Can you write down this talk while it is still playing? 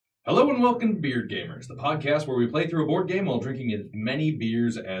Hello and welcome to Beard Gamers, the podcast where we play through a board game while drinking as many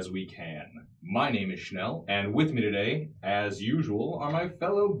beers as we can. My name is Schnell, and with me today, as usual, are my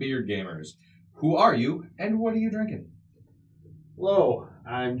fellow Beard Gamers. Who are you, and what are you drinking? Hello,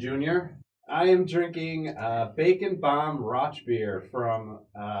 I'm Junior. I am drinking Bacon Bomb Roch beer from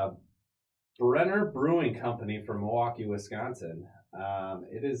Brenner Brewing Company from Milwaukee, Wisconsin.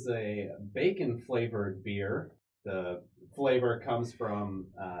 It is a bacon-flavored beer. The flavor comes from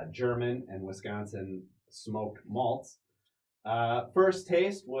German and Wisconsin smoked malts. First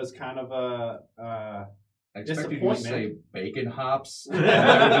taste was kind of a I expected you to disappointment. say bacon hops, and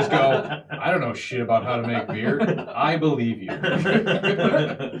I would just go, I don't know shit about how to make beer. I believe you.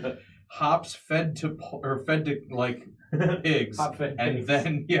 Hops fed to like pigs, Hop-fed and pigs.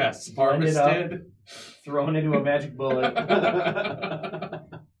 then yes, Blend it up. harvested. Thrown into a magic bullet.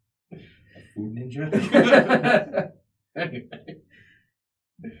 Food ninja. Anyway.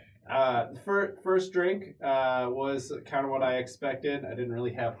 First drink was kind of what I expected. I didn't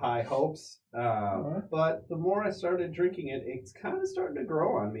really have high hopes, but the more I started drinking it, it's kind of starting to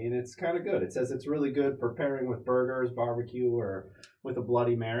grow on me, and it's kind of good. It says it's really good for pairing with burgers, barbecue, or with a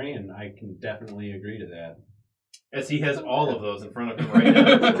Bloody Mary, and I can definitely agree to that. As he has all of those in front of him right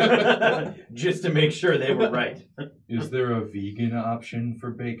now. Just to make sure they were right. Is there a vegan option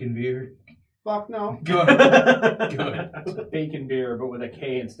for bacon beer? Fuck no. Good. Good. Bacon beer, but with a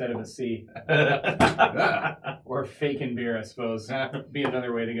K instead of a C. Or fakin' beer, I suppose. Be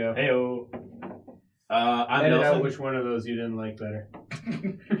another way to go. Heyo. I'm Edit out Nelson. which one of those you didn't like better.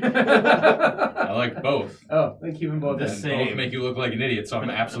 I like both. Oh, they keep them both The in. And same. both make you look like an idiot, so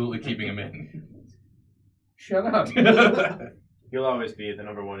I'm absolutely keeping them in. Shut up. You'll always be the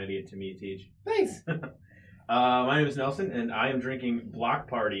number one idiot to me, Teach. Thanks. My name is Nelson, and I am drinking Block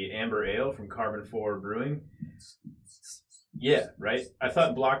Party Amber Ale from Carbon 4 Brewing. Yeah, right? I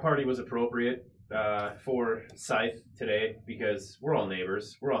thought Block Party was appropriate for Scythe today because we're all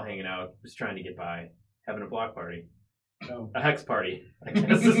neighbors. We're all hanging out, just trying to get by, having a block party. No. A hex party, I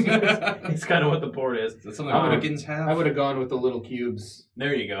guess it's kind of what the port is. Is that something Wiccans have? I would have gone with the little cubes.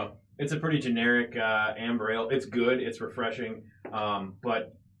 There you go. It's a pretty generic amber ale. It's good. It's refreshing.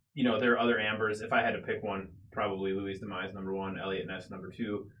 But, you know, there are other ambers. If I had to pick one, probably Louis Demise number 1, Elliot Ness number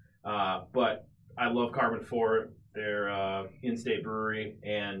 2. But I love Carbon 4. They're in-state brewery,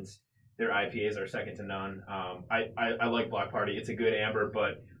 and their IPAs are second to none. I like Block Party. It's a good amber,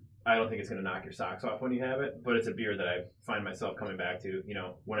 but I don't think it's going to knock your socks off when you have it. But it's a beer that I find myself coming back to, you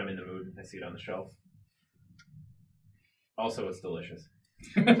know, when I'm in the mood. I see it on the shelf. Also, it's delicious.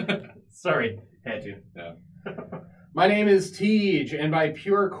 Sorry, had to. Yeah. My name is Tej, and by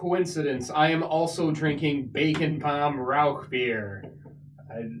pure coincidence, I am also drinking Bacon Bomb Rauch beer.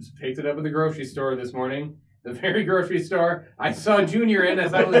 I just picked it up at the grocery store this morning. The very grocery store I saw Junior in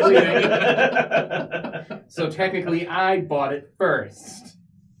as I was leaving. So technically, I bought it first.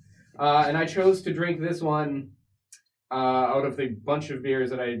 And I chose to drink this one out of the bunch of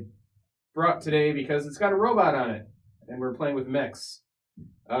beers that I brought today because it's got a robot on it. And we're playing with mechs.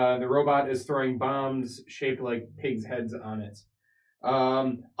 The robot is throwing bombs shaped like pigs' heads on it.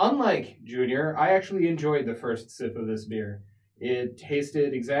 Unlike Junior, I actually enjoyed the first sip of this beer. It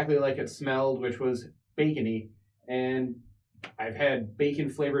tasted exactly like it smelled, which was bacony. And I've had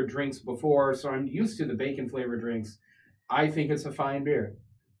bacon-flavored drinks before, so I'm used to the bacon-flavored drinks. I think it's a fine beer.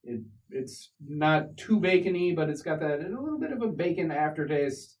 It's not too bacony, but it's got that a little bit of a bacon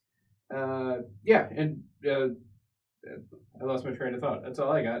aftertaste. I lost my train of thought. That's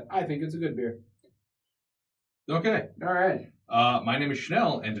all I got. I think it's a good beer. Okay. All right. My name is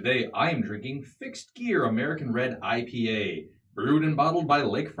Schnell, and today I am drinking Fixed Gear American Red IPA, brewed and bottled by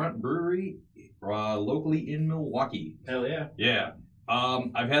Lakefront Brewery, locally in Milwaukee. Hell yeah. Yeah.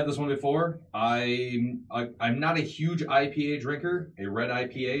 I've had this one before. I'm not a huge IPA drinker. A red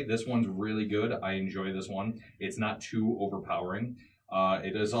IPA. This one's really good. I enjoy this one. It's not too overpowering.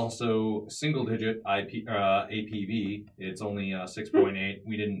 It is also single-digit APV. It's only 6.8.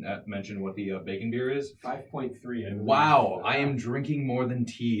 We didn't mention what the bacon beer is. 5.3. Wow, I am drinking more than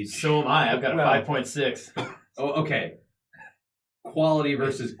teas. So am I. I've got a Well- 5.6. Oh, okay. Quality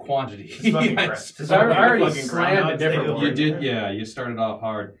versus quantity. It's fucking Yes. crap. So I already Fucking slammed a Groundhog different Day one. You did, yeah. You started off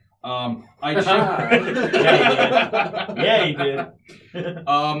hard. I Yeah, he did.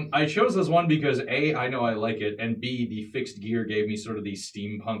 I chose this one because A, I know I like it, and B, the Fixed Gear gave me sort of the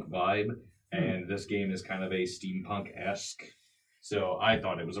steampunk vibe, and this game is kind of a steampunk-esque, so I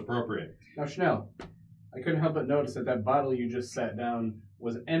thought it was appropriate. Now, Schnell, I couldn't help but notice that bottle you just set down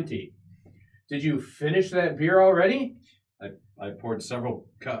was empty. Did you finish that beer already? I poured several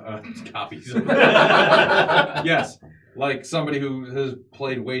copies. Yes. like somebody who has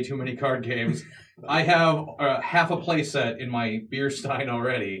played way too many card games, I have half a play set in my beer stein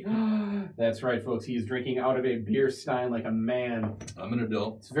already. That's right, folks. He is drinking out of a beer stein like a man. I'm an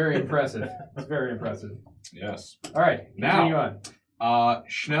adult. It's very impressive. It's very impressive. Yes. All right, continue Now. on.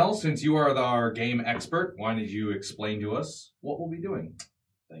 Schnell, since you are our game expert, why don't you explain to us what we'll be doing?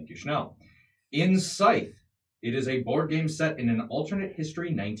 Thank you, Schnell. In Scythe, it is a board game set in an alternate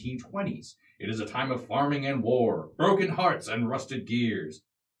history 1920s. It is a time of farming and war, broken hearts and rusted gears.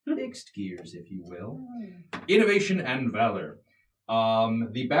 Mixed gears, if you will. Innovation and valor.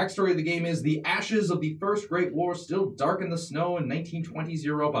 The backstory of the game is the ashes of the First Great War still darken the snow in 1920s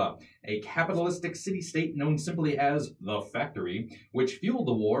Europa. A capitalistic city-state known simply as the Factory, which fueled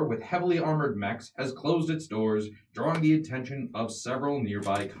the war with heavily armored mechs, has closed its doors, drawing the attention of several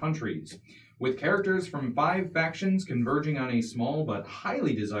nearby countries. With characters from 5 factions converging on a small but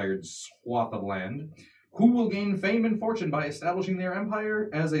highly desired swath of land, who will gain fame and fortune by establishing their empire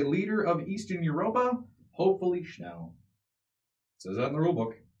as a leader of Eastern Europa? Hopefully Schnell. It says that in the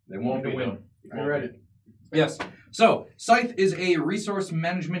rulebook. They want to win. I read it. Yes. So, Scythe is a resource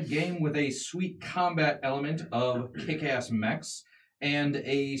management game with a sweet combat element of kick-ass mechs and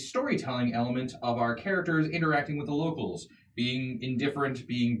a storytelling element of our characters interacting with the locals, being indifferent,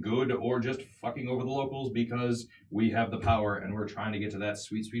 being good, or just fucking over the locals because we have the power and we're trying to get to that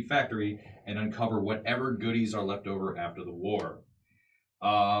sweet, sweet factory and uncover whatever goodies are left over after the war.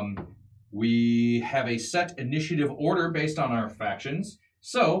 We have a set initiative order based on our factions.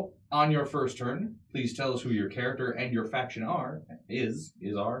 So, on your first turn, please tell us who your character and your faction are. I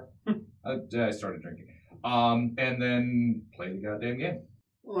started drinking. And then play the goddamn game.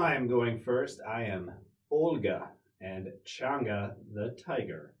 Well, I am going first. I am Olga and Changa the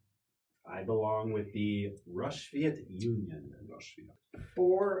Tiger. I belong with the Rushviet Union.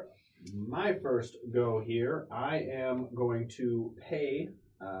 For my first go here, I am going to pay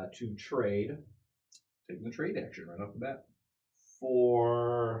to trade. Taking the trade action right off the bat.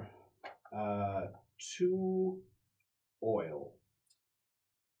 For 2 oil.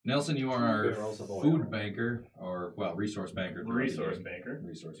 Nelson, you are 2 our barrels of oil. food banker, or, well, resource banker. Resource banker.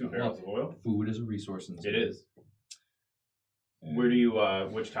 Resource 2 barrels of oil. Food is a resource in this It game. is. Where do you,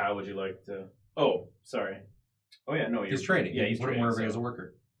 which tile would you like to... Oh, sorry. Oh, yeah, no, you're... He's trading. Yeah, he's Put him trading. wherever he so- has a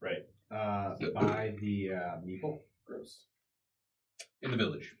worker. Right. By the meeple. Gross. In the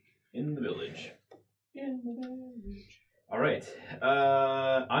village. In the village. All right.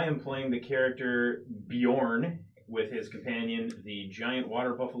 I am playing the character Bjorn with his companion, the giant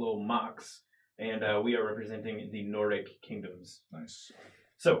water buffalo Mox, and we are representing the Nordic kingdoms. Nice.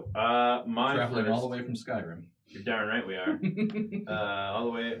 So, my Traveling first... all the way from Skyrim. You're darn right we are. All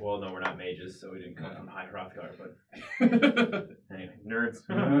the way... Well, no, we're not mages, so we didn't come from High Hrothgar, but... Anyway, nerds.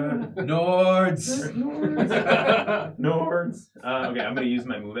 Nords! Nords. Okay, I'm going to use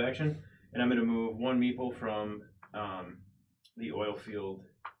my move action, and I'm going to move 1 meeple from the oil field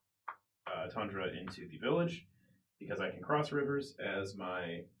tundra into the village, because I can cross rivers as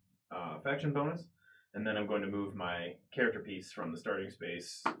my faction bonus, and then I'm going to move my character piece from the starting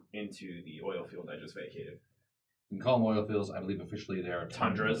space into the oil field I just vacated. You can call them oil fields. I believe officially they are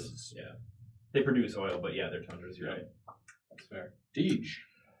Tundras. Yeah. They produce oil, but yeah, they're tundras, you're right. That's fair. Deej.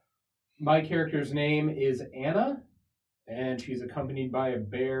 My character's name is Anna, and she's accompanied by a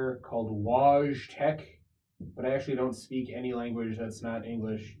bear called Wajtek, but I actually don't speak any language that's not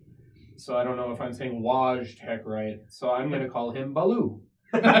English, so I don't know if I'm saying Wajtek right, so I'm going to call him Baloo.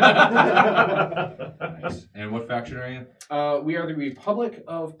 Nice. And what faction are you? We are the Republic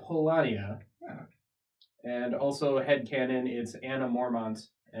of Polania, Yeah. and also headcanon, it's Anna Mormont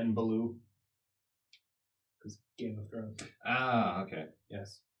and Baloo. Because Game of Thrones. Ah, okay.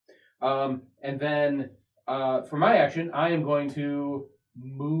 Yes. And then for my action, I am going to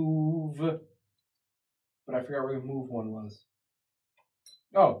move, but I forgot where the move one was.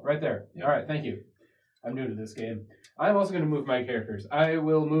 Oh, right there. Yep. All right, thank you. I'm new to this game. I'm also going to move my characters. I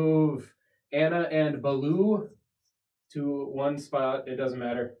will move Anna and Baloo to one spot. It doesn't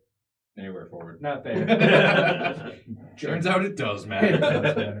matter. Anywhere forward. Not there. Turns out it does It matter.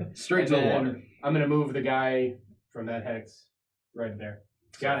 does matter. Straight to And the then water. I'm going to move the guy from that hex right there.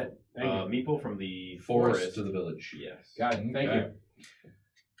 Got it. Thank you. Meeple from the Forest to the village. Yes. Got it. Thank Okay.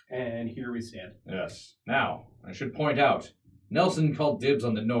 you. And here we stand. Yes. Now, I should point out, Nelson called dibs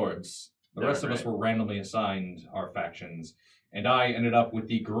on the Nords. The rest of us were randomly assigned our factions, and I ended up with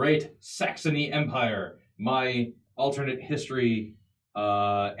the Great Saxony Empire, my alternate history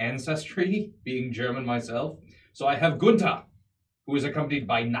ancestry, being German myself. So I have Gunther, who is accompanied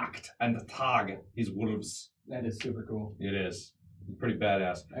by Nacht and Tag, his wolves. That is super cool. It is. Pretty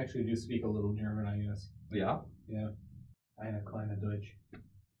badass. I actually do speak a little German, I guess. Yeah? Yeah. Eine kleine Deutsch.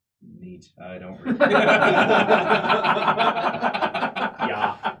 Neat. I don't really.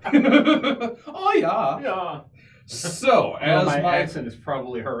 Yeah. Oh, yeah. Yeah. So, Well, as my my accent is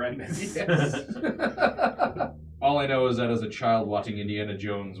probably horrendous. all I know is that as a child watching Indiana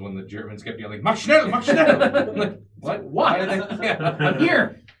Jones, when the Germans kept yelling, "Mach schnell, mach schnell!" I'm like, what? What? Why are they- yeah. I'm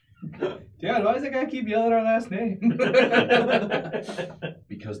here. Dad, why does that guy keep yelling our last name?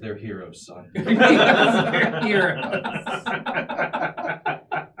 Because they're heroes, son. They're heroes.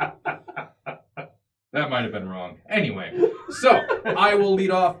 That might have been wrong. Anyway, so I will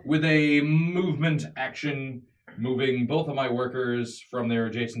lead off with a movement action, moving both of my workers from their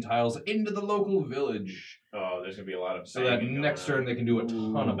adjacent tiles into the local village. Oh, there's gonna be a lot of. So that banging going next on. turn they can do a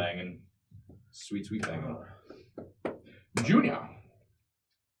ton of banging. Sweet, sweet banging. Junior,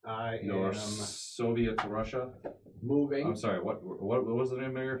 I your am Soviet Russia. moving. I'm sorry. What was the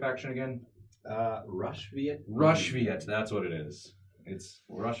name of your faction again? Rush Viet. Rushviet. That's what it is. It's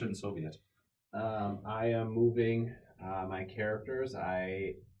Russian Soviet. I am moving my characters.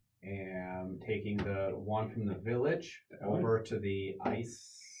 I am taking the one from the village over to the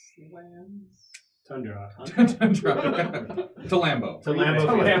ice lands. Tundra. To Lambo. To Lambo.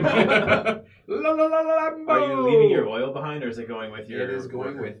 Lambo. La, la, la, la, Lambo. Are you leaving your oil behind, or is it going with your? It is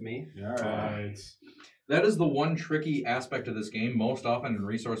going worker? with me. Alright. That is the one tricky aspect of this game. Most often in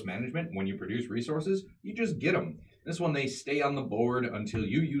resource management, when you produce resources, you just get them. This one, they stay on the board until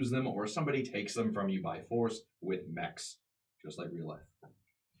you use them or somebody takes them from you by force with mechs, just like real life.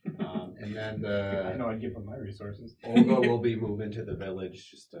 And then I the know I'd give them my resources. Olga will be moving to the village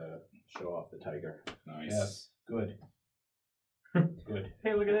just to show off the tiger. Nice. Yes. Good. Good.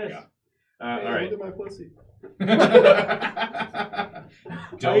 Hey, look at this. Yeah. All right. Look at my pussy.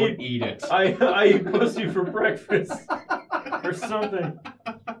 Don't eat it. I eat pussy for breakfast or something.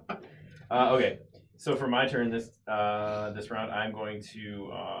 Okay, so for my turn this round, I'm going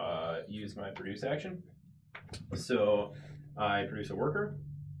to use my produce action. So I produce a worker,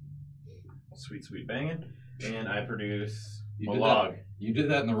 sweet sweet banging, and I produce a log. You did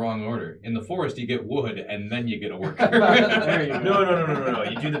that in the wrong order. In the forest, you get wood and then you get a worker. There you go. No.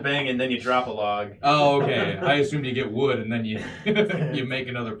 You do the bang and then you drop a log. Oh, okay. I assumed you get wood and then you you make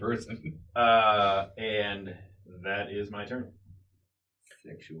another person. And that is my turn.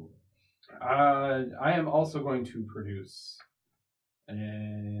 Sexual. I am also going to produce.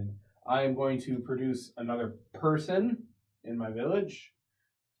 And I am going to produce another person in my village.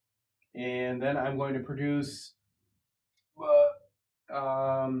 And then I'm going to produce.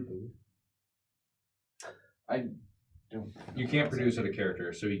 I don't. You can't produce it a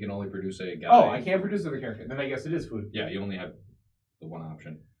character, so you can only produce a guy. Oh, I can't produce another character. Then I guess it is food. Yeah, you only have the one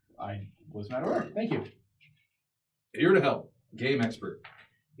option. I was not aware. Thank you. Here to help. Game expert.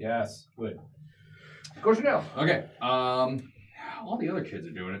 Yes, good. Go Chanel. Okay. All the other kids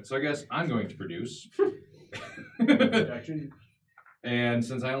are doing it, so I guess I'm going to produce. And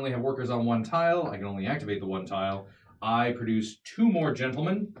since I only have workers on one tile, I can only activate the one tile. I produce 2 more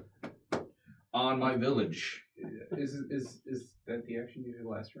gentlemen on my village. Is that the action you did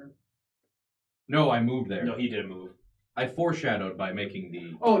last round? No, I moved there. No, he did move. I foreshadowed by making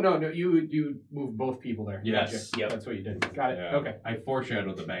the. Oh no, you moved both people there. Yes. Gotcha. Yep. That's what you did. Got it. Yeah. Okay. I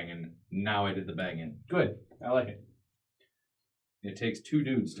foreshadowed the banging. Now I did the banging. Good. I like it. It takes 2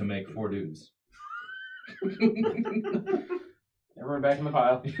 dudes to make 4 dudes. Everyone back in the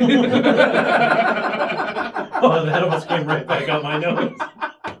pile. Oh, that almost came right back out my nose.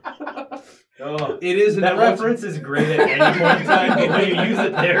 Oh, It is that reference is great at any point in time, but when you use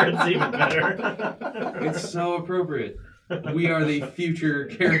it there, it's even better. It's so appropriate. We are the future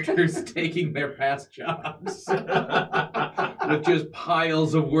characters taking their past jobs with just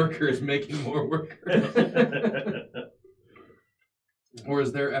piles of workers making more workers. Or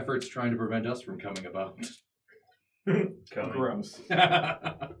is their efforts trying to prevent us from coming about? Coming. Gross.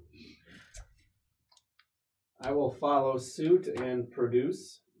 I will follow suit and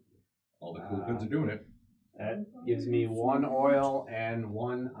produce. All the cool kids are doing it. That gives me 1 oil and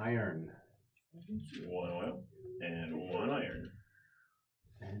 1 iron. 1 oil and 1 iron.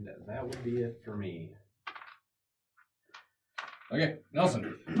 And that would be it for me. Okay,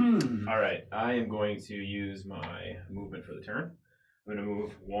 Nelson. All right, I am going to use my movement for the turn. I'm going to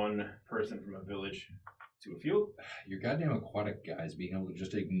move 1 person from a village to a field. Your goddamn aquatic guys being able to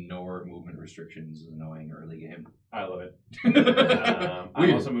just ignore movement restrictions is annoying early game. I love it. I'm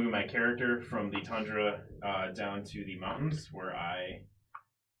Weird. also moving my character from the tundra down to the mountains, where I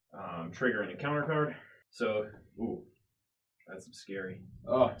trigger an encounter card. So, That's some scary.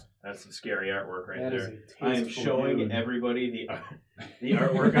 Oh, That's some scary artwork right that is there. a I am tasteful showing nude. everybody the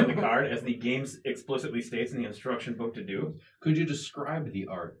artwork on the card as the game explicitly states in the instruction book to do. Could you describe the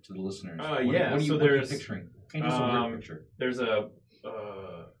art to the listeners? Yeah, What are you so what are you there's, picturing? Paint us a word picture. There's a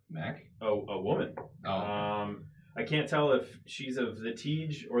Mac? woman. Oh. I can't tell if she's of the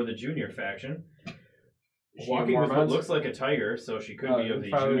Tej or the Junior faction. Is she a Walking with what Mormont? looks like a tiger, so she could be of the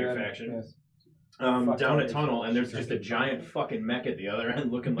probably Junior that, faction. yes. Down Fuck a tigers. tunnel, and there's She's just a like- giant fucking mech at the other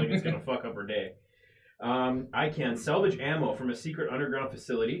end looking like it's gonna fuck up her day. I can salvage ammo from a secret underground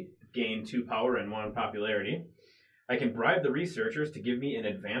facility, gain 2 power and 1 popularity. I can bribe the researchers to give me an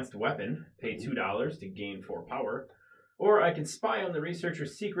advanced weapon, pay $2 to gain 4 power. Or I can spy on the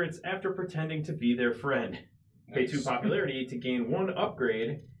researchers' secrets after pretending to be their friend. Pay 2 Nice. popularity to gain 1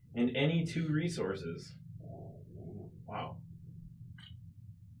 upgrade and any 2 resources. Wow.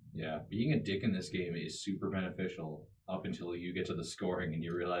 Yeah, being a dick in this game is super beneficial up until you get to the scoring and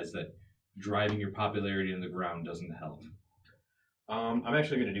you realize that driving your popularity in the ground doesn't help. I'm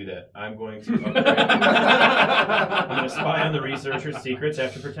actually going to do that. I'm going to upgrade. I'm going to spy on the researchers' secrets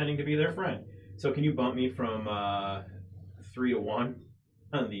after pretending to be their friend. So can you bump me from 3 to 1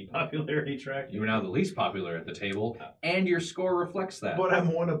 on the popularity track? You are now the least popular at the table, and your score reflects that. But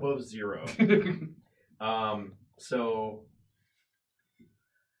I'm 1 above 0. So...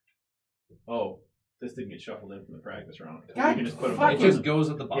 Oh, this didn't get shuffled in from the practice round. God, You can just put them fuck It just goes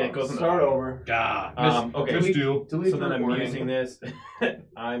at the bottom. Yeah, it goes in the Start bottom. over. God. Okay. Misdeal. Delete So then I'm recording. using this.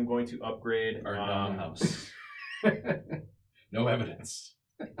 I'm going to upgrade. Or down the house. No evidence.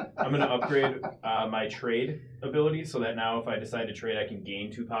 I'm going to upgrade my trade ability so that now if I decide to trade, I can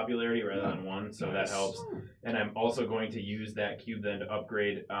gain 2 popularity rather than 1. So Nice. that helps. And I'm also going to use that cube then to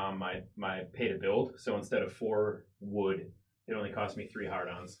upgrade my pay to build. So instead of 4 wood, it only costs me 3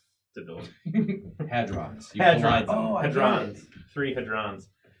 hard-ons to build. Hadrons. You Hadrons. collide them. Oh, I get Hadrons. 3 hadrons.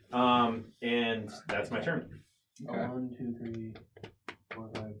 And that's my turn. Okay. 1, 2, 3, 4,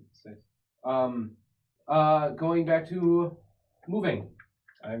 5, 6. Going back to moving.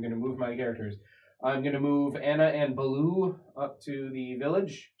 I'm going to move my characters. I'm going to move Anna and Baloo up to the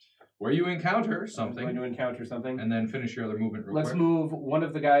village. Where you encounter I'm going something, to encounter something. and then finish your other movement real Let's quick. move one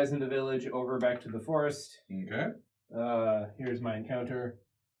of the guys in the village over back to the forest. Okay. Here's my encounter.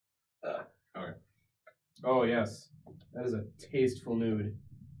 Okay. Oh yes, that is a tasteful nude.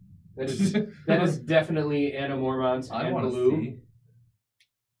 That is definitely Anna Mormont I and want to Baloo. see.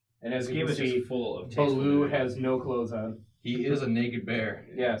 And as This you game can is see, just full of tasteful Baloo movies. has no clothes on. He is a naked bear.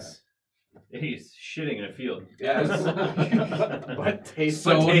 Yes, He's shitting in a field. yes, but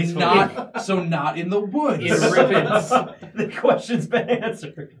tasteful. So not in the woods. In ribbons. The question's been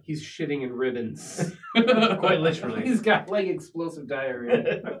answered. He's shitting in ribbons. Quite literally. He's got like explosive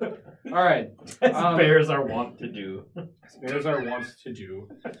diarrhea. All right, As Um, bears are wont to do. bears are wont to do.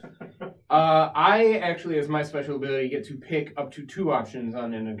 I actually, as my special ability, get to pick up to 2 options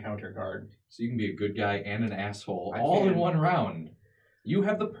on an encounter card. So you can be a good guy and an asshole I all in can. one round. You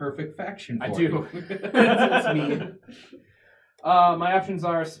have the perfect faction for I do. you. That's me. My options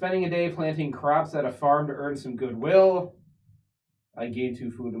are spending a day planting crops at a farm to earn some goodwill. I gain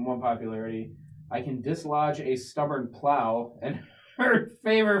 2 food and 1 popularity. I can dislodge a stubborn plow and earn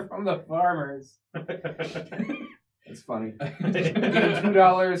favor from the farmers. That's funny. Gain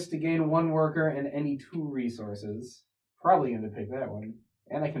 $2 to gain 1 worker and any 2 resources. Probably going to pick that one.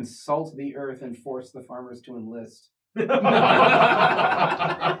 And I can salt the earth and force the farmers to enlist.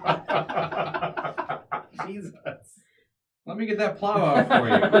 Jesus. Let me get that plow out for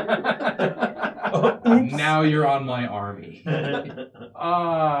you. Now you're on my army.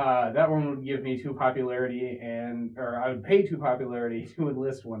 That one would give me 2 popularity, or I would pay 2 popularity to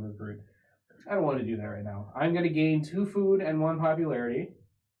enlist 1 recruit. I don't want to do that right now. I'm going to gain 2 food and 1 popularity,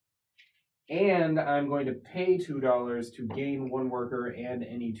 and I'm going to pay $2 to gain 1 worker and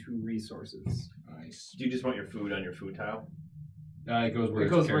any 2 resources. Nice. Do you just want your food on your food tile? It goes where It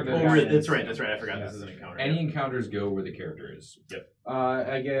its goes where character the is. guy is. That's right. That's right. I forgot Yes. this is an encounter. Any encounters go where the character is.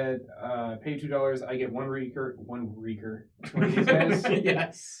 I get pay $2. I get one reeker, one of these guys,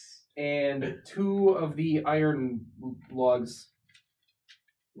 Yes. and 2 of the iron logs,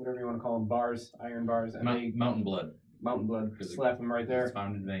 whatever you want to call them, bars, iron bars, and they Mountain blood. mountain blood. Because Slap them right It's there.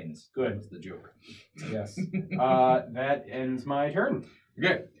 found in veins. Good. That's the joke. Yes. That ends my turn.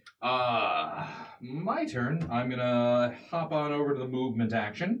 Okay. My turn. I'm gonna hop on over to the movement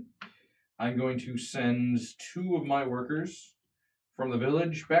action. I'm going to send 2 of my workers from the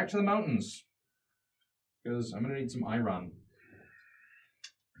village back to the mountains. Because I'm gonna need some iron.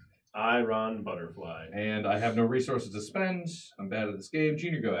 Iron butterfly. And I have no resources to spend. I'm bad at this game.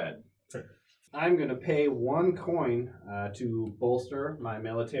 Junior, go ahead. I'm going to pay 1 coin to bolster my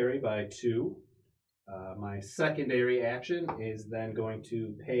military by 2. My secondary action is then going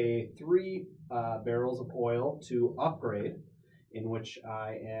to pay 3 barrels of oil to upgrade, in which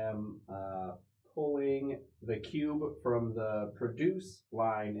I am pulling the cube from the produce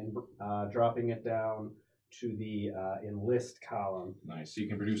line and dropping it down to the enlist column. Nice. So you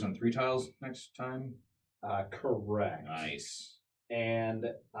can produce on 3 tiles next time? Correct. Nice. And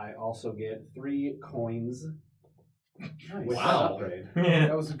I also get 3 coins Nice. with Wow. the upgrade.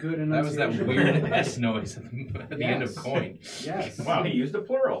 That was a good That was that enunciation. weird S noise at the end of Yes. coin. Yes. Wow, he used a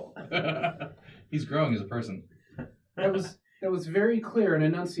plural. He's growing as a person. That was very clear and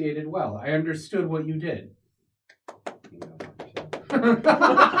enunciated well. I understood what you did.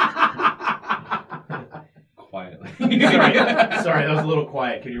 Quietly. Sorry, that was a little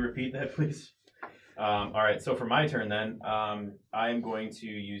quiet. Could you repeat that, please? All right, so for my turn then, I'm going to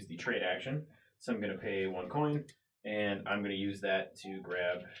use the trade action. So I'm going to pay 1 coin, and I'm going to use that to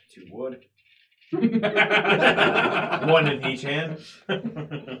grab 2 wood. 1 in each hand.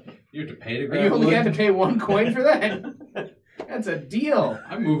 You have to pay to You grab only wood? had to pay 1 coin for that. That's a deal.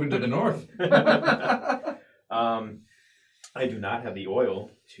 I'm moving to the north. I do not have the oil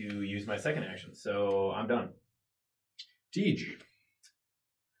to use my second action, so I'm done. Teach.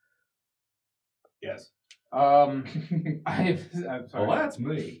 Yes. I'm sorry. Well, that's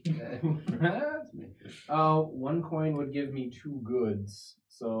me. That's me. 1 coin would give me 2 goods,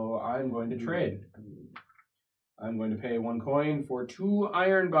 so I'm going to trade. I'm going to pay 1 coin for 2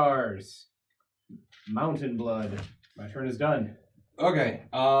 iron bars. Mountain blood. My turn is done. Okay.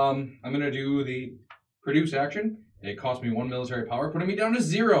 I'm gonna do the produce action. It cost me 1 military power, putting me down to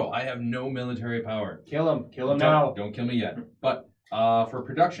 0. I have no military power. Kill him. Kill him now. Don't kill me yet. But for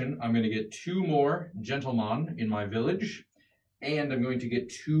production, I'm going to get 2 more gentlemen in my village, and I'm going to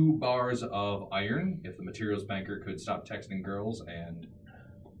get 2 bars of iron. If the materials banker could stop texting girls and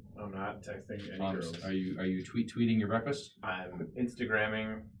I'm not texting any girls. are you tweeting your breakfast? I'm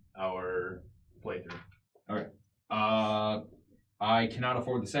Instagramming our playthrough. I cannot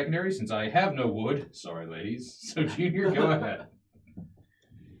afford the secondary since I have no wood. Sorry, ladies. So Junior, go ahead.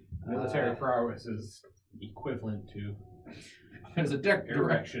 Military prowess is equivalent to There's a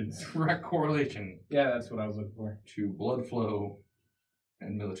directions. direct correlation Yeah, that's what I was looking for. to blood flow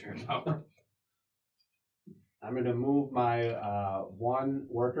and military power. I'm going to move my 1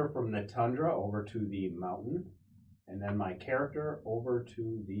 worker from the tundra over to the mountain, and then my character over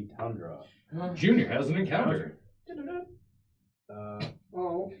to the tundra. Junior has an encounter.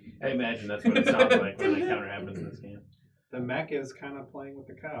 I imagine that's what it sounds like when an encounter happens in this game. The mech is kind of playing with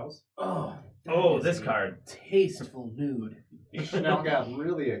the cows. Oh, Oh, this card. tasteful nude. Chanel got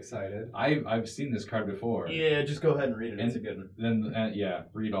really excited. I've seen this card before. Yeah, just go ahead and read it. And It's a good one. then yeah,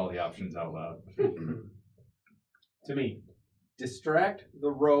 read all the options out loud. To me, Distract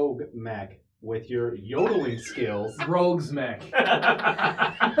the rogue mech with your yodeling skills. Rogue's mech.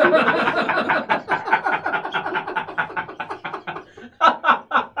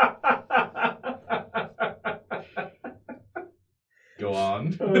 Go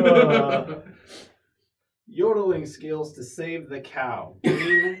on. Yodeling skills to save the cow.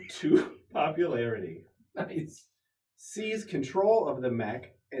 Gain 2 popularity. Nice. Seize control of the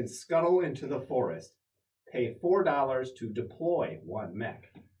mech and scuttle into the forest. Pay $4 to deploy 1 mech.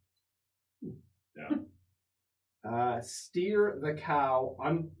 Steer the cow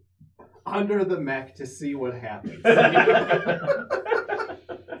under the mech to see what happens.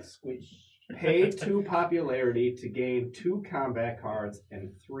 Squish. Pay 2 popularity to gain 2 combat cards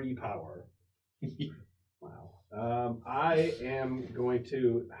and 3 power. Wow. I am going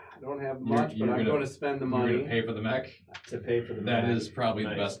to. I don't have much, You're but I'm gonna- going to spend the You're money gonna pay for the mech. to pay for the That mech. is probably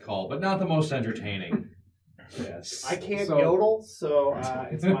Nice. the best call, but not the most entertaining. Yes. I can't So- yodel, so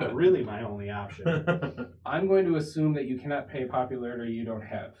it's really my only option. I'm going to assume that you cannot pay popularity you don't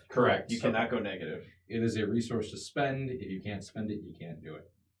have. Correct. You cannot go negative. It is a resource to spend. If you can't spend it, you can't do it.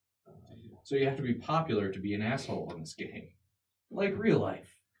 So you have to be popular to be an asshole in this game, like real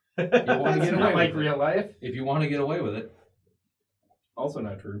life. You want to That's get not away like with it. real life. If you want to get away with it, Also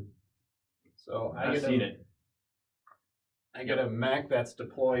not true. So I've seen it. I get a mech that's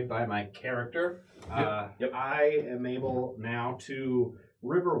deployed by my character. Yep. I am able now to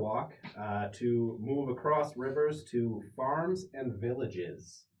river walk to move across rivers to farms and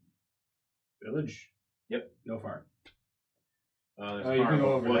villages. Village. Yep. No farm. There's Oh, you can farm.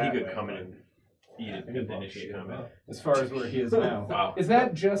 go over Well, he that could way, come in but- and eat it I can and initiate combat. As far as where he is now. Wow. Is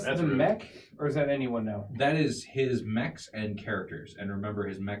that just That's the rude. mech, or is that anyone now? that is his mechs and characters. And remember,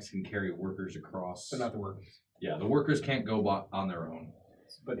 his mechs can carry workers across. But not the workers. Yeah, the workers can't go on their own.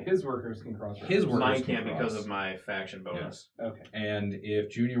 But his workers can cross. His workers Mine can can't cross. because of my faction bonus. Yes. Okay. And if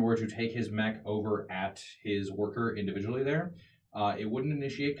Junior were to take his mech over at his worker individually there, it wouldn't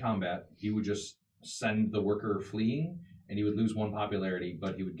initiate combat. He would just send the worker fleeing, and he would lose 1 popularity,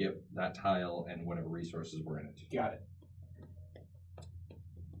 but he would get that tile and whatever resources were in it. Got it.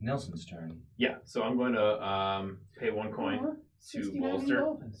 Nelson's turn. Yeah, so I'm going to pay 1 coin to bolster.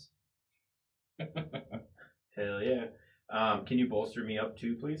 Dolphins. Hell yeah. Can you bolster me up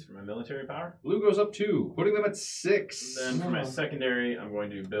 2, please, for my military power? Blue goes up 2, putting them at 6. Then for my Oh. secondary, I'm going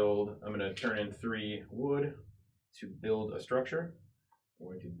to turn in 3 wood to build a structure. I'm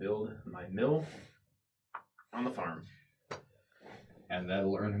going to build my mill on the farm. And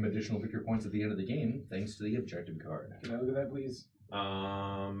that'll earn him additional victory points at the end of the game, thanks to the objective card. Can I look at that, please?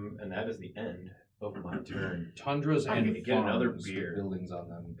 And that is the end of my turn. Tundras I'm and gonna get another farms with beer. buildings on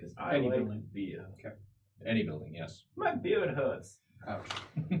them. Because I Any like building. beer. Any building, yes. My beard hurts. Ouch.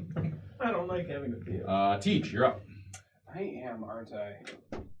 I don't like having a beard. Teach, you're up. I am, aren't I?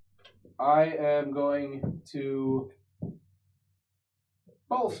 I am going to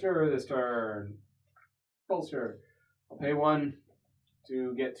bolster this turn. Bolster. I'll pay 1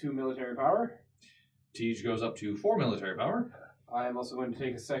 to get 2 military power. Teach goes up to 4 military power. I am also going to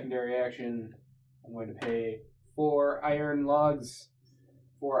take a secondary action. I'm going to pay 4 iron logs,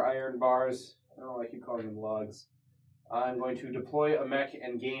 4 iron bars. I don't know why I keep calling them logs. I'm going to deploy a mech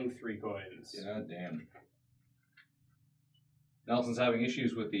and gain 3 coins. God damn. Nelson's having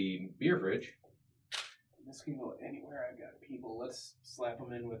issues with the beer fridge. This can go anywhere. I've got people. Let's slap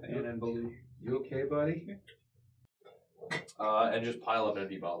them in with Anna and Baloo. You okay, buddy? And just pile up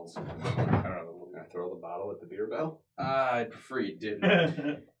empty bottles. I don't know. Can I throw the bottle at the beer bell? I'd prefer you didn't.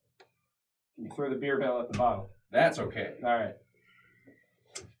 Can you throw the beer bell at the bottle? That's okay. All right.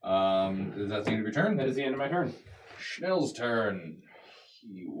 Is that the end of your turn? That is the end of my turn. Schnell's turn.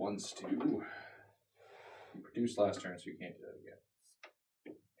 He wants to. He produced last turn, so you can't do that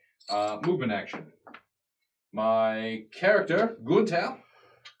again. Movement action. My character, Gunther,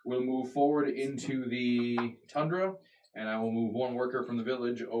 will move forward into the tundra, and I will move 1 worker from the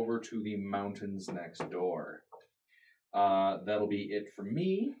village over to the mountains next door. That'll be it for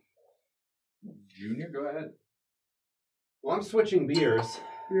me. Junior, go ahead. Well, I'm switching beers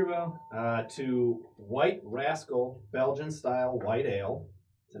Beer bell. to White Rascal Belgian-style white ale.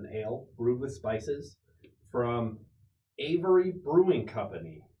 It's an ale brewed with spices from Avery Brewing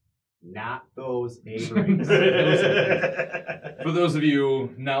Company. Not those Averys. For those of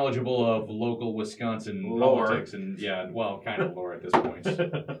you knowledgeable of local Wisconsin Lore. politics and kind of lore at this point,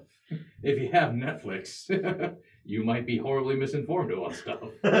 if you have Netflix, you might be horribly misinformed about stuff.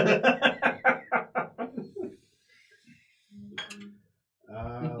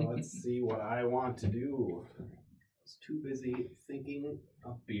 Let's see what I want to do. I was too busy thinking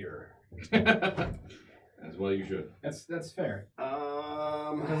of beer. As well you should. That's fair.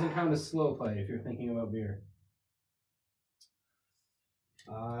 It doesn't count as slow play if you're thinking about beer.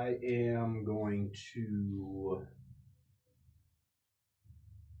 I am going to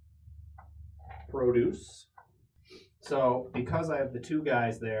produce. So, because I have the 2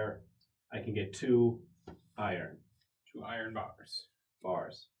 guys there, I can get 2 iron 2 iron bars.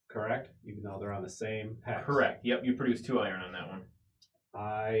 bars, correct? Even though they're on the same hex. Correct. Yep, you produced 2 iron on that one.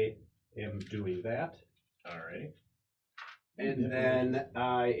 I am doing that. Alrighty. And then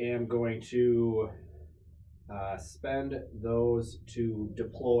I am going to spend those to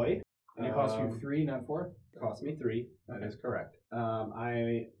deploy. And it costs you 3, not 4? Cost me 3. That is correct.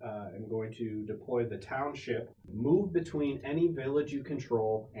 I am going to deploy the township, move between any village you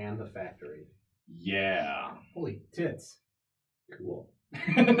control and the factory. Yeah. Holy tits. Cool.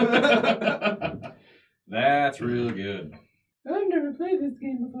 That's really good. I've never played this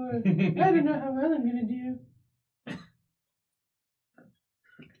game before. I don't know how well I'm gonna do.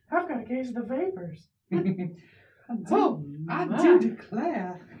 I've got a case of the vapors. I do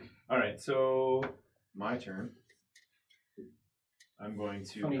declare. Alright, so my turn. I'm going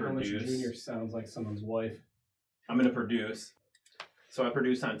to Funny how much Junior produce. sounds like someone's wife. I'm going to produce. So I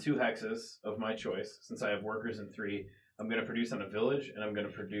produce on 2 hexes of my choice. Since I have workers in 3, I'm going to produce on a village, and I'm going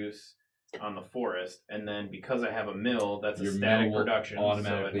to produce on the forest. And then because I have a mill, that's a Your static mill will production,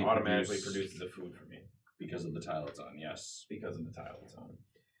 automatically so it automatically produce- produces the food for me Because of the tile it's on, yes. because of the tile it's on.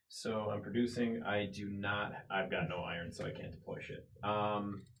 So I'm producing. I've got no iron, so I can't deploy shit.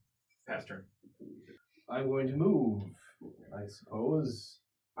 Pass turn. I'm going to move, I suppose.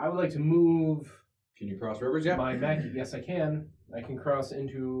 I would like to move Can you cross rivers yet? my mech. Yes, I can. I can cross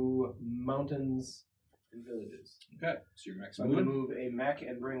into mountains and villages. Okay, so your mech's So I'm going to moving. move a mech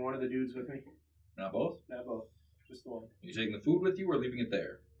and bring one of the dudes with me. Not both? Not both. Just the one. You taking the food with you or leaving it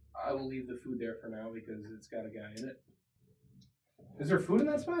there? I will leave the food there for now because it's got a guy in it. Is there food in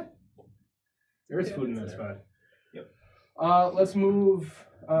that spot? There is food in that spot. Yep. Let's move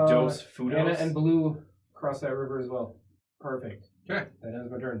Dose food. Anna and Blue across that river as well. Perfect. Okay. That ends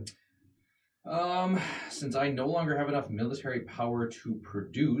my turn. Since I no longer have enough military power to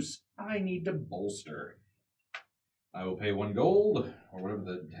produce, I need to bolster. I will pay 1 gold, or whatever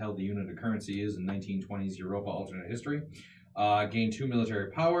the hell the unit of currency is in 1920s Europa alternate history. Gain 2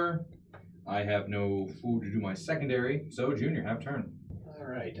 military power. I have no food to do my secondary, so Junior, have turn. All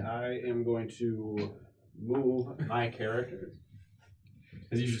right, I am going to move my character.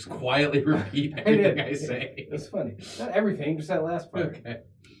 As you just quietly repeat everything I say. It's funny. Not everything, just that last part. Okay.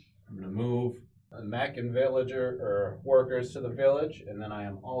 I'm going to move the mech and villager or workers to the village, and then I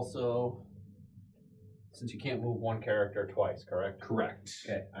am also, since you can't move one character twice, correct? Correct.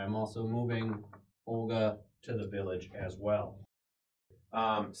 Okay, I'm also moving Olga to the village as well.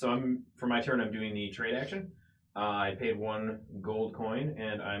 So for my turn, I'm doing the trade action. I paid 1 gold coin,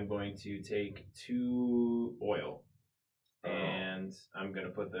 and I'm going to take 2 oil, and I'm gonna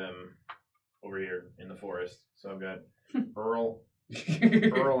put them over here in the forest. So I've got Earl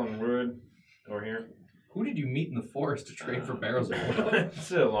and Wood over here. Who did you meet in the forest to trade for barrels of oil?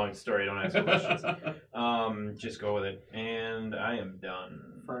 It's a long story. Don't ask questions. Just go with it, and I am done.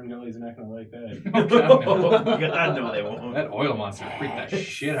 Ferngully's not going to like that. Oh, God, no, they won't. That oil monster freaked the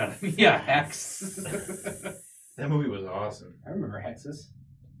shit out of me. Yeah, Hex. That movie was awesome. I remember Hexus.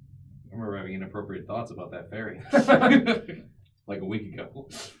 I remember having inappropriate thoughts about that fairy. Like a week ago.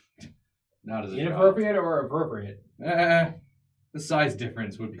 Not as a Inappropriate or appropriate? child. The size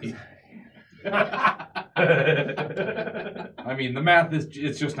difference would be... I mean, the math is,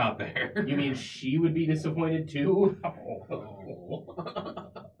 it's just not there. You mean she would be disappointed too? I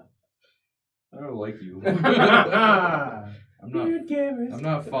don't like you. I'm I'm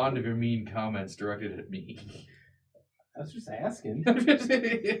not fond of your mean comments directed at me. I was just asking. Could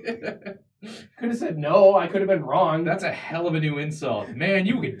have said no. I could have been wrong. That's a hell of a new insult. Man,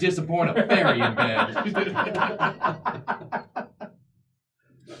 you could disappoint a fairy in bed.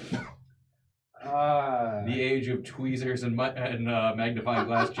 The age of tweezers and magnifying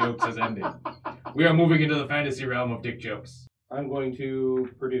glass jokes has ended. We are moving into the fantasy realm of dick jokes. I'm going to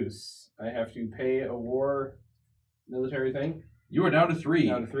produce. I have to pay a war military thing. You are down to 3.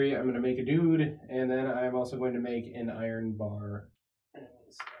 Down to 3. I'm going to make a dude, and then I'm also going to make an iron bar.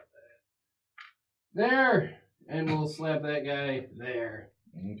 There! And we'll slap that guy there.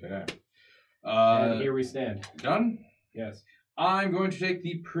 Okay. And here we stand. Done? Yes. I'm going to take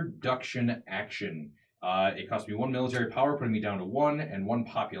the production action. It cost me 1 military power, putting me down to 1, and 1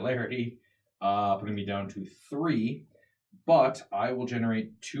 popularity, putting me down to 3. But I will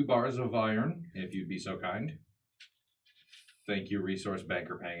generate 2 bars of iron, if you'd be so kind. Thank you, resource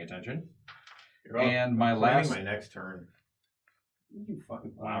banker, paying attention. And my Planning last... my next turn. You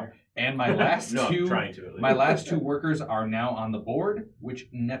fucking Wow. liar. And my last No, two... I'm trying to at least. My last 2 workers are now on the board, which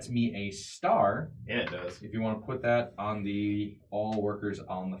nets me a star. Yeah, it does. If you want to put that on the all workers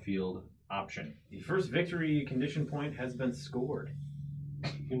on the field option. The first victory condition point has been scored.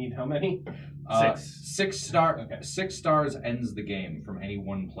 We need how many? 6. 6 stars ends the game from any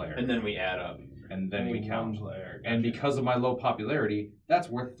one player. And then we add up. And then we Only count. one player. And because of my low popularity, that's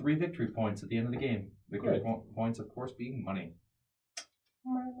worth 3 victory points at the end of the game. Victory Good. points, of course, being money.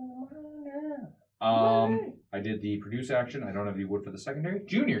 Money. I did the produce action. I don't have the wood for the secondary.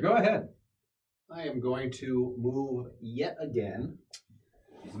 Junior, go ahead. I am going to move yet again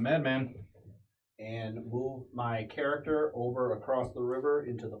He's a madman. and move my character over across the river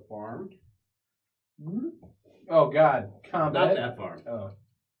into the farm. Oh, God. Combat. Not that farm. Oh.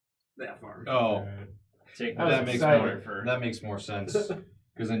 That farm. Oh, Take I was that makes excited. more for that makes more sense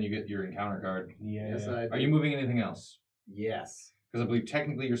because then you get your encounter card. Yeah. Yes, I Are you moving anything else? Yes. Because I believe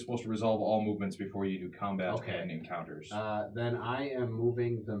technically you're supposed to resolve all movements before you do combat Okay. and encounters. Then I am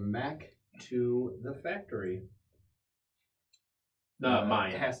moving the mech to the factory.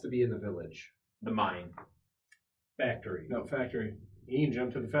 mine. It has to be in the village. The mine. Factory. No, factory. You can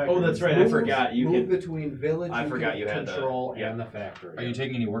jump to the factory. Oh, that's right. I forgot. You move can. between village I forgot you had the- control yeah. and the factory. Are you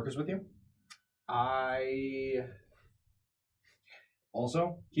taking any workers with you?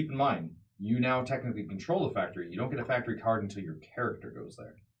 Also, keep in mind, you now technically control the factory. You don't get a factory card until your character goes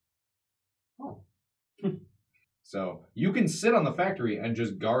there. Oh. So you can sit on the factory and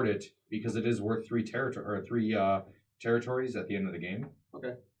just guard it because it is worth 3 territories at the end of the game.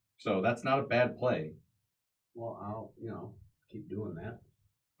 Okay. So that's not a bad play. Well, I'll keep doing that.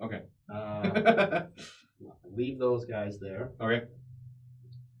 Okay. Leave those guys there. Okay.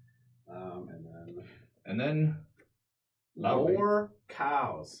 And then And then Lovely. More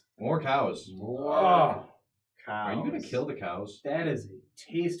cows. More cows. More Oh, cows. Are you gonna kill the cows? that is a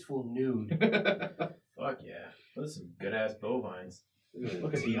tasteful nude. Fuck yeah. Those are some good ass bovines.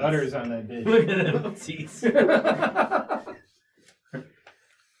 Look at the udders on that bitch. Look at them teeth. That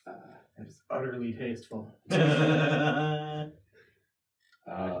is utterly tasteful. A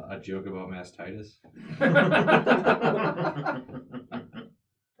joke about mastitis.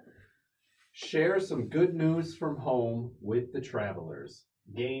 Share some good news from home with the travelers.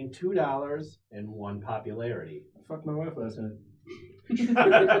 Gain $2 and 1 popularity. I fucked my wife last night.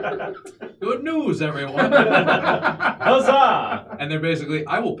 Good news, everyone. Huzzah! And they're basically,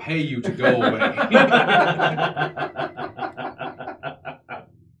 I will pay you to go away.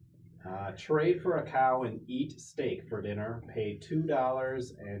 Trade for a cow and eat steak for dinner. Pay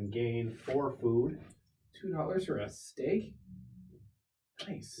 $2 and gain 4 food. $2 for a steak?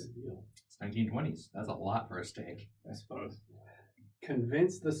 Nice. Good deal. It's 1920s. That's a lot for a steak. I suppose.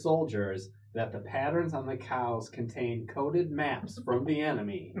 Convince the soldiers that the patterns on the cows contain coded maps from the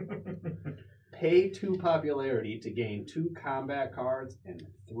enemy. Pay 2 popularity to gain 2 combat cards and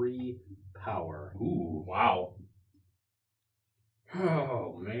 3 power. Ooh. Wow.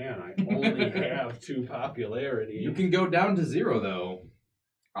 Oh man, I only have 2 popularity. You can go down to 0, though.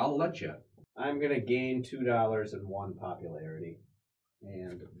 I'll let you. I'm gonna gain $2 and 1 popularity.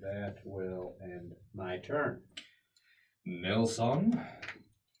 And that will end my turn. Nelson.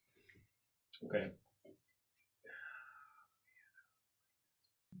 Okay.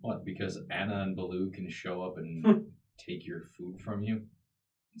 What? Because Anna and Baloo can show up and take your food from you?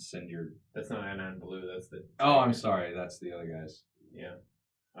 And send your... That's not Anna and Blue, that's the... Oh, I'm sorry. That's the other guys. Yeah.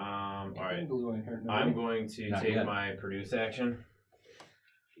 Alright. Blue ain't hurt I'm nobody. going to Not take yet. my produce action.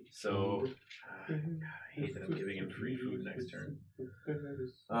 So, God, I hate that I'm giving him free food next turn.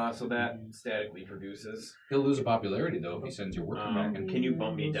 So that statically produces. He'll lose a popularity, though, if he sends your worker back. And Can you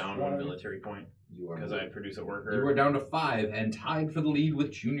bump me down 1 military point? you are Because I produce a worker. You are down to 5 and tied for the lead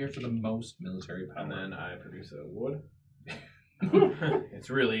with Junior for the most military power. And then I produce a wood. It's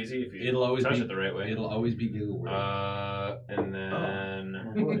real easy if you It'll always touch be it the right way. It'll always be Gilward. And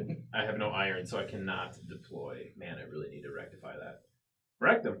then I have no iron, so I cannot deploy. Man, I really need to rectify that.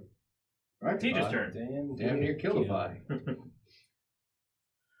 Wrecked him. Teacher's turn. Damn near Killify.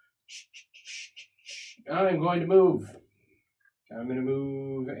 I'm going to move. I'm going to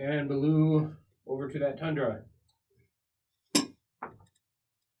move Anna and Baloo over to that tundra.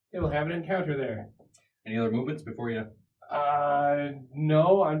 They will have an encounter there. Any other movements before you?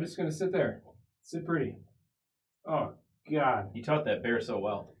 No, I'm just going to sit there. Sit pretty. Oh, God. You taught that bear so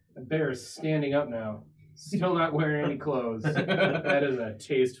well. The bear is standing up now. Still not wearing any clothes. That is a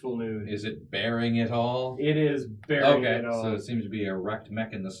tasteful nude. Is it bearing it all? It is bearing Okay, it all. so it seems to be a wrecked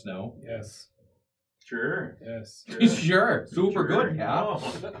mech in the snow. Yes. Sure. Yes. Sure, super Sure. good, yeah.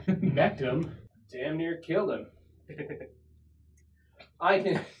 Oh. Wrecked him. Damn near killed him. I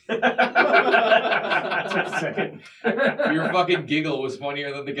can... Took a second. Your fucking giggle was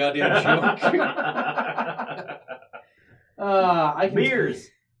funnier than the goddamn joke. I can... Beers.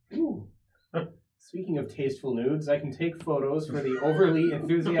 Ooh. Speaking of tasteful nudes, I can take photos for the overly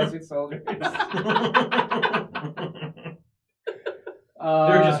enthusiastic soldiers.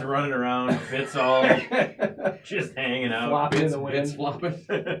 They're just running around, bits all just hanging out. flopping in Bits, the wind. bits flopping.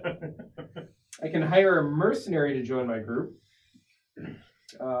 I can hire a mercenary to join my group.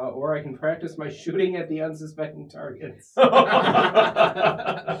 Or I can practice my shooting at the unsuspecting targets.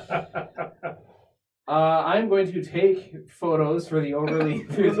 I'm going to take photos for the overly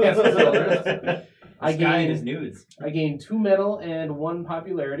enthusiastic soldiers. I his gain nudes. 2 metal and 1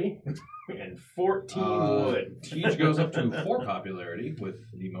 popularity. And 14 wood. Teach goes up to 4 popularity with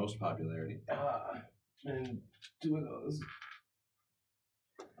the most popularity. And 2 of those.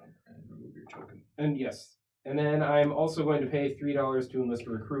 And remove your token. And yes. And then I'm also going to pay $3 to enlist a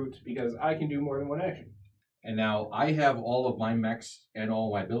recruit because I can do more than 1 action. And now I have all of my mechs and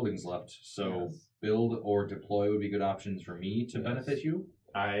all my buildings left, so build or deploy would be good options for me to benefit you.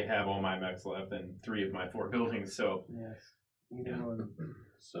 I have all my mechs left and 3 of my 4 buildings, so Yes. Yeah.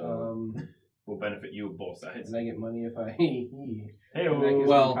 So will benefit you both sides. And I get money if I... Hey, And that gives me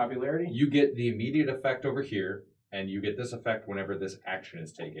well, popularity. you get the immediate effect over here, and you get this effect whenever this action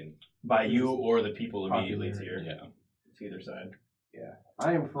is taken. by you or the people immediately to Popularity. your Yeah. to either side.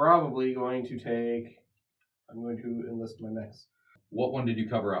 I am probably going to take... I'm going to enlist my mechs. What one did you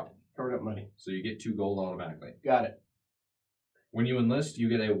cover up? Covered up money. So you get 2 gold automatically. Got it. When you enlist, you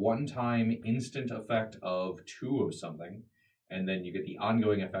get a one-time instant effect of 2 of something, and then you get the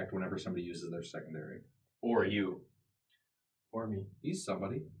ongoing effect whenever somebody uses their secondary. Or you. Or me. He's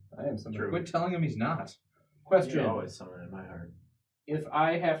somebody. I am somebody. True. Quit telling him he's not. Question. You always someone in my heart. If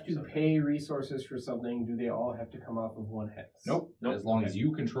I have to pay resources for something, do they all have to come off of one hex? Nope. As long as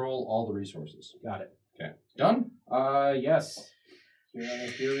you control all the resources. Got it. Okay. Done? Yes.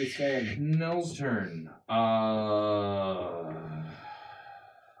 Here we stand. Nell's turn. I'm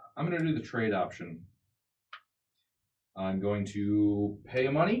going to do the trade option. I'm going to pay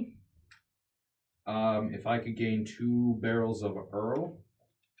money. If I could gain 2 barrels of Earl,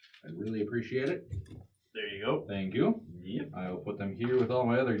 I'd really appreciate it. There you go. Thank you. Yep. I will put them here with all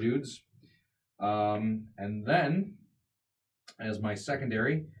my other dudes. And then, as my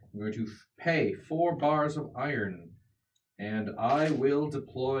secondary, I'm going to pay 4 bars of iron. And I will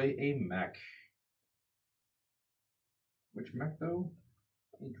deploy a mech. Which mech, though?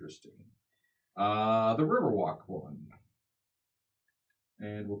 Interesting. The Riverwalk one.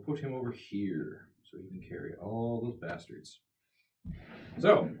 And we'll put him over here so he can carry all those bastards.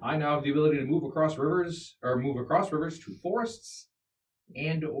 So, I now have the ability to move across rivers to forests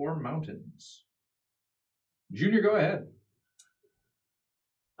and or mountains. Junior, go ahead.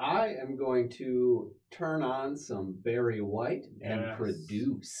 I am going to turn on some Barry White and Yes.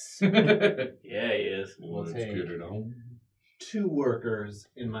 produce. Yeah, he is. We'll Let's take get it on. 2 workers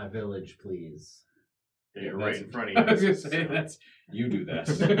in my village, please. They're right in front I of was you. gonna say that's you do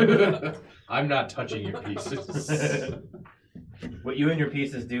that. I'm not touching your pieces. What you and your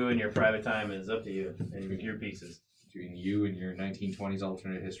pieces do in your private time is up to you and your pieces. Between you and your 1920s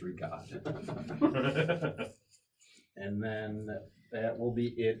alternate history god. And then that will be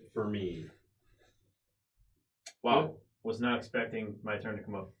it for me. Wow, was not expecting my turn to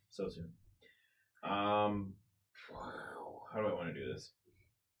come up so soon. How do I want to do this?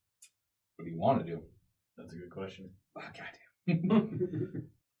 What do you want to do? That's a good question. Oh, goddamn.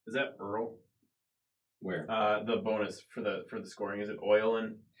 Is that Earl? Where? The bonus for the scoring, is it oil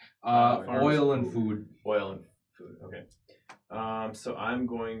and farms? Oil and food. Oil and food? Okay. So I'm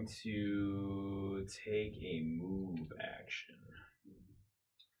going to take a move action.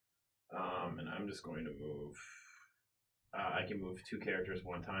 And I'm just going to move. I can move 2 characters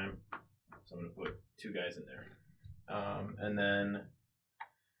one time, so I'm going to put 2 guys in there. And then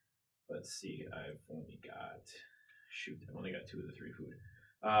let's see. I've only got 2 of the 3 food.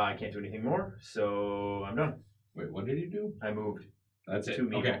 I can't do anything more, so I'm done. Wait, what did you do? I moved That's it. 2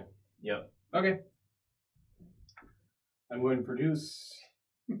 meat. Okay. Yep. Okay. I'm going to produce.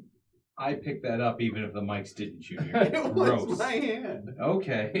 I picked that up even if the mics didn't, Junior. It was Gross. my hand.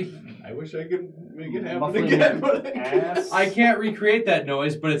 Okay. I wish I could make it happen Muffling again, your but I can't. ass. I can't recreate that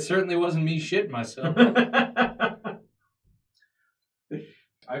noise, but it certainly wasn't me shitting myself.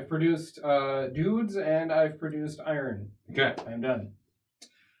 I've produced dudes and I've produced iron. Okay. I'm done.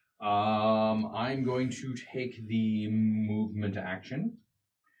 I'm going to take the movement action.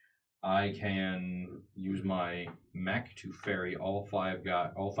 I can use my mech to ferry all 5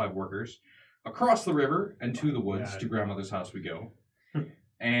 workers across the river and to the woods. God. To grandmother's house we go.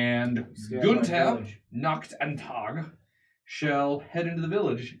 And Stand by Gunther, village. Nacht and Tag shall head into the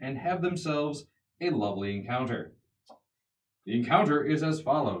village and have themselves a lovely encounter. The encounter is as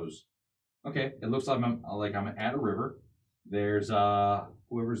follows. Okay, it looks like I'm at a river. There's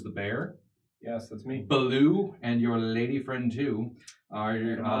whoever's the bear, Yes, that's me. Baloo, and your lady friend too are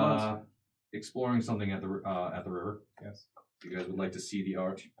Mama. exploring something at the river. Yes, You guys would like to see the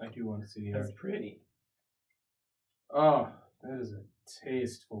art. I do want to see the That's art. pretty. Oh, that is a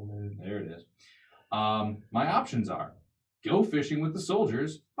tasteful mood. There it is. My options are: go fishing with the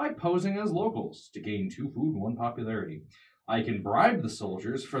soldiers by posing as locals to gain 2 food and 1 popularity. I can bribe the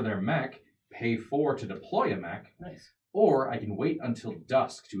soldiers for their mech, pay 4 to deploy a mech, Nice. or I can wait until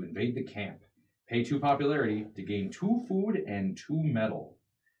dusk to invade the camp, pay 2 popularity to gain 2 food and 2 metal.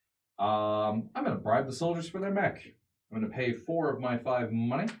 I'm going to bribe the soldiers for their mech. I'm going to pay 4 of my 5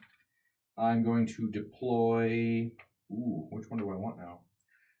 money. I'm going to deploy... Ooh, which one do I want now?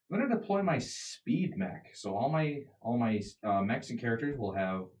 I'm going to deploy my speed mech. So all my mechs and characters will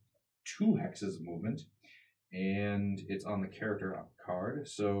have 2 hexes of movement. And it's on the character card.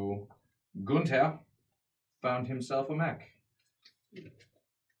 So Gunther found himself a mech.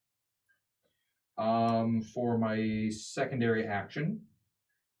 For my secondary action,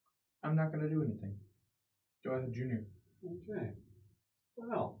 I'm not going to do anything. Go ahead, Junior. Okay.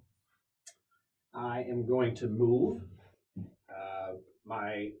 Well, I am going to move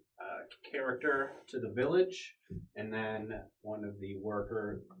my character to the village, and then one of the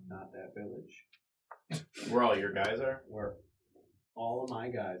worker, not that village, Where all your guys are? where all of my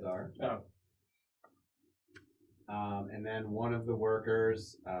guys are. Oh. And then one of the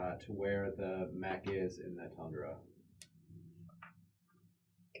workers to where the mech is in the tundra.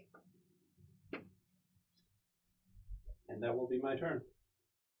 And that will be my turn.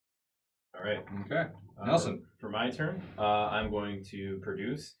 All right. Okay. Nelson. For my turn, I'm going to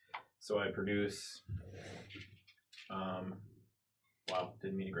produce. So I produce. Wow,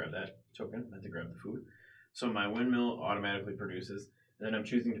 didn't mean to grab that token. I had to grab the food. So my windmill automatically produces. And then I'm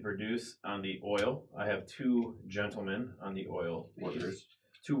choosing to produce on the oil. I have 2 gentlemen on the oil. Workers.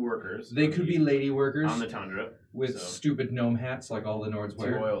 2 workers. They on could the- be lady workers on the tundra with so- stupid gnome hats like all the Nords 2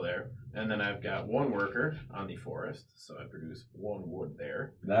 wear. oil there. And then I've got 1 worker on the forest. So I produce 1 wood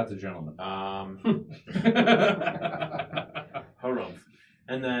there. That's a gentleman. Hold on.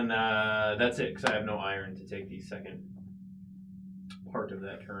 And then that's it, because I have no iron to take the second part of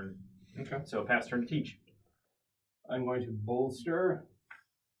that turn. Okay. So pass turn to Teach. I'm going to bolster.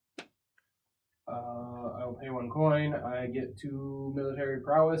 I will pay 1 coin. I get 2 military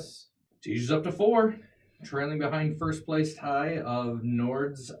prowess. Teach is up to 4, trailing behind first place tie of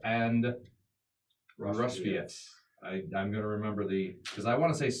Nords and Rushviets. I'm going to remember because I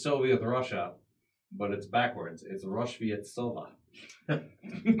want to say Soviet Russia, but it's backwards. It's Rushviet Sova.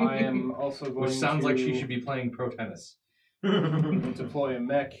 I am also going Which sounds to like she should be playing pro tennis. deploy a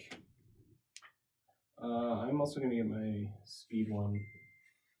mech. I'm also going to get my speed 1,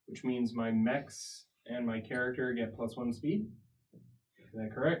 which means my mechs and my character get +1 speed. Is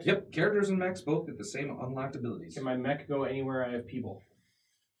that correct? Yep, characters and mechs both get the same unlocked abilities. Can my mech go anywhere I have people?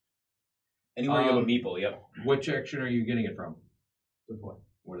 Anywhere you have a meeple, yep. Which action are you getting it from? Deploy.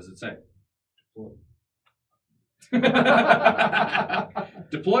 What does it say? Deploy.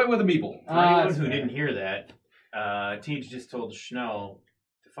 Deploy with a meeple. For anyone that's who fair. didn't hear that, Teach just told Schnell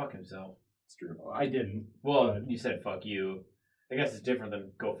to fuck himself. It's true. I didn't. Well, you said fuck you. I guess it's different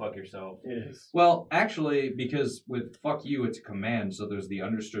than go fuck yourself. It is. Well, actually, because with fuck you, it's a command, so there's the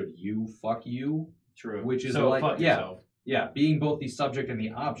understood you, fuck you. True. Which is so like- fuck yeah. yourself. Yeah, being both the subject and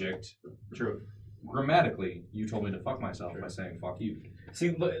the object, True. grammatically, you told me to fuck myself by saying fuck you. See,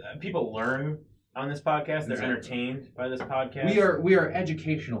 look, people learn on this podcast. They're Exactly. entertained by this podcast. We are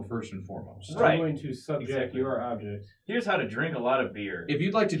educational first and foremost. Right. I'm going to subject Exactly. your object. Here's how to drink a lot of beer. If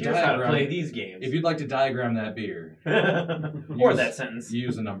you'd like to Here's how to play diagram, these games. if you'd like to diagram that beer, or use- that sentence.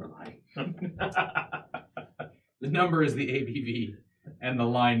 use a number line. The number is the ABV, and the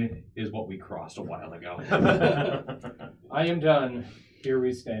line is what we crossed a while ago. I am done. Here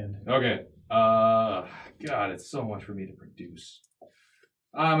we stand. Okay. God, it's so much for me to produce.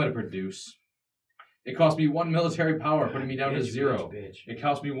 I'm gonna produce. It cost me 1 military power, putting me down to 0. Bitch. It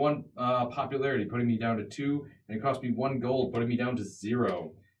cost me 1 popularity, putting me down to 2, and it cost me 1 gold, putting me down to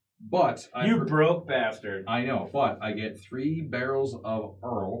 0. But You broke bastard. I know, but I get 3 barrels of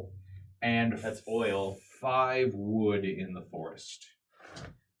Earl and That's oil. 5 wood in the forest.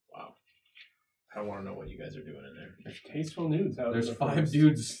 Wow. I want to know what you guys are doing in there. There's tasteful nudes out There's in the 5 forest.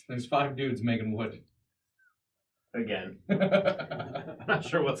 dudes. There's 5 dudes making wood. Again. I'm not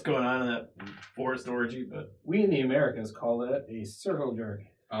sure what's going on in that forest orgy, but We in the Americas call that a circle jerk.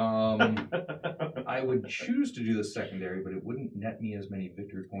 I would choose to do the secondary, but it wouldn't net me as many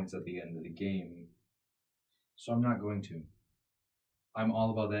victory points at the end of the game. So I'm not going to. I'm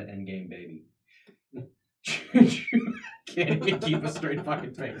all about that end game, baby. Can't even keep a straight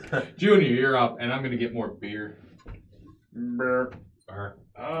fucking face. Junior, you're up, and I'm going to get more beer. Burp.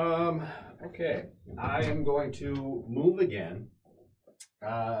 Okay. I am going to move again.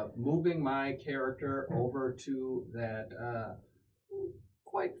 Moving my character over to that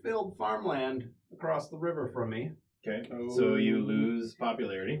quite filled farmland across the river from me. Okay. So you lose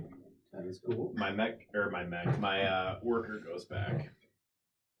popularity. That is cool. My worker goes back.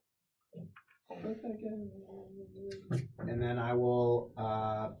 And then I will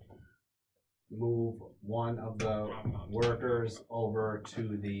move one of the workers over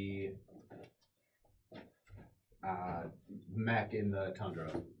to the mech in the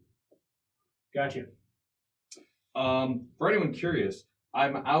tundra. Gotcha. For anyone curious,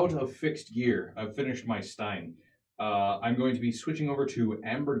 I'm out of fixed gear. I've finished my Stein. I'm going to be switching over to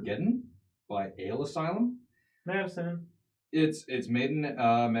Ambergeddon by Ale Asylum. Madison. It's made in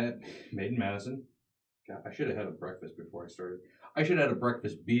Madison. God, I should have had a breakfast before I started. I should have had a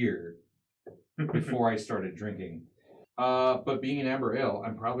breakfast beer before I started drinking. But being an amber ale,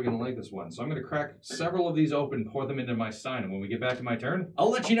 I'm probably going to like this one. So I'm going to crack several of these open, pour them into my Stein, and when we get back to my turn, I'll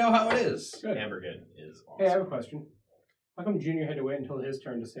let you know how it is. Good. Ambergid is awesome. Hey, I have a question. How come Junior had to wait until his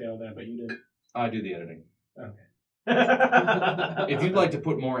turn to say all that, but you didn't? I do the editing. Okay. If you'd like to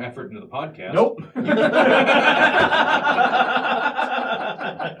put more effort into the podcast, Nope.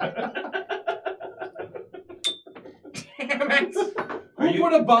 Damn it! Who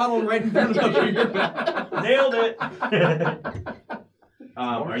put a bottle right in front of your back? Nailed it.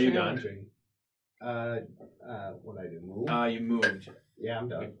 Are you done? What I do? Move. You moved. Yeah, I'm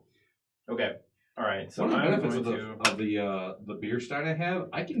done. Okay. All right. So One of the I'm benefits going of the beer stein I have,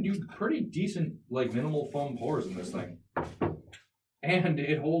 I can do pretty decent like minimal foam pours in this thing, and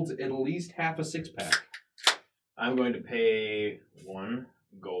it holds at least half a 6-pack. I'm going to pay 1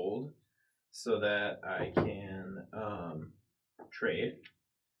 gold so that I can trade.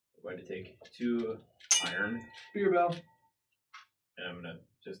 I'm going to take 2 iron, Beer bell. and I'm going to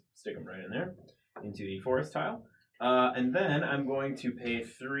just stick them right in there into the forest tile. And then I'm going to pay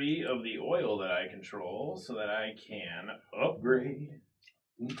 3 of the oil that I control so that I can upgrade.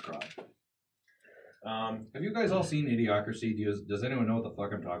 Have you guys all seen Idiocracy? Does anyone know what the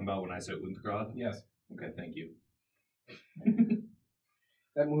fuck I'm talking about when I say Untgrad? Yes. Okay, thank you.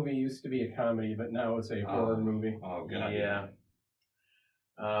 That movie used to be a comedy, but now it's a horror movie. Oh god. Yeah.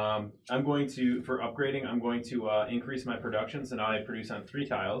 I'm going to, for upgrading, I'm going to increase my production, so now I produce on 3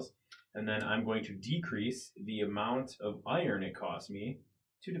 tiles, and then I'm going to decrease the amount of iron it costs me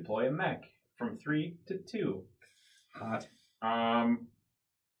to deploy a mech from 3 to 2. Hot.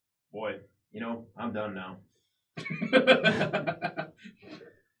 Boy, I'm done now.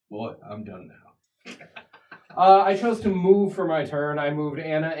 Boy, I'm done now. I chose to move for my turn. I moved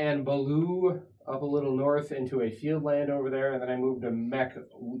Anna and Baloo up a little north into a field land over there, and then I moved a mech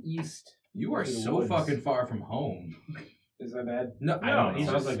east. You are into the so woods. fucking far from home. Is that bad? No, I No, don't he's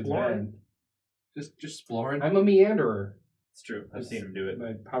know. Sounds like it's bad. Just exploring. I'm a meanderer. It's true. I've seen him do it.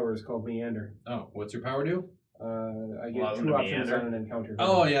 My power is called meander. Oh, what's your power do? I Allows get him 2 to options meander. on an encounter.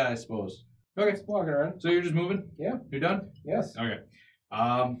 Oh yeah, I suppose. Okay, Just walking around. so you're just moving? Yeah. You're done? Yes. Okay.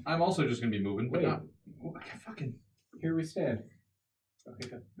 I'm also just gonna be moving, but Wait. not. Okay, fucking. Here we stand. Okay,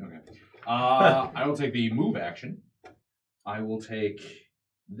 good. Okay. I will take the move action. I will take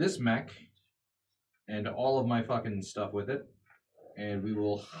this mech and all of my fucking stuff with it, and we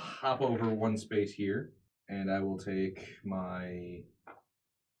will hop over 1 space here, and I will take my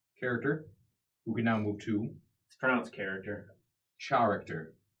character, who can now move 2, It's pronounced character.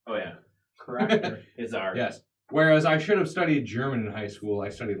 character. Oh, yeah. Correct. It's art. Yes. Whereas I should have studied German in high school, I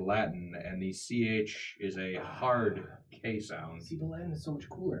studied Latin, and the CH is a hard K sound. See, the Latin is so much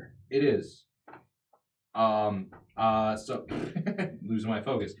cooler. It is. So losing my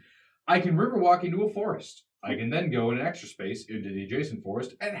focus. I can river walk into a forest. I can then go in an extra space into the adjacent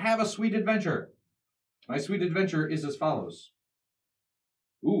forest and have a sweet adventure. My sweet adventure is as follows.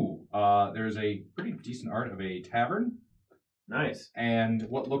 Ooh, there's a pretty decent art of a tavern Nice. and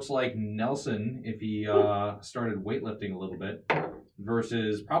what looks like Nelson if he started weightlifting a little bit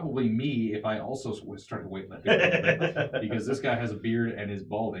versus probably me if I also started weightlifting a little bit. Because this guy has a beard and is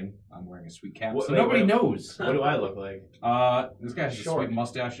balding. I'm wearing a sweet cap, What- so wait, nobody what- knows. What do I look like? This guy has a Short. sweet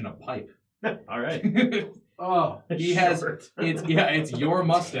mustache and a pipe. All right. Oh, He has- Short. It's your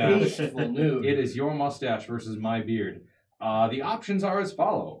mustache. tasteful nude. It is your mustache versus my beard. The options are as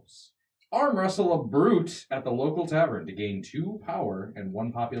follows: arm wrestle a brute at the local tavern to gain 2 power and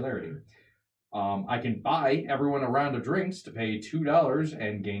 1 popularity. I can buy everyone a round of drinks to pay $2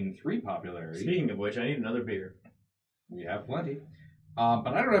 and gain 3 popularity. Speaking of which, I need another beer. We have plenty. But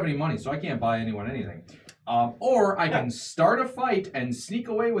I don't have any money, so I can't buy anyone anything. Or I can start a fight and sneak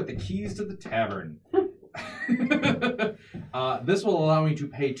away with the keys to the tavern. This will allow me to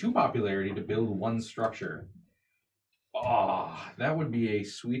pay 2 popularity to build 1 structure. That would be a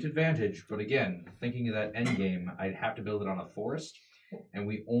sweet advantage. But again, thinking of that end game, I'd have to build it on a forest. And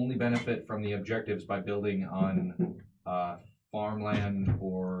we only benefit from the objectives by building on farmland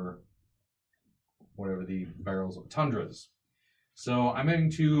or whatever the barrels of tundras. So I'm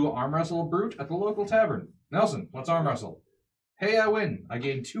going to arm wrestle a brute at the local tavern. Nelson, let's arm wrestle. Hey, I win. I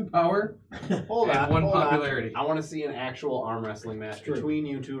gain 2 power Hold and on, 1 hold on. popularity. I want to see an actual arm wrestling match True. between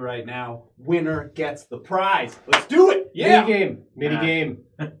you two right now. Winner gets the prize. Let's do it. Mini game.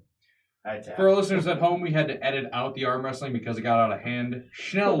 I tap. For our listeners at home, we had to edit out the arm wrestling because it got out of hand.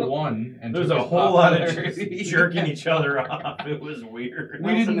 Schnell won, and There's took a his whole lot of popularity. jerking each other off. It was weird.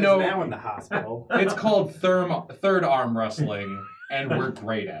 We didn't Nelson know- is now in the hospital. It's called third arm wrestling, and we're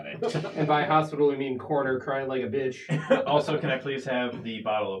great at it. And by hospital, we mean corner crying like a bitch. Also, can I please have the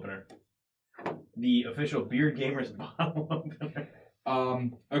bottle opener? The official Beard Gamers bottle opener.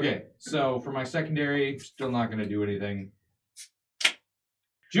 Okay, so for my secondary, still not going to do anything.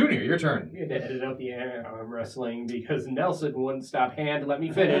 Junior, your turn. We had to edit out the arm wrestling because Nelson wouldn't stop hand to let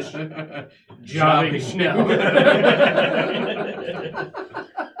me finish. Jobbing Schnell.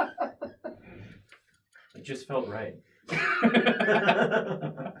 It just felt right.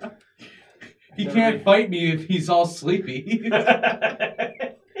 He can't fight me if he's all sleepy.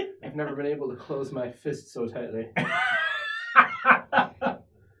 I've never been able to close my fist so tightly.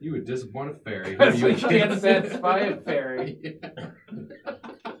 You would disappoint a fairy. So you can't satisfy a fairy.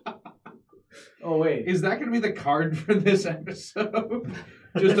 Oh, wait. Is that going to be the card for this episode?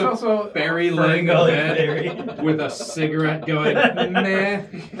 Just There's a also fairy laying in Ferngully bed fairy. with a cigarette going, meh.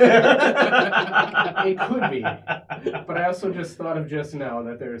 It could be. But I also just thought of just now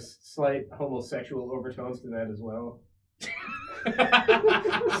that there's slight homosexual overtones to that as well.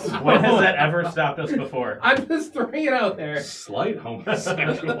 When has that ever stopped us before? I'm just throwing it out there. Slight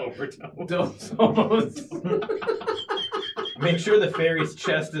homosexual overtone. Those homos. Make sure the fairy's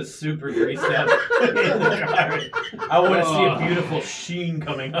chest is super greased up in the card. I want to see a beautiful sheen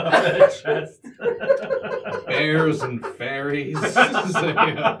coming off that chest. Bears and fairies.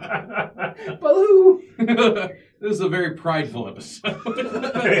 Baloo. This is a very prideful episode.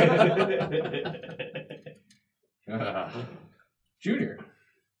 Junior.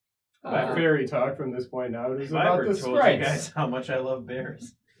 My fairy talk from this point out is If I about ever the told you sprites. guys how much I love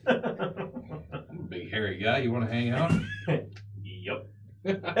bears. Big hairy guy. You want to hang out? Yup.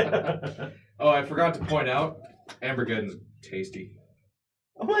 Oh, I forgot to point out, Ambergeddon's tasty.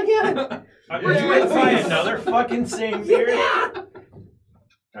 Oh my god! We're going to buy another fucking same beer.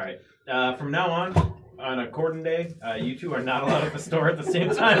 Alright. From now on a Corden day, you two are not allowed at the store at the same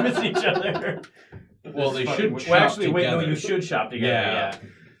time as each other. Well, they should Well, shop actually, wait, no, together. you should shop together, Yeah. yeah.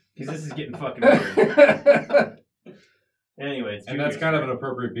 Because this is getting fucking weird. Anyway, it's And that's Junior's kind of an turn.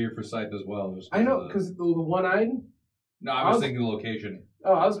 appropriate beer for Scythe as well. just I know, of because the one-eyed... No, I was thinking the location.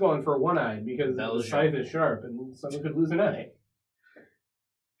 Oh, I was going for one-eyed because That the was scythe is sharp and someone could lose an eye.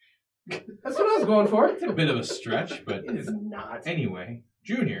 That's what I was going for. It's a bit of a stretch, but It is not. anyway.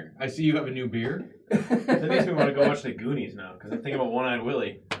 Junior, I see you have a new beer. That makes me want to go watch the Goonies now, because I'm thinking about One-Eyed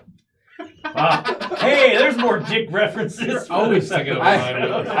Willie. Ah, hey, there's more dick references. You're for always this thinking of episode.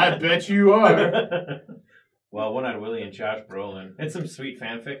 One-Eyed Willie. I bet you are. Well, One-Eyed Willie and Josh Brolin. It's some sweet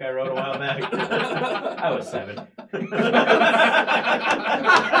fanfic I wrote a while back. I was 7.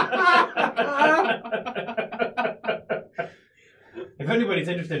 If anybody's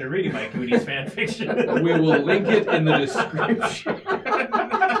interested in reading my Goonies fanfiction, We will link it in the description.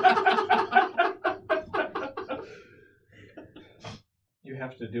 You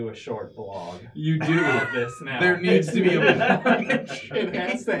have to do a short blog. You do. Of this now. There needs to be a It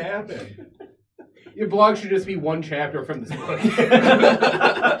has to happen. Your blog should just be one chapter from this book.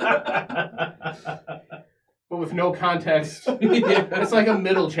 But with no context. It's like a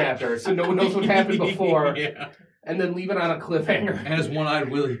middle chapter, so no one knows what happened before. Yeah. And then leave it on a cliffhanger. As One-Eyed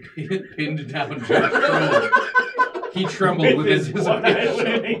Willie pinned down Josh Brolin, he trembled with his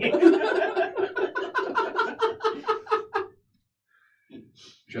anticipation.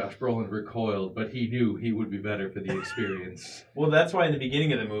 Josh Brolin recoiled, but he knew he would be better for the experience. Well, that's why in the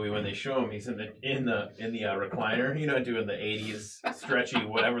beginning of the movie, when they show him, he's in the recliner, you know, doing the '80s stretchy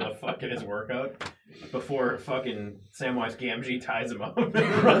whatever the fuck it is workout before fucking Samwise Gamgee ties him up and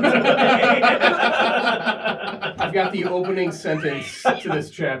runs away. I've got the opening sentence to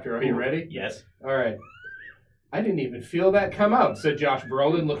this chapter. Are you ready? Yes. All right. I didn't even feel that come out, said Josh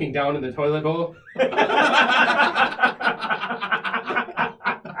Brolin, looking down in the toilet bowl.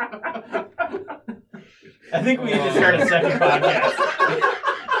 I think we need to start a second podcast.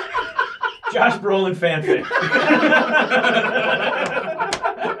 Josh Brolin fanfic.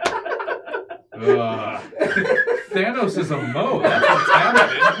 Thanos is a mo. That's what's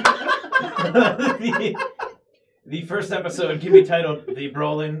happening. The first episode can be titled "The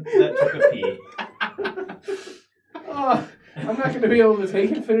Brolin That Took a Pee." Oh, I'm not going to be able to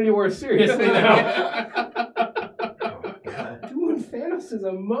take Infinity War seriously now. Doing Thanos is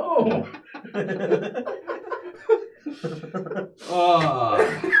a mo.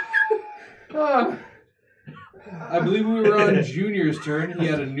 I believe we were on Junior's turn. He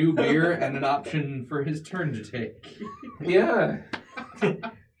had a new beer and an option for his turn to take. Yeah.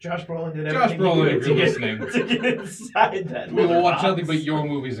 Josh Brolin did Josh everything Brolin, he if could you're to listening. get inside that. We will watch box. nothing but your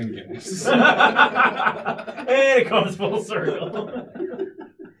movies and Guinness. And it comes full circle.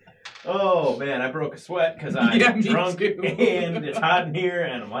 Oh man, I broke a sweat because I'm Yeah, me drunk too. and it's hot in here,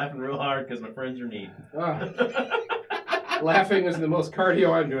 and I'm laughing real hard because my friends are neat. Laughing is the most cardio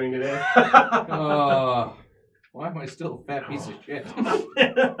I'm doing today. Why am I still a fat piece of shit?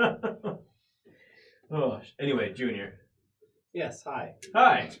 Oh, anyway, Junior. Yes, hi.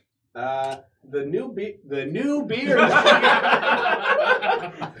 Hi. The new beer.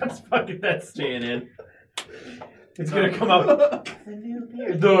 That's staying in. It's gonna come out. The new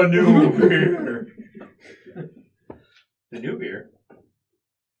beer. The new beer. The new beer.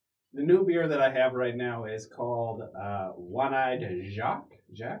 The new beer that I have right now is called One-Eyed Jacques.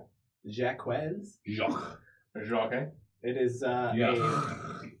 Jacques. Jacques. It is a Yeah.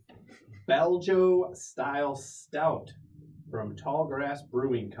 Belgio style stout from Tallgrass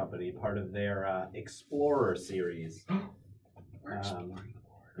Brewing Company, part of their Explorer series.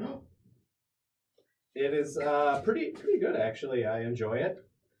 It is pretty good actually. I enjoy it.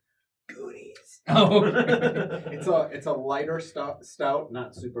 Goonies. Oh. It's a lighter stout,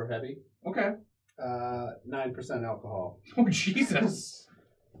 not super heavy. Okay. 9% alcohol. Oh Jesus.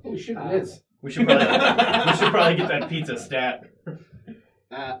 Holy shit, it is. We should probably get that pizza stat.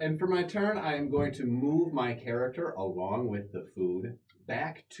 And for my turn, I am going to move my character along with the food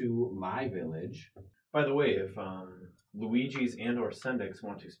back to my village. By the way, if Luigi's and/or Sendix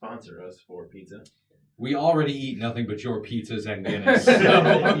want to sponsor us for pizza, We already eat nothing but your pizzas and Guinness.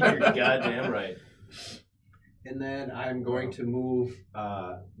 you're goddamn right. And then I'm going to move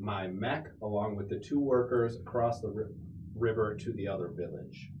my mech along with the 2 workers across the river to the other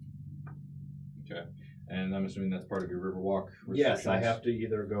village. Okay. And I'm assuming that's part of your Riverwalk Yes, I restrictions. have to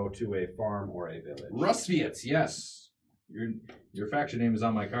either go to a farm or a village. Rustviets, yes. Your faction name is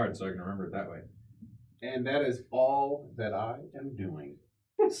on my card, so I can remember it that way. And that is all that I am doing.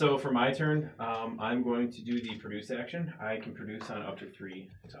 So for my turn, I'm going to do the produce action. I can produce on up to 3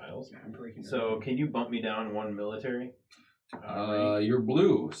 tiles. So can you bump me down 1 military? You're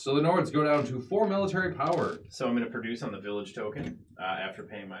blue. So the Nords go down to 4 military power. So I'm going to produce on the village token after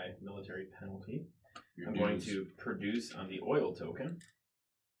paying my military penalty. I'm going to produce on the oil token.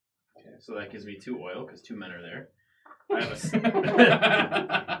 Okay, so that gives me 2 oil because 2 men are there. I have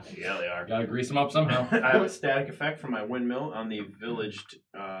yeah, they are. Gotta grease them up somehow. I have a static effect from my windmill on the village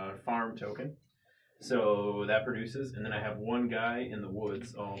farm token. So that produces, and then I have 1 guy in the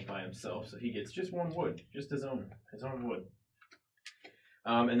woods all by himself, so he gets just 1 wood, just his own wood.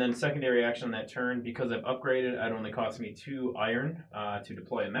 And then secondary action on that turn, because I've upgraded, it only cost me 2 iron to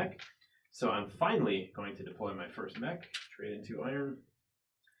deploy a mech. So I'm finally going to deploy my first mech, trade in 2 iron.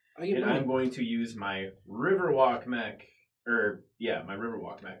 And I'm going to use my Riverwalk mech, my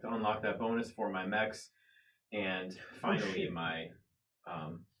Riverwalk mech to unlock that bonus for my mechs, and finally my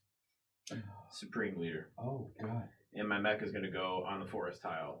Supreme Leader. Oh, God. And my mech is going to go on the forest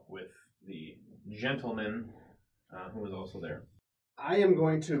tile with the gentleman who is also there. I am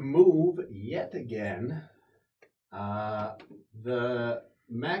going to move yet again. The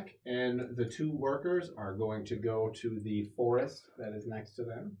mech and the 2 workers are going to go to the forest that is next to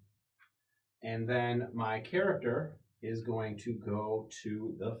them. And then my character is going to go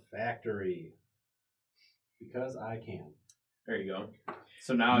to the factory. Because I can. There you go.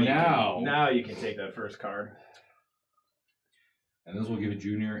 So now you can take that first card. And this will give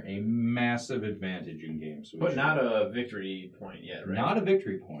Junior a massive advantage in game. So But not a victory point yet, right? Not a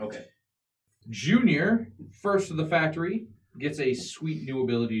victory point. Okay. Junior, first to the factory, gets a sweet new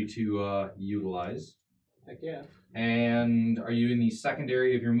ability to utilize. Heck yeah. And are you in the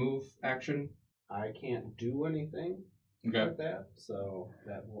secondary of your move action? I can't do anything Okay. with that, so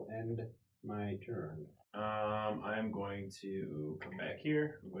that will end my turn. I'm going to come back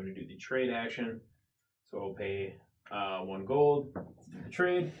here. I'm going to do the trade action. So I'll pay 1 gold to do the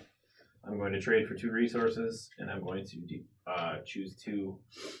trade. I'm going to trade for 2 resources, and I'm going to choose 2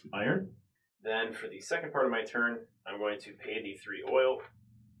 iron. Then for the second part of my turn, I'm going to pay the 3 oil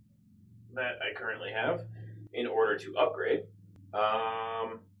that I currently have in order to upgrade.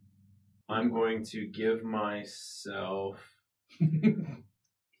 I'm going to give myself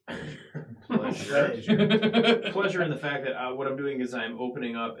pleasure in the fact that what I'm doing is I'm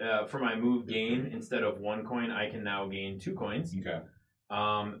opening up for my move gain. Instead of 1 coin, I can now gain 2 coins. Okay.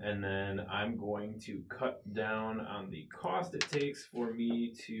 And then I'm going to cut down on the cost it takes for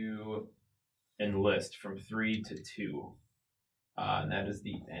me to enlist from 3 to 2. And that is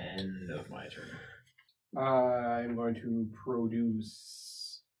the end of my turn. I'm going to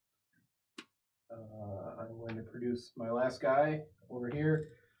produce. I'm going to produce my last guy over here.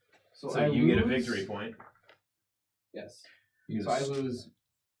 So I you get a lose- victory point. Yes. You So I lose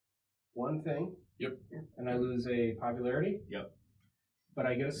 1 thing. Yep. And I lose a popularity. Yep. But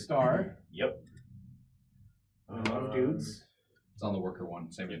I get a star. Yep. A lot of dudes. It's on the worker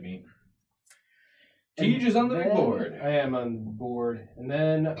one. Same with me. Tej is on the big Then- board. I am on the board. And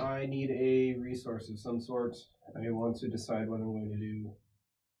then I need a resource of some sort. I want to decide what I'm going to do.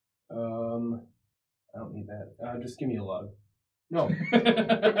 I don't need that. Just give me a lug. No. Give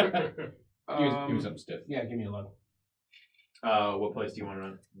me something stiff. Yeah, give me a lug. What place do you want to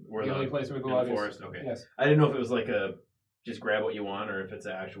run? Where The only place where the in lug the is. forest? Okay. Yes. I didn't know if it was like a just grab what you want or if it's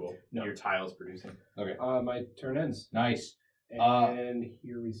actual No. your tiles producing. My turn ends. Nice. And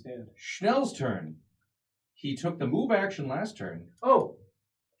here we stand. Schnell's turn. He took the move action last turn. Oh!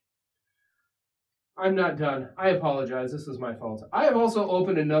 I'm not done. I apologize. This was my fault. I have also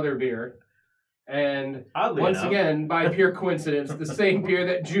opened another beer. And Oddly once enough. again, by pure coincidence, the same beer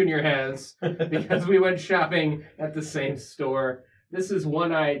that Junior has, because we went shopping at the same store. This is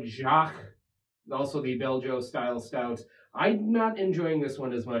One-Eyed Jacques, also the Belgio style stout. I'm not enjoying this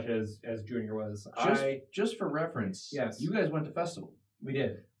one as much as Junior was. Just for reference, Yes. you guys went to festival. We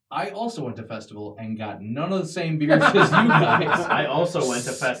did. I also went to festival and got none of the same beers as you guys. I also went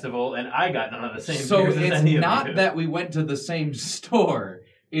to festival and I got none of the same So beers as it's any of not you. that we went to the same store.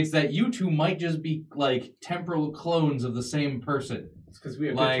 It's that you two might just be like temporal clones of the same person. It's because we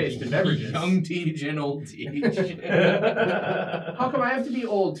have Like good taste in beverages. young Tej and old Tej. How come I have to be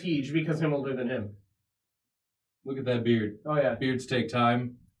old Tej because I'm older than him? Look at that beard. Oh, yeah. Beards take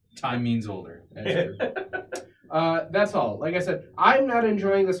time. Time means older. That's true. That's all. Like I said, I'm not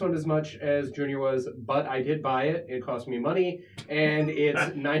enjoying this one as much as Junior was, but I did buy it. It cost me money, and it's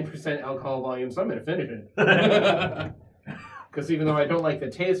 9% alcohol volume, so I'm going to finish it. Because even though I don't like the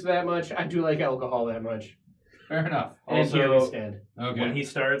taste that much, I do like alcohol that much. Fair enough. And Also, here we stand. Okay. When he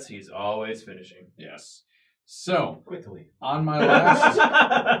starts, he's always finishing. Yes. So, Quickly. on my last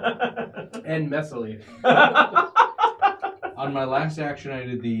And messily. on my last action, I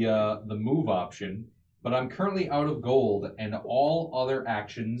did the move option, but I'm currently out of gold, and all other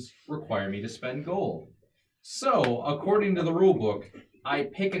actions require me to spend gold. So, according to the rule book, I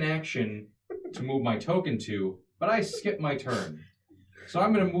pick an action to move my token to, but I skip my turn. So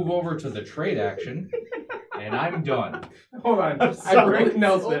I'm going to move over to the trade action, and I'm done. Hold on. I'm I sorry. break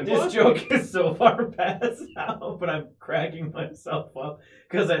Nelson. This joke is so far past now, but I'm cracking myself up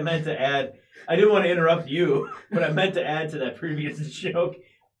because I meant to add. I didn't want to interrupt you, but I meant to add to that previous joke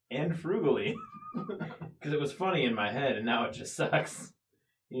and frugally because it was funny in my head, and now it just sucks.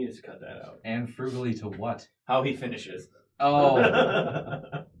 You need to cut that out. And frugally to what? How he finishes. Oh, No,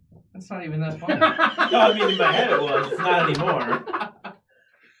 that's not even that funny. I mean in my head it was. It's not anymore.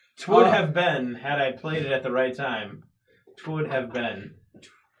 Twould have been had I played it at the right time. Twould have been.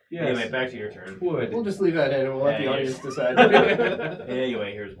 Yes. Anyway, back to your turn. Would. We'll just leave that in and we'll let the Yeah, audience decide.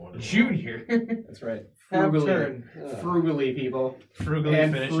 Anyway, here's one. Junior. That's right. Have Frugally. turn. Frugally, people. Frugally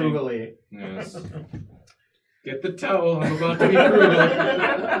And finishing. frugally. Yes. Get the towel. I'm about to be frugal.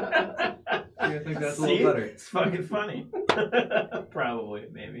 I think that's a See? little better. It's fucking funny. Probably,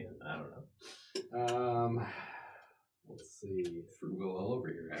 maybe. I don't know. Let's see. Frugal all over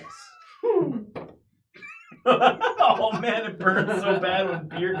your ass. Oh man, it burns so bad when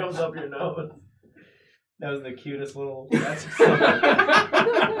beer comes up your nose. That was the cutest little. That's that's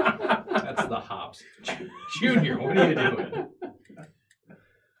the hops. Junior, what are you doing?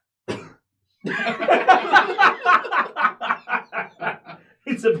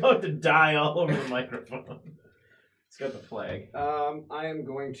 He's about to die all over the microphone. It's got the plague. I am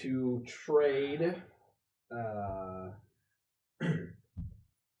going to trade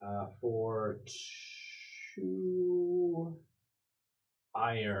for 2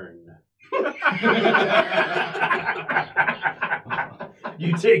 iron.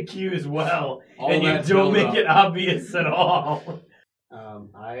 You take cues well, All and you that's don't built make up. it obvious at all.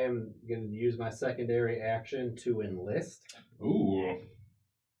 I am going to use my secondary action to enlist, Ooh.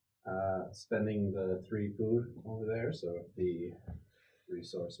 spending the 3 food over there. So the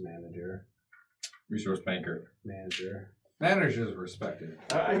resource manager. Managers respected.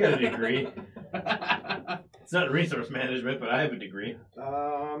 I got a degree. It's not resource management, but I have a degree.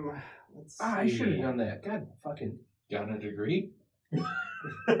 Let's see. I should have done that. God fucking. Got a degree?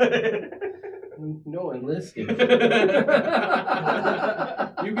 No enlisting. You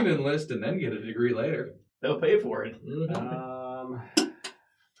can enlist and then get a degree later. They'll pay for it.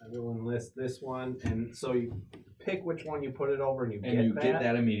 I will enlist this one, and so you pick which one you put it over, and you And you get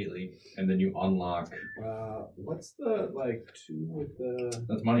that immediately, and then you unlock. What's the 2 with the?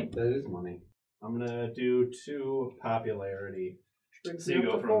 That's money. That is money. I'm gonna do 2 popularity. Brings So me you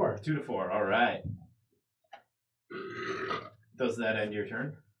up go to from 4. 2 to 4. All right. Does that end your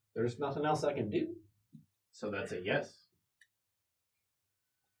turn? There's nothing else I can do, So that's a yes.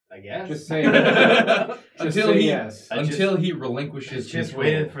 I guess. Just say until say he yes. until he relinquishes Just control.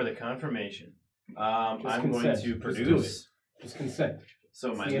 waited for the confirmation. I'm consent. going to Just do produce. Just consent.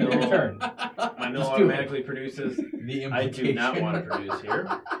 So my It's the end of your mill, turn. my mill Just do it. automatically produces. The I do not implication. want to produce here.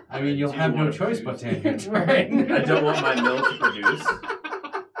 I mean, you'll do have no wanna choice produce. but to end your turn. Right. I don't want my mill to produce.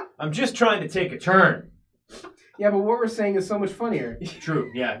 I'm just trying to take a turn. Yeah, but what we're saying is so much funnier.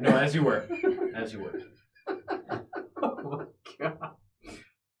 True. Yeah. No. As you were. As you were. Oh my god.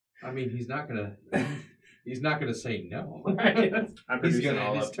 I mean, he's not gonna say no. Right. I'm He's producing gonna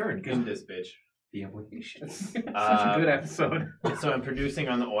all end his up turn. in this bitch. The implication. It's such a good episode. So I'm producing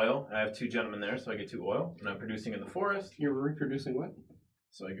on the oil. I have 2 gentlemen there, so I get 2 oil. And I'm producing in the forest, You're reproducing what?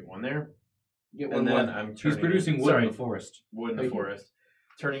 so I get 1 there. Get And one then what? I'm He's turning producing wood sorry, in the forest. wood in the Thank you. forest.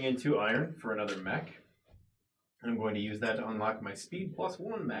 Turning into iron for another mech. I'm going to use that to unlock my speed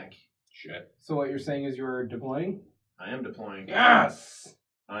 +1 mech. Shit. So what you're saying is you're deploying? I am deploying. Yes!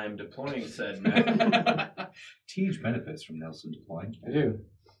 I am deploying said mech. Tej benefits from Nelson deploying. I do.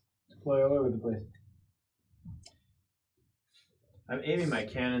 Deploy all over the place. I'm aiming my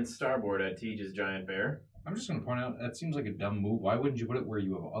cannon starboard at Tej's giant bear. I'm just going to point out, that seems like a dumb move. Why wouldn't you put it where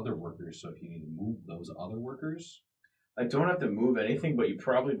you have other workers? So if you need to move those other workers? I don't have to move anything, but you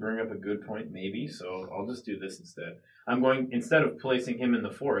probably bring up a good point, maybe, so I'll just do this instead. I'm going, instead of placing him in the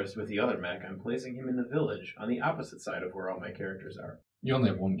forest with the other mech, I'm placing him in the village on the opposite side of where all my characters are. You only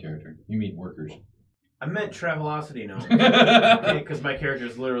have one character. You mean workers. I meant Travelocity Gnome. Okay, because my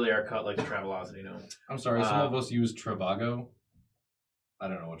characters literally are cut like the Travelocity Gnome. I'm sorry, some of us use Travago. I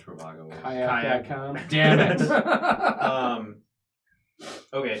don't know what Travago is. Kayak.com. Damn it.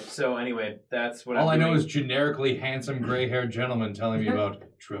 Okay, so anyway, that's what All I I'm know doing. is generically handsome gray-haired gentleman telling me about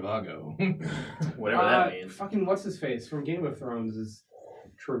Travago. Whatever that means. Fucking what's his face from Game of Thrones is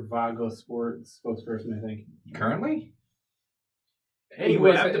Travago Sports spokesperson, I think. Currently? Anyway, He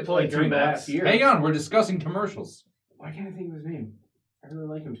was I've at, deployed 2 during the mechs. last year. Hang on, we're discussing commercials. Why can't I think of his name? I really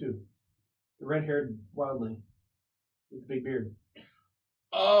like him too. The red-haired wildling with the big beard.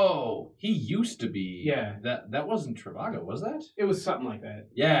 Oh, he used to be. Yeah. That wasn't Travago, was that? It was something like that,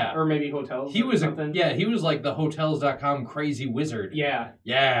 Yeah. or maybe hotels. He or was something. he was like the Hotels.com crazy wizard. Yeah,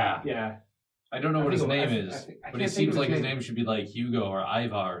 Yeah. yeah. I don't know I what his think name I is, think- I but can't it think seems of like his his name. name should be like Hugo or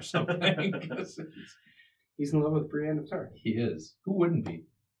Ivar or something. 'Cause He's in love with Brienne of Tarth. he is. Who wouldn't be?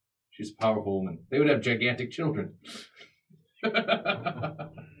 She's a powerful woman. They would have gigantic children.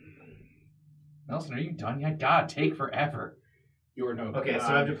 Nelson, are you done yet? God, take forever. You're no. Okay, so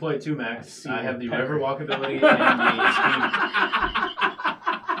God. I've deployed 2 mechs. seen I have the Pepper. river walk ability and the speed.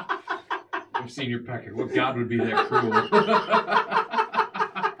 I've seen your pecker. What god would be that cruel?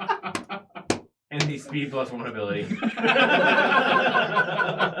 And the speed +1 ability.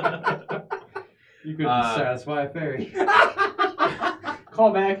 You couldn't satisfy a fairy.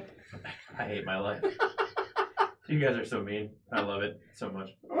 Call back. I hate my life. You guys are so mean. I love it so much.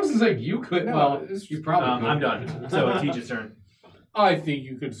 I wasn't saying you could. No, well, it's- you probably could. I'm done. So Teach's turn. I think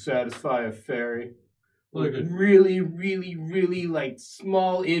you could satisfy a fairy. Look at Really, really, really like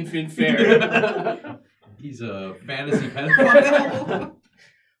small infant fairy. He's a fantasy pedophile.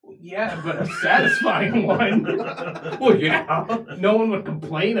 Yeah, but a satisfying one. Well, yeah. No one would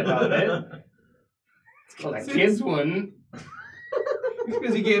complain about it. Well, the kids wouldn't,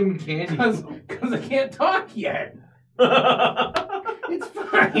 Because he gave him candy. because I can't talk yet. It's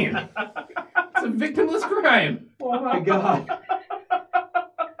fine. It's a victimless crime. Oh my god.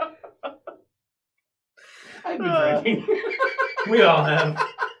 I've been drinking. We all have.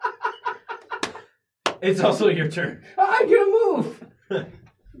 It's also your turn. I'm gonna move.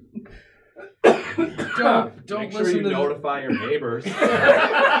 Don't Make sure listen you to notify your neighbors.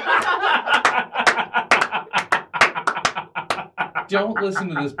 Don't listen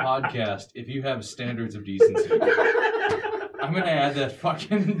to this podcast if you have standards of decency. I'm gonna add that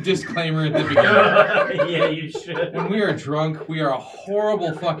fucking disclaimer at the beginning. Yeah, you should. When we are drunk, we are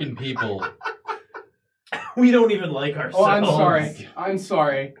horrible fucking people. We don't even like ourselves. Oh, I'm sorry. I'm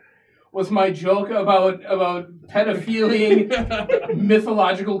sorry. Was my joke about pedophiling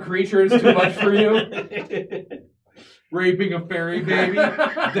mythological creatures too much for you? Raping a fairy baby?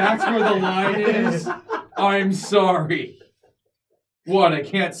 That's where the line is? I'm sorry. What, I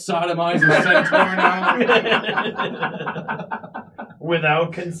can't sodomize a centaur now?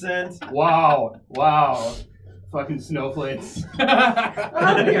 Without consent. Wow. Wow. Fucking snowflakes.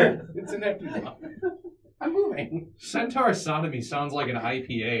 Out of here. It's an empty one. I'm moving. Centaur sodomy sounds like an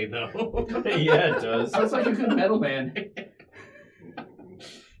IPA, though. Yeah, it does. Sounds like a good metal band.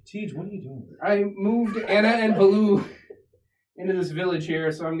 Tej, what are you doing? I moved Anna and Baloo into this village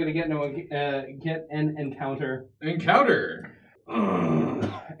here, so I'm gonna get an encounter. Encounter.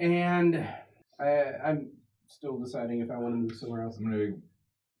 And I'm still deciding if I want to move somewhere else. I'm gonna.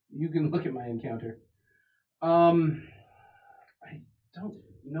 You can look at my encounter. I don't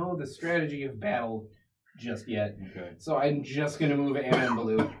know the strategy of battle just yet, Okay. so I'm just gonna move Anna and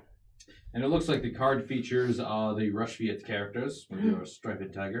Baloo. And it looks like the card features the Rush Viet characters with your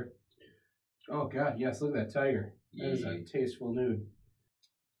striped tiger. Oh god, yes, look at that tiger. That is a tasteful nude.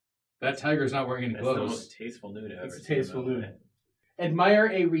 That tiger's not wearing any That's the clothes. most tasteful nude I've ever It's a seen, tasteful by the nude. way. Admire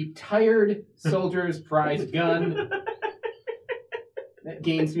a retired soldier's prized gun. That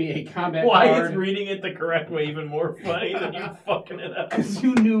gains me a combat Why card. is reading it the correct way even more funny than you fucking it up? Because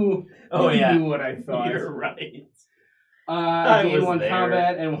you knew, Oh, you yeah. knew what I thought. You're right. I I gain was 1 there.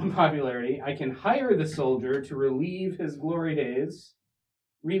 combat and 1 popularity. I can hire the soldier to relieve his glory days.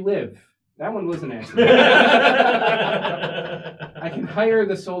 Relive. That one was an accident. I can hire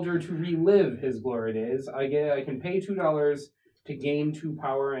the soldier to relive his glory days. I can pay $2 to gain 2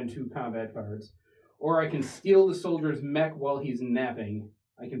 power and 2 combat cards. Or I can steal the soldier's mech while he's napping.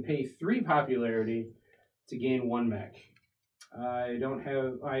 I can pay 3 popularity to gain 1 mech. I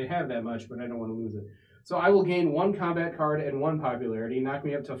have that much, but I don't want to lose it. So I will gain 1 combat card and 1 popularity. Knock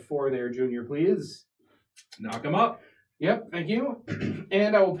me up to 4 there, Junior, please. Knock him up. Yep, thank you.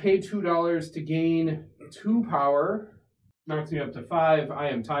 And I will pay $2 to gain 2 power. Knocks me up to 5. I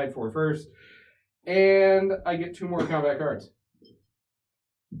am tied for first. And I get 2 more combat cards.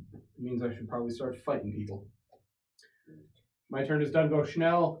 It means I should probably start fighting people. My turn is done, go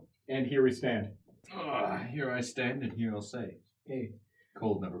Schnell, and here we stand. Here I stand, and here I'll say, Hey,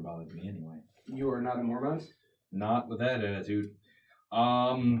 cold never bothered me anyway. you are not a Mormont? Not with that attitude.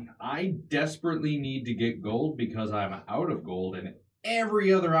 I desperately need to get gold because I'm out of gold, and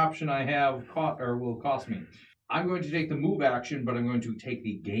every other option I have will cost me. I'm going to take the move action, but I'm going to take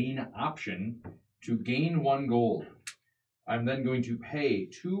the gain option to gain 1 gold. I'm then going to pay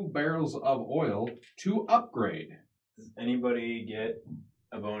 2 barrels of oil to upgrade. Does anybody get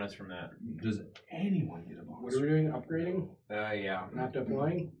a bonus from that? Does anyone get a What bonus? are we doing? Upgrading? Yeah. Not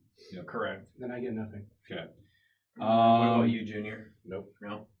deploying? Correct. Then I get nothing. Okay. What about you, Junior? Nope.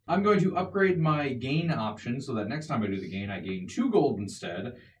 No? I'm going to upgrade my gain option so that next time I do the gain, I gain 2 gold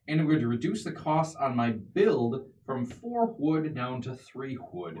instead. And I'm going to reduce the cost on my build from 4 wood down to 3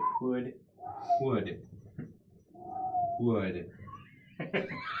 wood. Wood.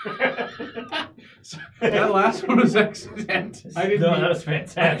 So, that last one was accident. That was I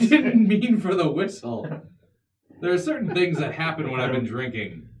fantastic. didn't mean for the whistle. There are certain things that happen when I've been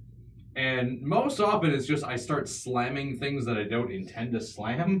drinking. And most often it's just I start slamming things that I don't intend to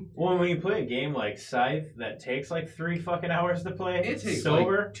slam. Well, when you play a game like Scythe that takes like 3 fucking hours to play, It takes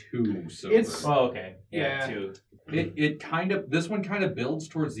sober. like 2 sober. It's- Oh, okay. Yeah. 2. It kind of, this one kind of builds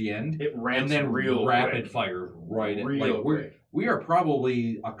towards the end. It ramps And then real rapid quick. fire right in. Real Like quick. we are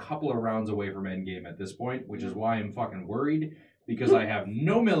probably a couple of rounds away from endgame at this point, which is why I'm fucking worried because I have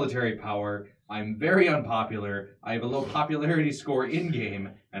no military power. I'm very unpopular. I have a low popularity score in game,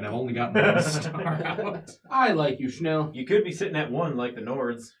 and I've only gotten 1 star out. I like you, Schnell. You could be sitting at 1 like the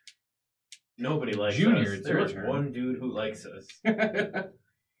Nords. Nobody likes Junior, us. it's your There's turn. 1 dude who likes us.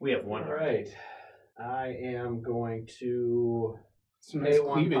 We have 1 All heart. right. I am going to Some pay nice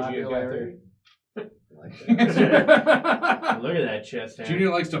 1 cleavage you got there. popularity. Like that. Look at that chest hair. Junior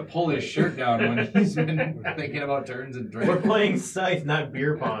likes to pull his shirt down when he's been thinking about turns and We're drinks. playing Scythe, not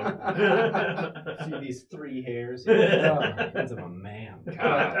beer pong. See these 3 hairs? Oh, hands of a man.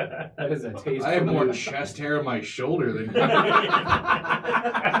 God. That is a taste. I have for more you. chest hair on my shoulder than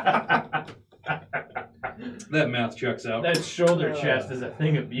that math checks out. That shoulder chest is a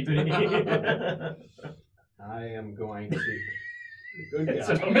thing of beauty. I am going to. Good It's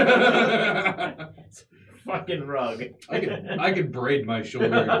God. fucking rug. I could braid my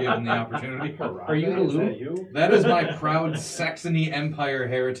shoulder given the opportunity. Are you Is Baloo? that you? That is my proud Saxony Empire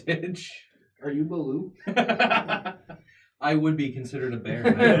heritage. Are you Baloo? I would be considered a bear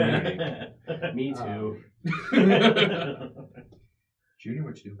in that community. Me too. Junior,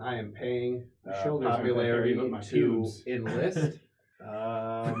 what you do? I am paying My shoulders aren't that popularity hairy, but my to pubes. enlist.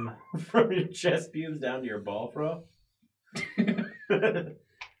 From your chest pubes down to your ball fro.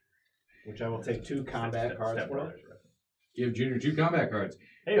 Which I will take 2 combat cards for. Give Junior 2 combat cards.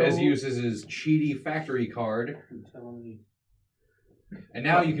 Hey-o. As he uses his cheaty factory card. And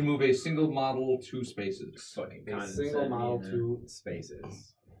now you can move a single model 2 spaces. Fucking A condescend single me, model man. 2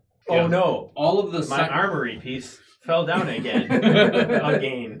 spaces. Oh no! All of the My armory piece fell down again.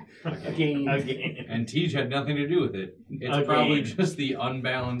 Again. And Tej had nothing to do with it. It's Again. probably just the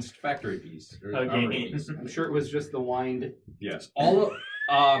unbalanced factory piece. Or armory Again. piece. I'm sure it was just the wind. Yes. All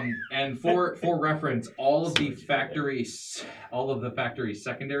of, and for reference, all of the factory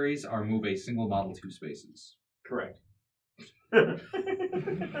secondaries are move a single model 2 spaces. Correct. How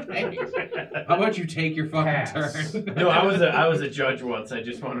about you take your fucking Pass. turn? No, I was a judge once. I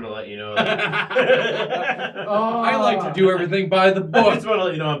just wanted to let you know that. I like to do everything by the I book. just want to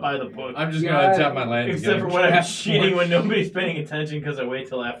let you know I'm by the book. I'm just Yeah, gonna tap my land. Except for when I'm cheating when nobody's paying attention because I wait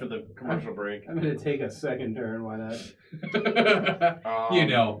till after the commercial break. I'm gonna take a second turn. Why not? You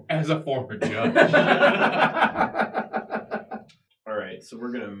know, as a former judge. All right, so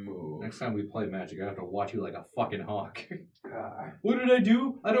we're gonna move. Next time we play Magic, I have to watch you like a fucking hawk. What did I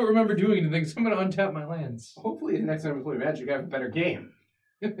do? I don't remember doing anything, so I'm going to untap my lands. Hopefully, the next time we play Magic, I have a better game.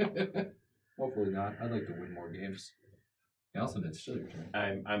 Hopefully not. I'd like to win more games. Nelson, it's still your turn.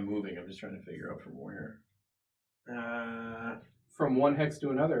 I'm moving. I'm just trying to figure out from where. From one hex to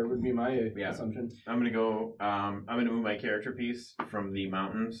another would be my Yeah. assumption. I'm gonna go. I'm gonna move my character piece from the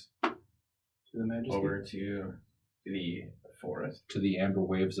mountains To the Majesty. over to the forest. To the amber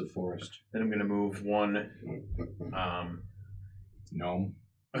waves of forest. Then I'm gonna move one Gnome.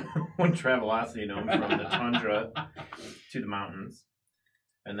 one Travelocity gnome from the tundra to the mountains,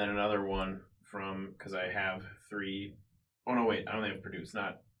 and then another one from because I have 3. Oh no, wait, I only have produce.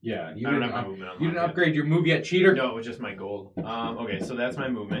 Not Yeah, I don't have my movement unlocked you didn't yet. upgrade your move yet, cheater. No, it was just my gold. Okay, so that's my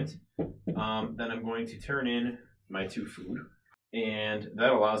movement. Then I'm going to turn in my 2 food, and that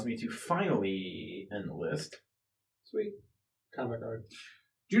allows me to finally enlist. Sweet. Combat card.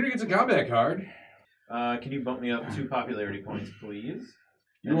 Junior gets a combat card. Can you bump me up 2 popularity points, please?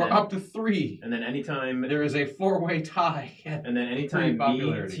 You are up to 3. And then anytime, There is a 4-way tie. and then anytime me,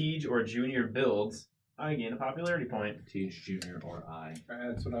 popularity. Tej, or Junior builds, I gain a popularity point. Teach Junior or I.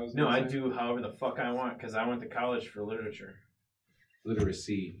 That's what I was No, gonna I say. do however the fuck I want because I went to college for literature.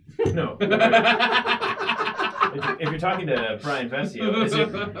 Literacy. No. If you're talking to Brian Vestio, is it?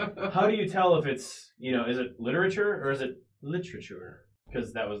 How do you tell if it's, is it literature or is it literature?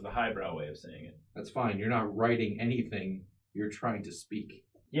 Because that was the highbrow way of saying it. That's fine. You're not writing anything. You're trying to speak.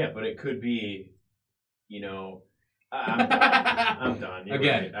 Yeah, but it could be, I'm done. You're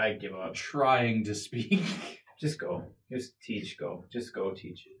Again. right. I give up. Trying to speak. Just go. Just teach. Go. Just go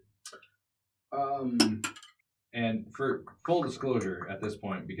teach it. And for full disclosure at this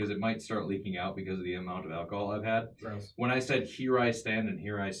point, because it might start leaking out because of the amount of alcohol I've had, Gross. when I said "Here I stand" and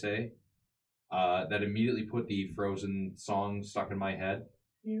 "Here I say," that immediately put the Frozen song stuck in my head.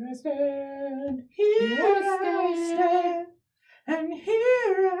 Here I stand. Here I stand, and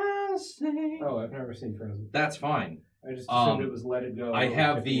here I say. Oh, I've never seen Frozen. That's fine. I just assumed it was Let It Go. I or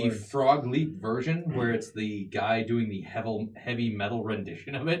have 50 the words. Frog Leap version where it's the guy doing the heavy metal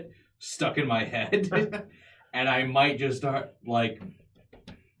rendition of it stuck in my head. And I might just start, bopping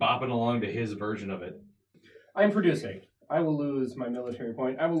along to his version of it. I'm producing. I will lose my military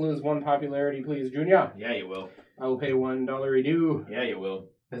point. I will lose 1 popularity, please, Junior. Yeah, you will. I will pay $1 due. Yeah, you will.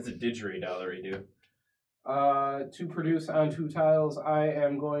 That's a didgeridoo do. To produce on 2 tiles, I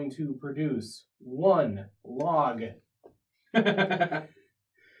am going to produce 1 log. There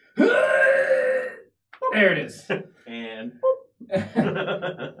it is. And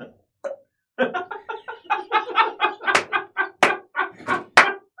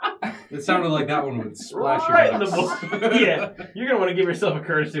It sounded like that one would splash your right in the buttocks. bowl. Yeah, you're gonna want to give yourself a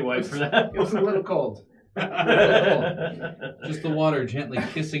courtesy wipe for that. It was a little cold. Just the water gently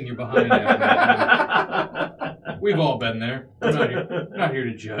kissing your behind after. We've all been there. We're not here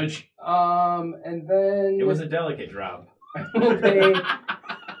to judge. And then It was a delicate drop. I will pay.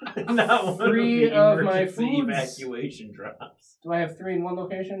 Not one 3 of the of my emergency foods. evacuation drops. Do I have 3 in one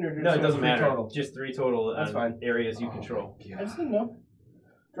location, or No, it doesn't 3 matter. total? Just 3 total That's fine. areas you control. I just didn't know.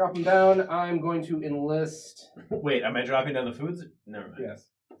 Drop them down. I'm going to enlist. Wait, am I dropping down the foods? Never mind. Yes.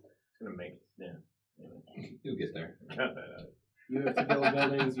 It's gonna make it. Yeah. Anyway, You'll get there. cut that out. You have to build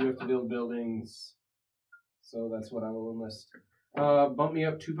buildings. You have to build buildings. So that's what I will enlist. Bump me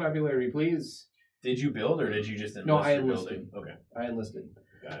up 2 popularity, please. Did you build or did you just enlist No, I your enlisted. building? Okay, I enlisted.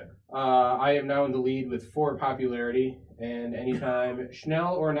 got it. I am now in the lead with 4 popularity, and anytime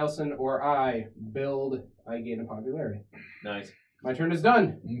Schnell or Nelson or I build, I gain a popularity. Nice. My turn is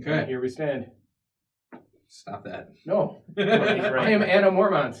done. And Okay. here we stand. Stop that. No, Right. I am Anna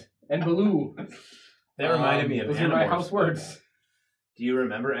Mormont and Baloo. That reminded me of Those are my Animorphs house books. words. Do you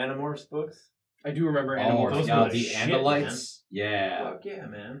remember Animorphs books? I do remember Oh, Animorphs. those yeah, were the shit, Andalites. Yeah. Fuck yeah,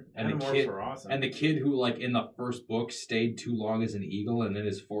 man. And the Animorphs kid- were awesome. And the kid who, in the first book, stayed too long as an eagle and then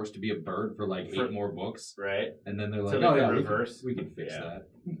is forced to be a bird for, 8 more books. right? And then they're So like, they oh, could yeah, reverse? we can fix Yeah. that.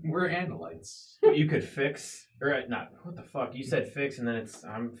 We're Andalites. You could fix, or not, what the fuck? You said fix and then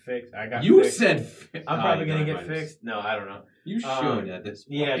I'm fixed. I got You fixed. said... I'm probably Oh, going to you get might have- fixed. No, I don't know. You should at this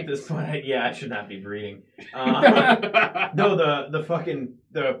point. Yeah, at this point, I should not be breeding. No,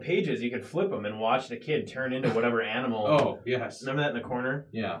 the pages, you could flip them and watch the kid turn into whatever animal. Oh, yes. Remember that in the corner?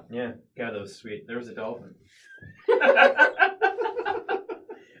 Yeah. Yeah, God, that was sweet. There was a dolphin.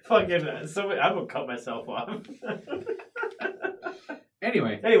 Fuck it. So I would cut myself off.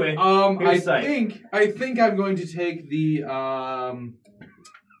 Anyway. Anyway, I Here's sight. think I'm going to take the I'm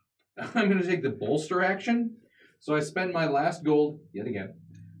going to take the bolster action. So I spend my last gold yet again.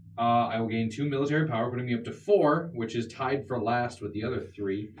 I will gain 2 military power, putting me up to 4, which is tied for last with the other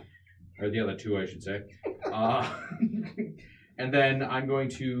 3, or the other 2, I should say. And then I'm going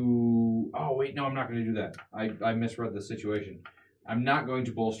to... Oh, wait, no, I'm not going to do that. I misread the situation. I'm not going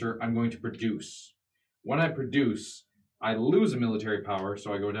to bolster. I'm going to produce. When I produce, I lose a military power,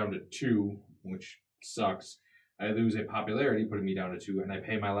 so I go down to 2, which sucks. I lose a popularity, putting me down to 2, and I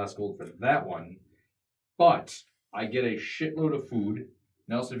pay my last gold for that one. But I get a shitload of food.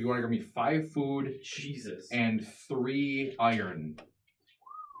 Nelson, if you want to give me 5 food Jesus. and 3 iron.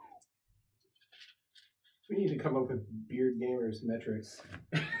 We need to come up with Beard Gamers metrics,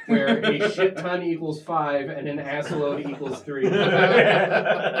 where a shit ton equals 5 and an assload equals 3. So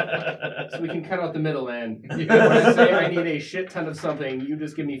we can cut out the middleman. When I say I need a shit ton of something, you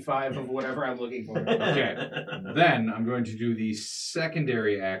just give me 5 of whatever I'm looking for. Okay. Then I'm going to do the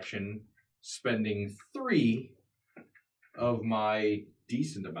secondary action, spending 3 of my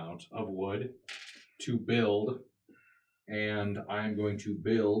decent amount of wood to build. And I'm going to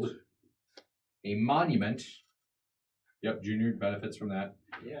build a monument. Yep, Junior benefits from that.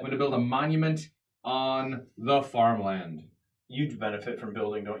 Yeah. I'm going to build a monument on the farmland. You benefit from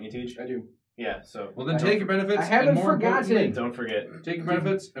building, don't you, Teach? I do. Yeah, so Well, then take your benefits. I haven't and more forgotten. importantly- don't forget. Take your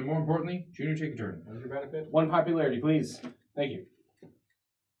benefits, and more importantly, Junior, take your turn. What's your benefit? 1 popularity, please. Thank you.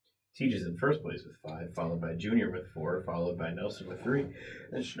 Teach is in first place with 5, followed by Junior with 4, followed by Nelson with 3,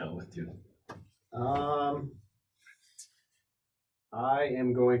 and Schnell with 2. I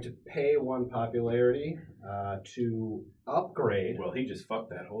am going to pay 1 popularity to upgrade, Well, he just fucked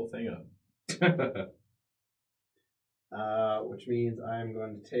that whole thing up. which means I'm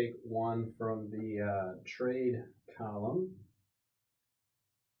going to take 1 from the trade column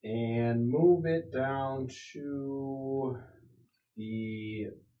and move it down to the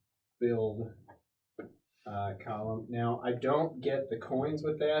build column. Now, I don't get the coins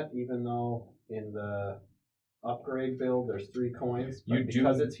with that, even though in the upgrade build there's 3 coins. But You do-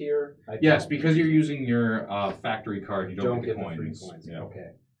 because it's here, I Yes, don't. because you're using your factory card, you don't, get the the 3 coins. coins. Yeah.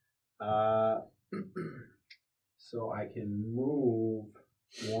 Okay. So I can move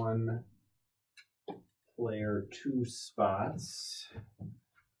 1 player 2 spots,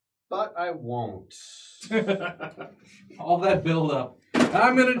 but I won't. All that build up.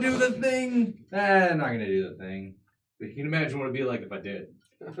 I'm gonna do the thing. I'm not gonna do the thing. But you can imagine what it'd be like if I did.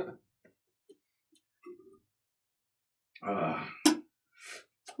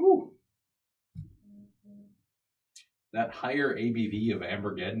 Whew. That higher ABV of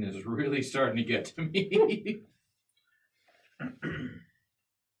Ambergeddon is really starting to get to me.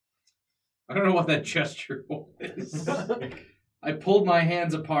 I don't know what that gesture was. I pulled my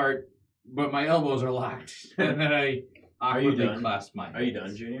hands apart, but my elbows are locked, and then I awkwardly done? clasped my hands. Are you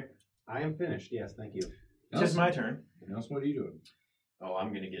done, Junior? I am finished. Yes, thank you. It's just my turn. Nelson, what are you doing? Oh, I'm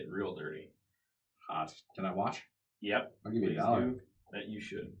going to get real dirty. Hot. Can I watch? Yep. I'll give you Please $1. do. That you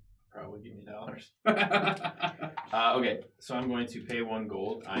should probably give me $. Okay, so I'm going to pay 1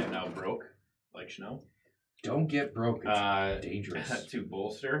 gold. I am now broke, like Schnell. Don't get broke. It's dangerous. To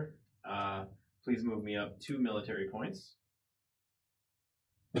bolster, please move me up 2 military points.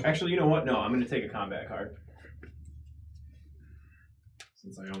 Actually, you know what? No, I'm going to take a combat card.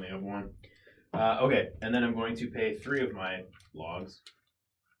 Since I only have 1. Okay, and then I'm going to pay 3 of my logs.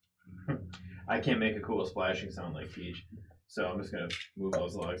 I can't make a cool splashing sound like Teach, so I'm just going to move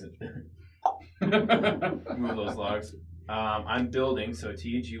those logs. Move those logs. I'm building, so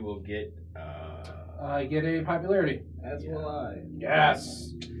Teach, you will get... I get a popularity. As will I.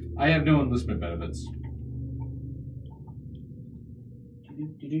 Yes. I have no enlistment benefits.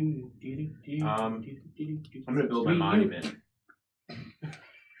 I'm going to build my monument.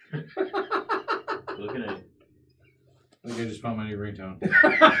 Looking at... I think I just found my new ringtone.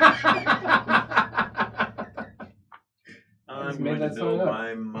 I'm made going to that song build up.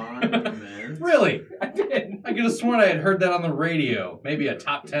 my monument. Really? I did. I could have sworn I had heard that on the radio. Maybe a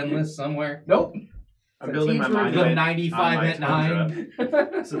top 10 list somewhere. Nope. I'm building my Teach was monument The 95 on my at 9.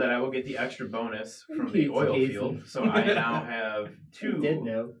 tundra so that I will get the extra bonus from the Keith oil Casey. field. So I now have 2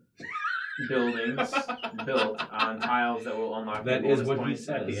 know. buildings built on tiles that will unlock That the is bonus what he points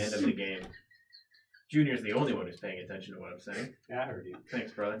at the says. end of the game. Junior's the only one who's paying attention to what I'm saying. Yeah, I heard you.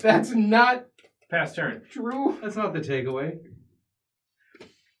 Thanks, brother. That's not Pass turn. true. That's not the takeaway.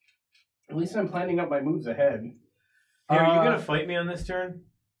 At least I'm planning out my moves ahead. Hey, are you going to fight me on this turn?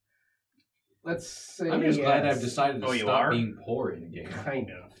 Let's say I'm just glad yes. I've decided to Oh, you stop are? being poor in the game. Kind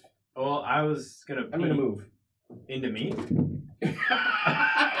of. Well, I was going to I'm gonna move. into me.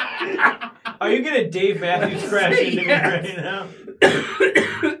 Are you going to Dave Matthews crash into me right now?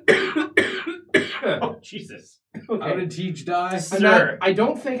 Oh, Jesus. How Okay. did Teach die? Sir. I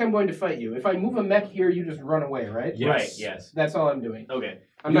don't think I'm going to fight you. If I move a mech here, you just run away, right? Yes. Right, yes. That's all I'm doing. Okay.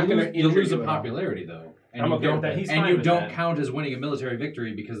 I'm not going to You'll injure lose you a at all. popularity, though. And I'm you okay don't, with that. He's and fine you with don't that. count as winning a military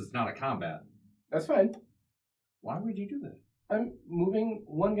victory because it's not a combat. That's fine. Why would you do that? I'm moving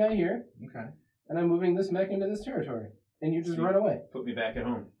one guy here, Okay. and I'm moving this mech into this territory, and you just run away. Put me back at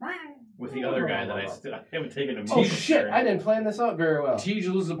home with the other guy that I haven't taken a Oh meeting shit! for. I didn't plan this out very well. Tej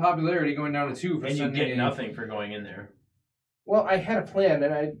loses popularity going down to 2 for And you sending get nothing for going in there. Well, I had a plan,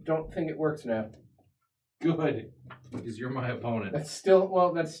 and I don't think it works now. Good. Because you're my opponent. That's still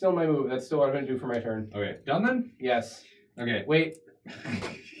my move. That's still what I'm gonna do for my turn. Okay. Done then? Yes. Okay. Wait.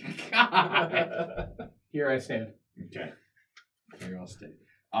 God. Here I stand. Okay. There I'll stay.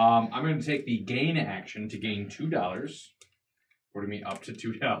 I'm going to take the gain action to gain $2, putting me up to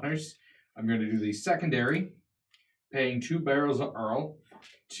 $2. I'm going to do the secondary, paying 2 barrels of Earl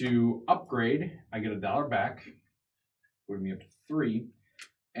to upgrade. I get $1 back, putting me up to 3.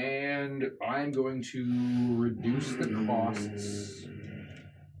 And I'm going to reduce the costs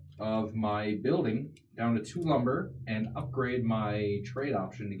of my building down to 2 lumber and upgrade my trade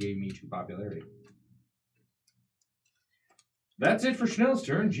option to give me 2 popularity. That's it for Schnell's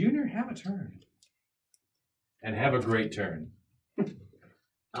turn. Junior, have a turn. And have a great turn.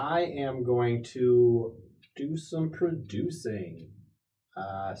 I am going to do some producing.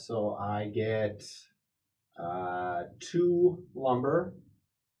 So I get 2 lumber,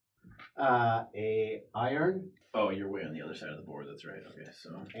 a iron, Oh, you're way on the other side of the board. That's right. Okay,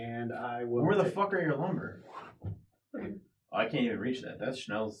 so and I will. where the fuck are your lumber? I can't even reach that. That's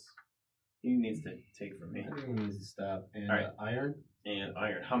Schnell's. He needs to take from me. Everyone needs to stop. And All right. iron, And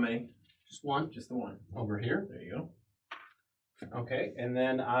iron. How many? just one Just the one. over here. There you go. Okay, and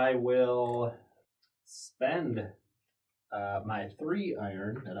then I will spend my 3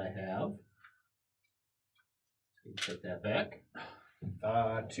 iron that I have. Put that back.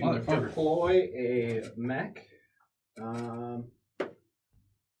 To Motherfucker. deploy a mech.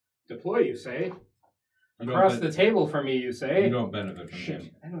 Deploy, you say? You Across don't the table from me, you say? You don't benefit from Shit.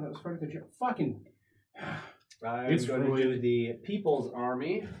 him. I know that was part of the joke. Fucking. I'm It's going to do ruined. the People's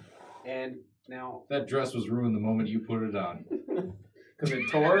Army, and now That dress was ruined the moment you put it on. Because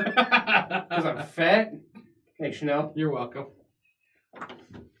it tore? Because I'm fat? Hey, Chanel. You're welcome.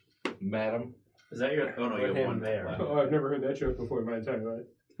 Madam. Is that your? Oh no, you Put have him one there. left. Oh, I've never heard that joke before in my entire life.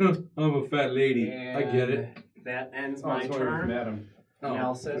 I'm a fat lady. I get it. and that ends Oh, my I was wondering if turn. Adam. Oh.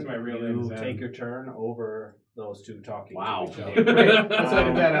 Nelson, That's my real name is you Adam. take your turn over those two talking Wow. to each other. Wait, let's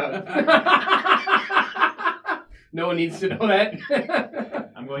edit that out. No one needs to know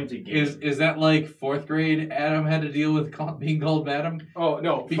that. I'm going to gain. Is that like 4th grade Adam had to deal with being called Madam? Oh,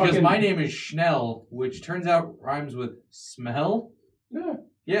 no. Because fucking- my name is Schnell, which turns out rhymes with smell. Yeah.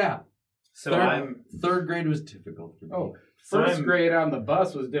 Yeah. so third- I'm. 3rd grade was difficult for me. Oh, So first I'm- grade on the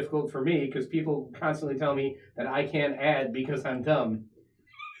bus was difficult for me because people constantly tell me that I can't add because I'm dumb.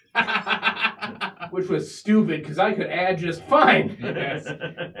 Which was stupid because I could add just fine. Yes.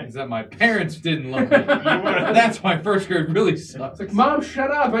 Is that my parents didn't love me. That's why 1st grade really sucks. It's like, Mom,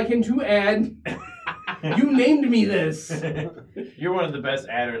 shut up. I can do add. You named me this. You're one of the best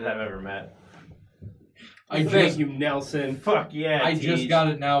adders I've ever met. I Thank just, you, Nelson. Fuck yeah. I Tej. just got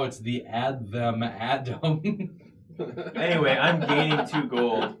it now. It's the add them Adam. Anyway, I'm gaining 2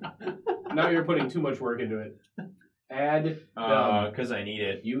 gold Now you're putting too much work into it. Add. because I need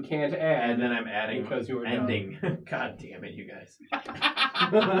it. You can't add. And then I'm adding because you are ending. God damn it, you guys.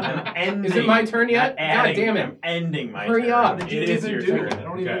 I'm ending. Is it my turn yet? Not adding, God damn it. I'm ending my Hurry turn. up. It is your turn. I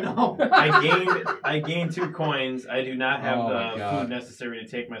don't Okay. even know. I gained 2 coins. I do not have Oh my the God. food necessary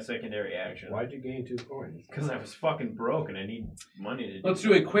to take my secondary action. Why'd you gain 2 coins? Because I was fucking broke and I need money to do Let's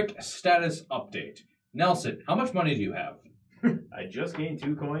do a quick status update. Nelson, how much money do you have? I just gained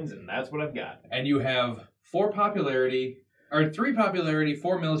 2 coins and that's what I've got. And you have 4 popularity, or 3 popularity,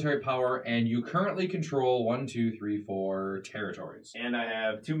 4 military power, and you currently control 1, 2, 3, 4 territories. And I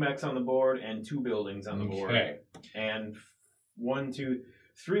have 2 mechs on the board and 2 buildings on the board. Okay. And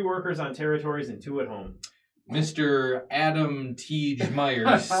 3 workers on territories and 2 at home. Mr. Adam Tej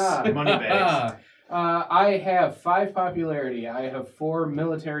Myers. Moneybags. I have 5 popularity. I have 4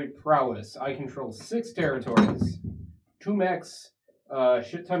 military prowess. I control 6 territories, 2 mechs,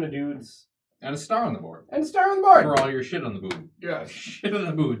 shit ton of dudes, And a star on the board. and star on the board. For all your shit on the boob. Yeah. Shit on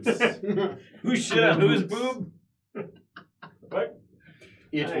the boots. Who shit on whose boob? What?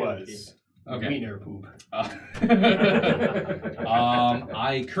 It I- was Okay. wiener poop.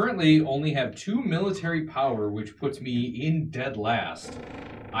 I currently only have 2 military power, which puts me in dead last.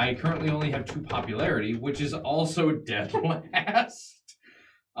 I currently only have 2 popularity, which is also dead last.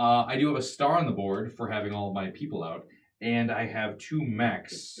 I do have a star on the board for having all of my people out, and I have 2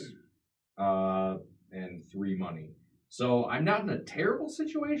 mechs and 3 money. So I'm not in a terrible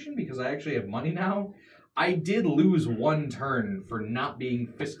situation because I actually have money now. I did lose one turn for not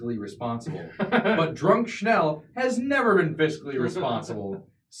being fiscally responsible, but Drunk Schnell has never been fiscally responsible.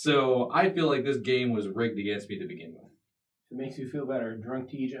 So I feel like this game was rigged against me to begin with. If it makes you feel better, Drunk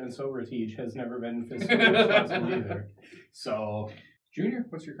Teach and Sober Teach has never been fiscally responsible either. So, Junior,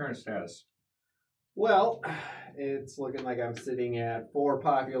 what's your current status? Well, it's looking like I'm sitting at 4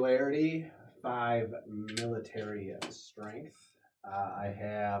 popularity, 5 military strength. I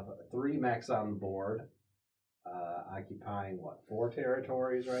have 3 mechs on board, occupying, 4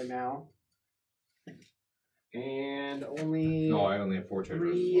 territories right now? And only No, I only have 4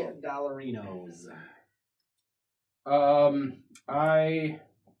 territories. 3 dollarinos. I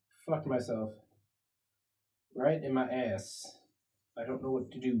fucked myself. Right in my ass. I don't know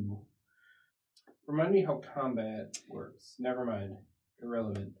what to do. Remind me how combat works. Never mind.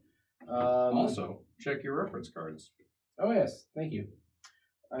 Irrelevant. Also, check your reference cards. Oh yes, thank you.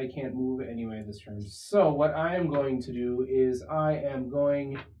 I can't move anyway this turn. So what I am going to do is I am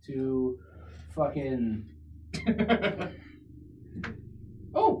going to fucking...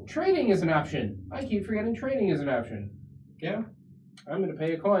 Oh, trading is an option. I keep forgetting trading is an option. Yeah. I'm going to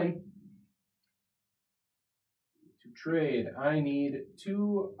pay a coin. To trade, I need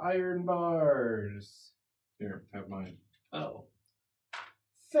 2 iron bars. Here, have mine. Oh.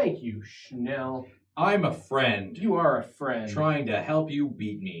 Thank you, Schnell. I'm a friend. You are a friend. Trying to help you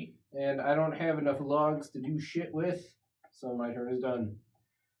beat me. And I don't have enough logs to do shit with, so my turn is done.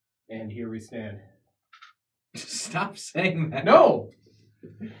 And here we stand. Stop saying that. No!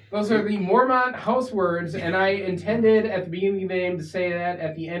 Those are the Mormont house words, and I intended at the beginning of the game to say that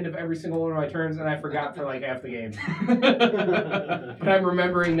at the end of every single one of my turns, and I forgot for like half the game. But I'm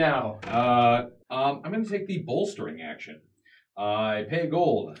remembering now. I'm going to take the bolstering action. I pay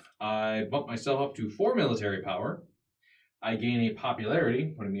gold. I bump myself up to 4 military power. I gain a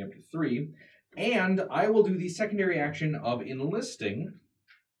popularity, putting me up to 3. And I will do the secondary action of enlisting,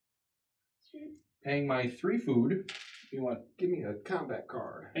 paying my 3 food. You want? Give me a combat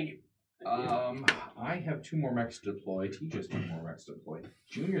card. Thank you. I have 2 more mechs to deploy. Teach has 2 more mechs to deploy.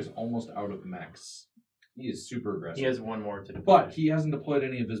 Junior's almost out of mechs. He is super aggressive. He has 1 more to deploy. But he hasn't deployed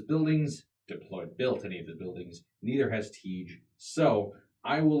any of his buildings. Built any of his buildings. Neither has Tej. So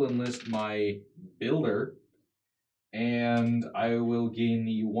I will enlist my builder, and I will gain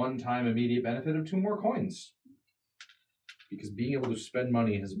the one-time immediate benefit of 2 more coins. Because being able to spend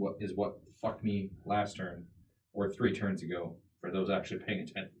money is what fucked me last turn, or 3 turns ago. For those actually paying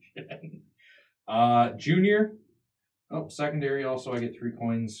attention. Junior. Oh, secondary. Also, I get 3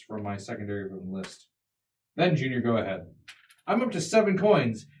 coins from my secondary list. Then Junior, go ahead. I'm up to 7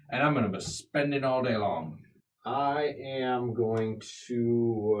 coins. And I'm going to be spending all day long. I am going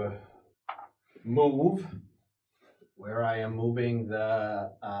to move where I am moving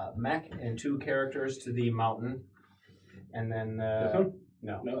the mech and 2 characters to the mountain. And then This one?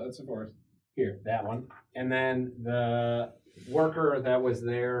 no, No, that's the forest. here, that one. And then the worker that was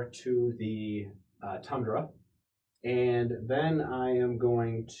there to the tundra. And then I am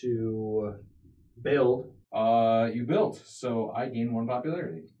going to build. You built, so I gain 1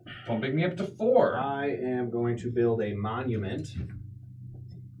 popularity, bumping me up to 4. I am going to build a monument,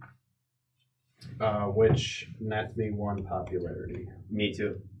 which nets me 1 popularity. Me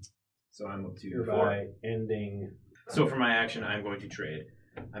too. So I'm up to 4. Hereby ending. So for my action, I'm going to trade.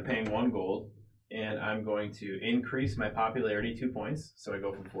 I'm paying 1 gold, and I'm going to increase my popularity 2 points. So I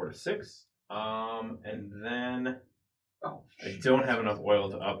go from 4 to 6. And then I don't have enough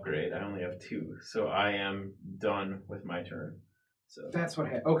oil to upgrade. I only have 2, so I am done with my turn. So That's what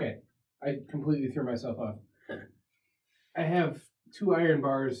happened. Okay. I completely threw myself off. I have 2 iron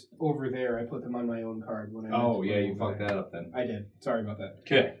bars over there. I put them on my own card. When I Oh, yeah, you fucked that up then. I did. Sorry about that.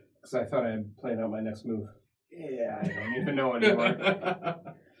 Okay. Because I thought I had planned out my next move. Yeah, I don't even know anymore.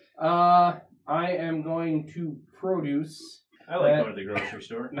 I am going to produce... I like going to the grocery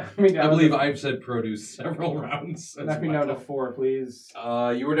store. Knock me down I believe to, I've said produce several rounds. knock me down to 4, please.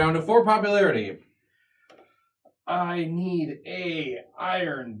 You were down to 4 popularity. I need a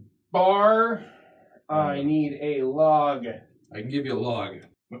iron bar. I need a log. I can give you a log,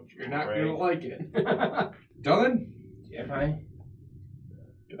 but you're not Right. going to like it. Done? Am I?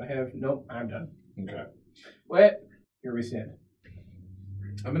 Do I have... Nope, I'm done. Okay. Wait. Here we stand.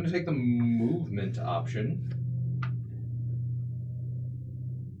 I'm going to take the movement option.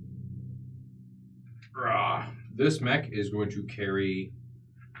 This mech is going to carry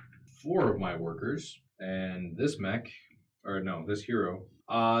 4 of my workers, and this hero.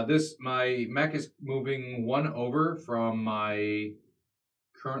 My mech is moving 1 over from my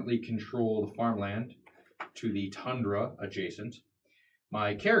currently controlled farmland to the tundra adjacent.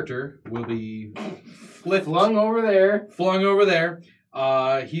 My character will be Flung over there. flung over there.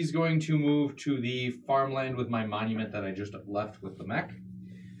 He's going to move to the farmland with my monument that I just left with the mech.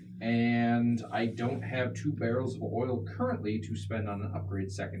 And I don't have 2 barrels of oil currently to spend on an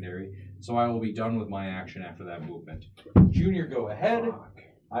upgrade secondary, so I will be done with my action after that movement. Junior, go ahead.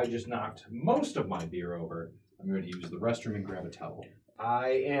 I just knocked most of my beer over. I'm going to use the restroom and grab a towel.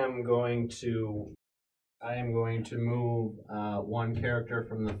 I am going to move one character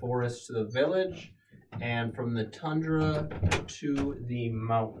from the forest to the village, and from the tundra to the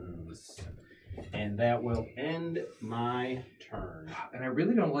mountains. And that will end my turn. And I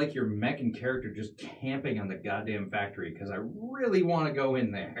really don't like your mech and character just camping on the goddamn factory, because I really want to go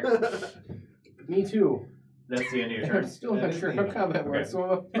in there. Me too. That's the end of your I'm turn. still That not is sure the how end. combat works, Okay. so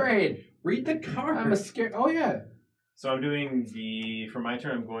I'm afraid. Read the card. I'm scared. Oh, yeah. So I'm doing for my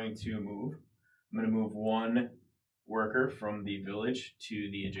turn, I'm going to move. I'm going to move 1 worker from the village to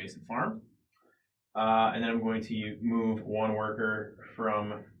the adjacent farm. And then I'm going to move 1 worker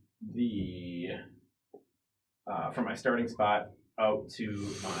from from my starting spot out to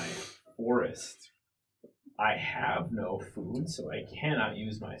my forest. I have no food, so I cannot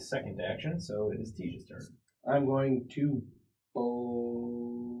use my second action, so it is Tija's turn. I'm going to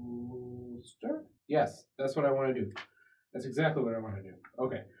bolster. Yes, that's what I want to do. That's exactly what I want to do.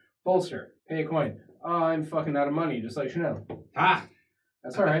 Okay. Bolster. Pay a coin. Oh, I'm fucking out of money, just like Chanel. Ah,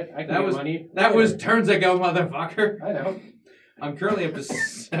 That's all right. I can That get was- money. that was turns ago, motherfucker. I know. I'm currently up to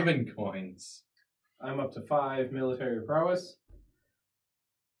 7 coins. I'm up to 5 military prowess.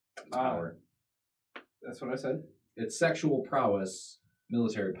 Power. That's what I said. It's sexual prowess,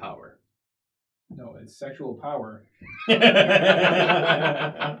 military power. No, it's sexual power Yes.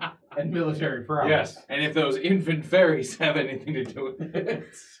 and military prowess. and if those infant fairies have anything to do with it.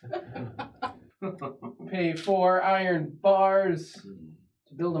 Pay 4 iron bars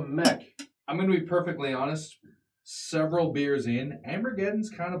to build a mech. I'm going to be perfectly honest. Several beers in, Armageddon's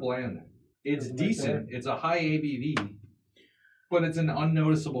kind of bland. It's Doesn't like decent. It's a high ABV, but it's an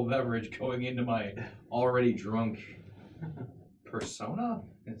unnoticeable beverage going into my already drunk persona.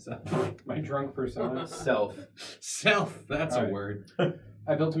 Is that My drunk persona. Self. self? That's a Alright. word.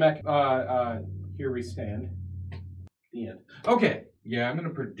 I built a mech. Here we stand. The end. Okay, yeah, I'm going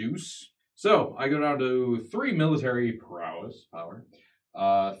to produce. So I go down to 3 military prowess power,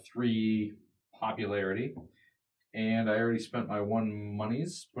 3 popularity, and I already spent my 1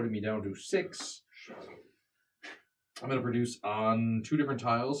 monies, putting me down to 6. I'm going to produce on 2 different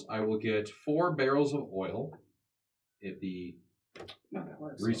tiles. I will get 4 barrels of oil, if the No, that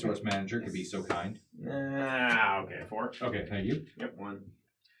works. resource manager could be so kind. Okay, 4. Okay, thank you. Yep, 1.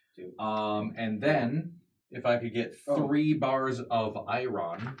 And then if I could get Oh. 3 bars of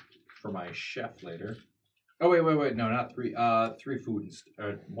iron for my chef later. Oh wait, no, not 3. 3 food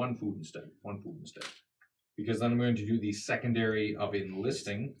instead. 1 food instead. 1 food instead. Because then I'm going to do the secondary of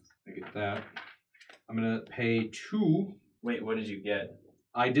enlisting. I get that. I'm going to pay 2. Wait, what did you get?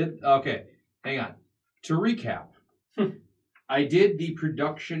 I did. Okay, hang on. To recap, I did the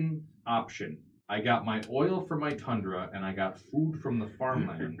production option. I got my oil from my tundra and I got food from the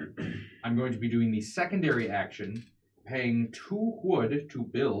farmland. I'm going to be doing the secondary action, paying 2 wood to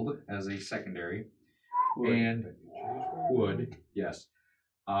build as a secondary. And wood, yes.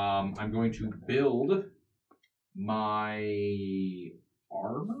 I'm going to build my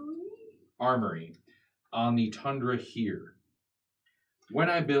armory on the tundra here. When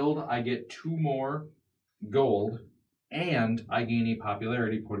I build, I get 2 more gold, and I gain a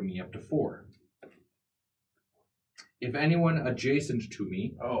popularity, putting me up to 4. If anyone adjacent to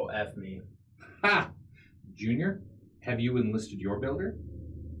me, Oh, F me. ha! Junior, have you enlisted your builder?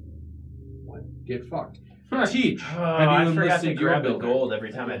 What? Get fucked. Teach. I you forgot to enlisted your grab the builder? gold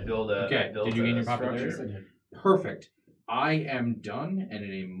every time I build a Okay, build did you gain a your structure. popularity? Perfect. I am done and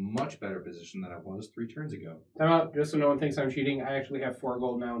in a much better position than I was 3 turns ago. Time out. Just so no one thinks I'm cheating, I actually have 4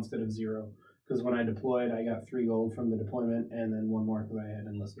 gold now instead of 0. Because when I deployed, I got 3 gold from the deployment and then 1 more because I had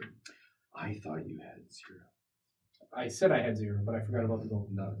enlisted. I thought you had 0. I said I had 0, but I forgot about the gold.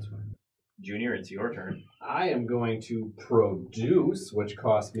 No, that's fine. Junior, it's your turn. I am going to produce, which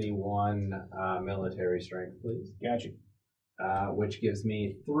costs me 1 military strength, please. Gotcha. Which gives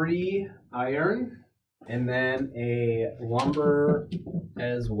me 3 iron, and then a lumber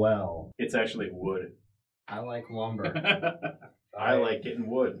as well. It's actually wood. I like lumber. I like getting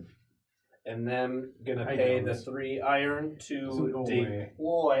wood. And then gonna I pay know the this. 3 iron Doesn't to go away.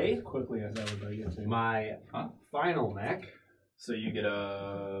 deploy As quickly as I would get to. my final mech. So you get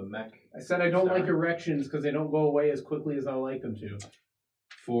a mech. I said I don't Sorry. like erections because they don't go away as quickly as I like them to.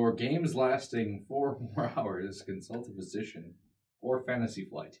 For games lasting 4 or more hours, consult a physician. or Fantasy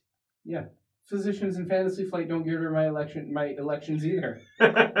Flight. Physicians in Fantasy Flight don't get rid of my elections either.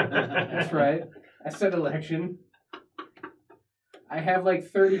 That's right. I said election. I have like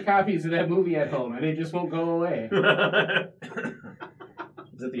 30 copies of that movie at home, and they just won't go away.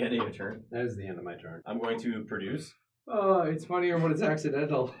 Is it the end of your turn? That is the end of my turn. I'm going to produce. Oh, it's funnier when it's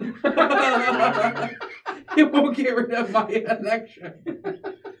accidental. You won't get rid of my election.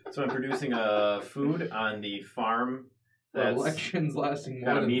 So I'm producing a food on the farm. That's Elections lasting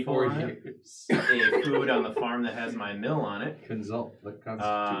got more a than meatball 4 on it? years. a food on the farm that has my mill on it. Consult the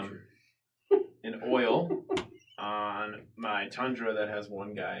Constitution. An oil on my tundra that has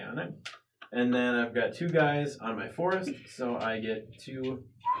one guy on it. And then I've got 2 guys on my forest, so I get 2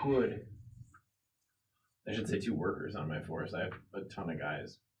 wood. I should say 2 workers on my forest. I have a ton of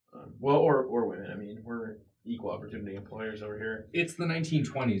guys. Well, or women. I mean, we're equal opportunity employers over here. It's the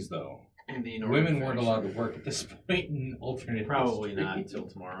 1920s, though. In the Women weren't allowed to work at this point in alternate Probably history. not until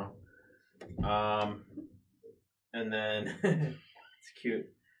tomorrow. And then it's cute.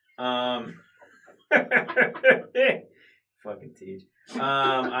 Fucking teach.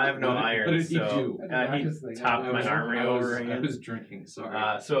 I have no iron, What did he so do? he topped my armory over I again. was drinking,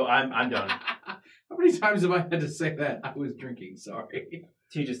 sorry. So I'm done. How many times have I had to say that? I was drinking, sorry.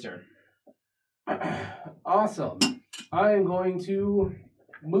 Teach's turn. Awesome. I am going to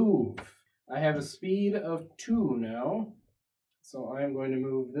move. I have a speed of 2 now. So I am going to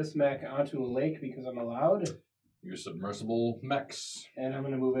move this mech onto a lake because I'm allowed. Your submersible mechs. And I'm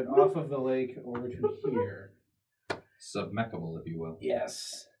going to move it off of the lake over to here. Submechable, if you will.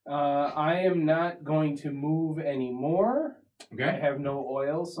 Yes. I am not going to move anymore. I Okay. have no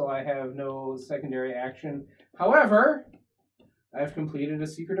oil, so I have no secondary action. However, I've completed a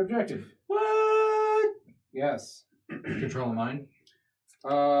secret objective. What? Yes. Control of mine?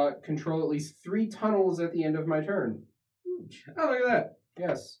 Control at least 3 tunnels at the end of my turn. Oh, look at that.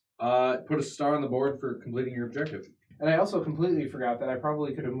 Yes. Put a star on the board for completing your objective. And I also completely forgot that I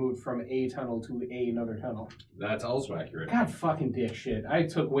probably could have moved from a tunnel to another tunnel. That's also accurate. God fucking dick shit. I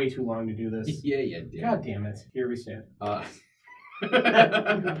took way too long to do this. Yeah, you did. God damn it. Here we stand.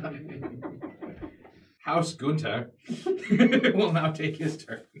 House Gunther will now take his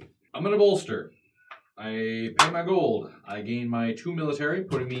turn. I'm going to bolster. I pay my gold. I gain my 2 military,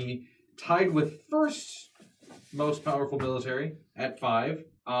 putting me tied with first most powerful military at 5.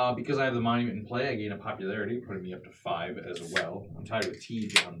 Because I have the monument in play, I gain a popularity, putting me up to 5 as well. I'm tied with Tej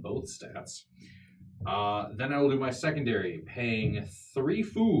on both stats. Then I will do my secondary, paying 3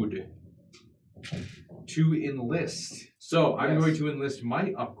 food to enlist. So I'm Yes. going to enlist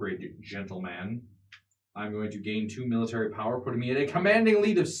my upgrade gentleman. I'm going to gain 2 military power, putting me at a commanding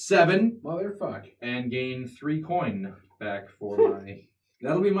lead of 7, Motherfuck. and gain 3 coin back for my...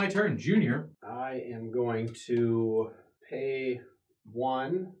 That'll be my turn, Junior. I am going to pay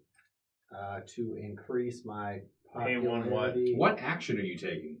 1 to increase my Pay 1 what? popularity. What action are you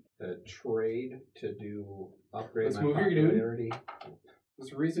taking? The trade to do upgrade Let's my move here, dude. popularity.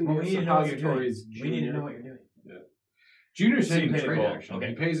 There's a reason Well, we we have need to know what you're doing. suppositories. We need to Junior. know what you're doing. Junior's So you taking the pay the trade gold. action. Okay.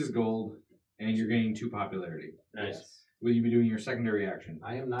 He pays his gold, and you're gaining 2 popularity. Nice. Yes. Will you be doing your secondary action?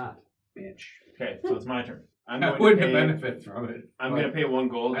 I am not. Bitch. Okay, so it's my turn. I'm I going wouldn't to pay, benefit from it. I'm going to pay 1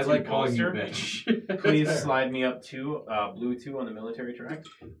 gold. I to like calling you bolster. bitch. Please That's fair. slide me up 2, blue 2 on the military track.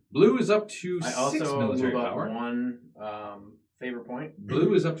 Blue is up to I 6 also military move up power. 1 favor point.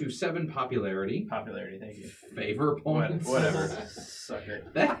 Blue is up to 7 popularity. Popularity, thank you. Favor points. Whatever. Suck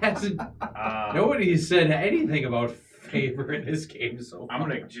it. That hasn't. Nobody said anything about favor in this game so far. I'm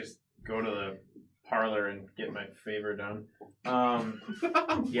going to just go to the parlor and get my favor done.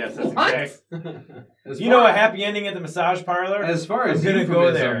 Yes, that's What? exact. As You far- know a happy ending at the massage parlor? As far I'm as gonna go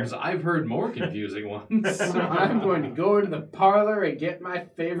euphemisms, there. I've heard more confusing ones. So I'm going to go to the parlor and get my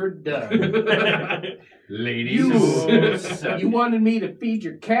favor done. Ladies. You wanted me to feed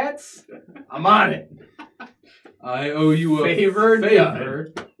your cats? I'm on it. I owe you a Favor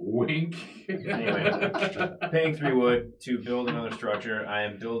favor. Wink. Anyway. Paying 3 wood to build another structure. I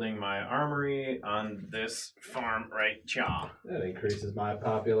am building my armory on this farm right chaw. That increases my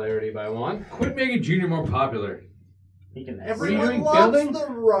popularity by 1. Quit making Junior more popular. He can What are you Everyone doing, loves building? the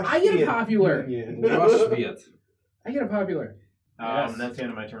Russian I get a popular. Union. Rushviet. I get a popular. Yes. That's the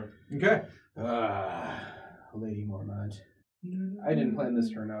end of my turn. Okay. Lady Mormont. I didn't plan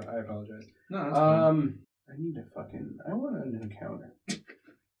this turn out. I apologize. No, that's fine. I need to fucking. I want an encounter.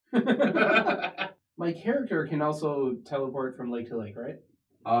 My character can also teleport from lake to lake, right?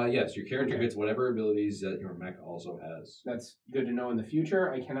 Yes, your character Okay. gets whatever abilities that your mech also has. That's good to know in the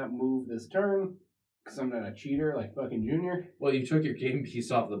future. I cannot move this turn. Because I'm not a cheater like fucking Junior. Well, you took your game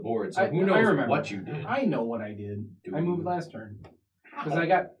piece off the board, so I who knows remember. what you did. I know what I did. Dude. I moved last turn. Because I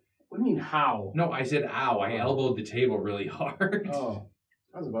got... What do you mean, how? No, I said ow. I elbowed the table really hard. Oh.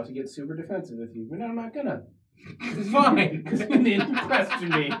 I was about to get super defensive with you, but I'm not gonna. It's fine. Because you didn't question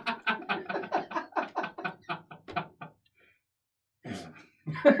me.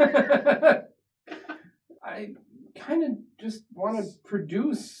 I kind of just want to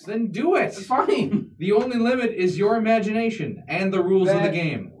produce. Then do it. It's fine. The only limit is your imagination and the rules of the That-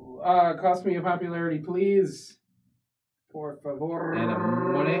 game. Cost me a popularity, please. Por favor. And a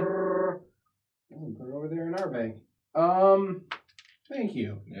money. Put it over there in our bank. Thank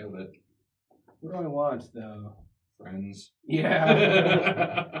you. Nailed it. What do I want, though? Friends.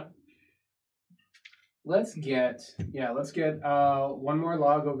 Yeah. Let's get one more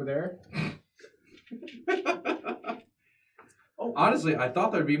log over there. Honestly, I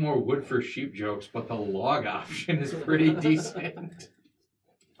thought there'd be more wood for sheep jokes, but the log option is pretty decent.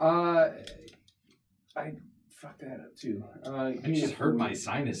 I fucked that up too. I just heard my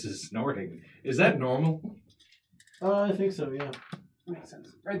sinuses snorting. Is that normal? I think so, yeah. Makes sense.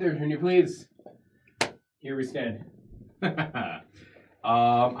 Right there, Junior, please. Here we stand.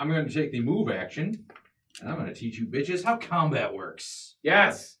 I'm going to take the move action, and I'm going to teach you bitches how combat works.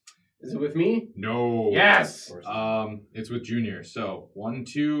 Yes. Is it with me? No. Yes. It's with Junior. So 1,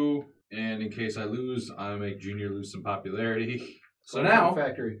 2, and in case I lose, I make Junior lose some popularity. So now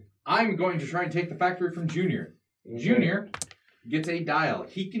factory. I'm going to try and take the factory from Junior. Junior gets a dial.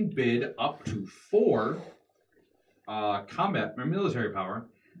 He can bid up to 4 combat or military power.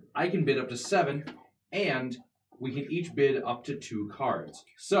 I can bid up to 7, and we can each bid up to 2 cards.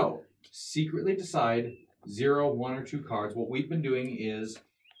 So secretly decide 0, 1, or 2 cards. What we've been doing is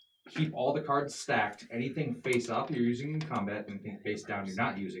keep all the cards stacked. Anything face up you're using in combat, anything face down you're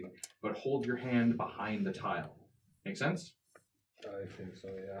not using, but hold your hand behind the tile. Make sense? I think so,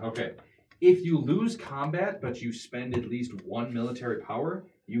 yeah. Okay. If you lose combat, but you spend at least 1 military power,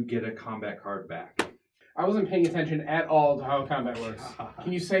 you get a combat card back. I wasn't paying attention at all to how combat works.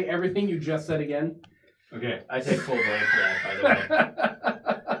 Can you say everything you just said again? Okay. I take full blame for that, by the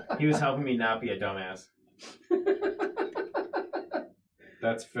way. He was helping me not be a dumbass.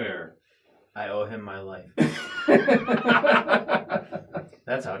 That's fair. I owe him my life.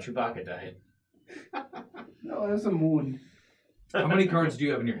 That's how Chewbacca died. No, that's a moon. How many cards do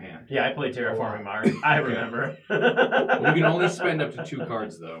you have in your hand? Yeah, I played Terraforming Mars. I remember. You can only spend up to 2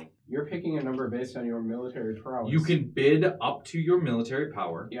 cards, though. You're picking a number based on your military prowess. You can bid up to your military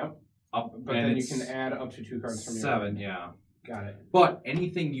power. Yep. Up, But and then you it's can add up to 2 cards from your 7, yeah. Got it. But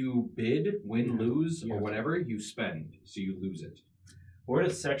anything you bid, win, lose, Yeah. or whatever, you spend, so you lose it. Where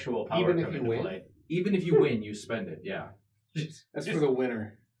does sexual power Even if come you into win? play? Even if you win, you spend it, yeah. That's for the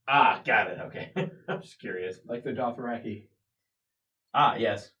winner, Ah, got it. Okay. I'm just curious. like the Dothraki. Ah,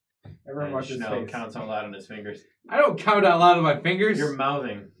 yes. Everyone And watches his Schnell face. counts out loud on his fingers. I don't count out loud with my fingers. You're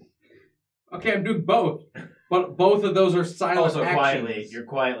mouthing. Okay, I'm doing both. But both of those are silent Also actions. quietly. You're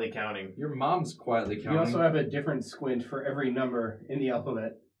quietly counting. Your mom's quietly counting. You also have a different squint for every number in the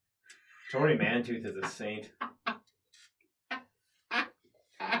alphabet. Tori Mantooth is a saint.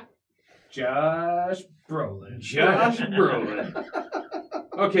 Josh Brolin. Josh Brolin.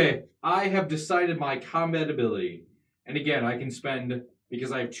 Okay, I have decided my combat ability. And again, I can spend,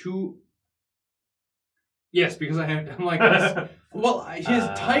 because I have 2... Yes, because I'm like this. Well, his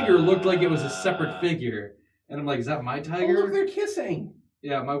tiger looked like it was a separate figure. And I'm like, is that my Oh, tiger? look, they're kissing.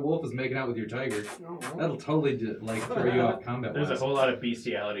 Yeah, my wolf is making out with your tiger. That'll totally throw you off combat. There's a whole lot of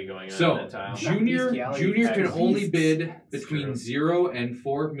bestiality going on So, in that tile. Junior Bestiality, can that is only beast. bid It's between true. 0 and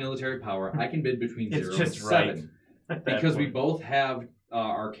 4 military power. I can bid between It's 0 just and right. 7. At that Because we point. both have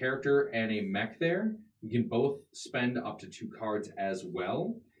our character and a mech there, we can both spend up to 2 cards as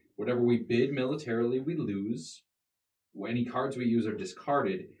well. Whatever we bid militarily, we lose. Any cards we use are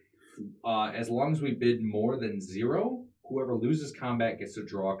discarded. As long as we bid more than 0, whoever loses combat gets to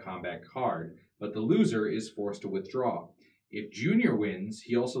draw a combat card, but the loser is forced to withdraw. If Junior wins,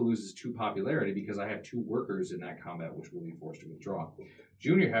 he also loses 2 popularity because I have 2 workers in that combat, which will be forced to withdraw.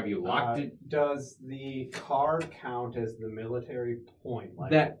 Junior, have you locked it? Does the card count as the military point?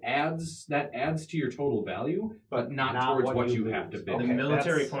 Like, That adds to your total value, but not towards what you have to lose. bid. The Okay,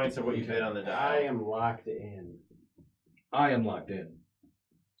 military that's- points are what you bid on the dial. I am locked in. I am locked in.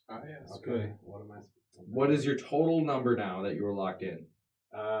 Oh, yes. Okay. Good. What am I? What is your total number now that you are locked in?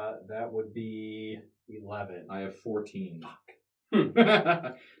 That would be 11. I have 14.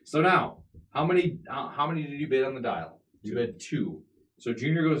 So now, how many did you bid on the dial? You bid 2. So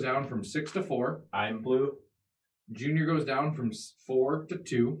Junior goes down from 6 to 4. I'm blue. Junior goes down from 4 to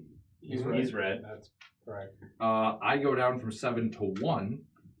 2. He's red. He's red. That's correct. I go down from 7 to 1.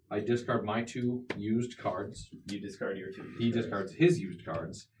 I discard my 2 used cards. You discard your 2. He discards his used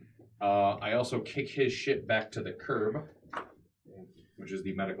cards. I also kick his shit back to the curb, which is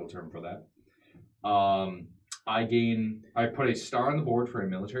the medical term for that. I put a star on the board for a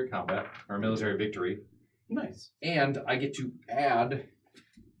military combat, or military victory, Nice. and I get to add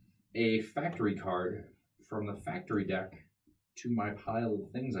a factory card from the factory deck to my pile of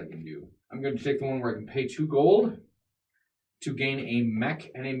things I can do. I'm going to take the one where I can pay 2 gold to gain a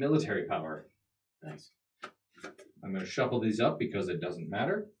mech and a military power. Nice. I'm going to shuffle these up because it doesn't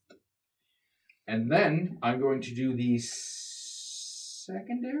matter. And then I'm going to do the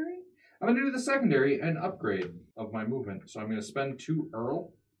secondary? I'm going to do the secondary and upgrade of my movement. So I'm going to spend 2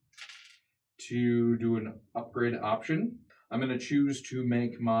 Earl to do an upgrade option. I'm going to choose to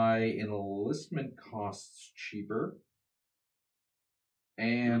make my enlistment costs cheaper.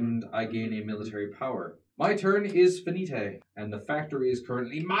 And I gain a military power. My turn is finite, and the factory is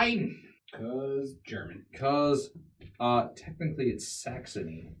currently mine. Cause German. Because technically it's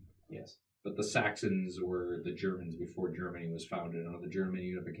Saxony. Yes. But the Saxons were the Germans before Germany was founded under the German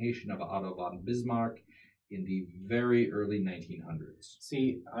unification of Otto von Bismarck in the very early 1900s.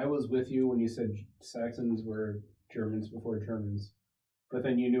 See, I was with you when you said Saxons were Germans before Germans. But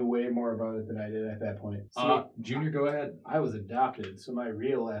then you knew way more about it than I did at that point. See, Junior, go ahead. I was adopted, so my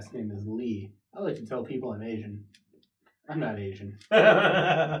real last name is Lee. I like to tell people I'm Asian. I'm not Asian.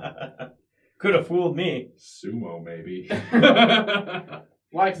 Could have fooled me. Sumo, maybe.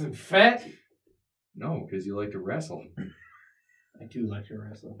 Why? Because I'm fat? No, because you like to wrestle. I do like to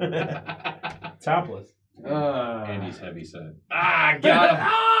wrestle. Topless. Andy's heavy set. I got him.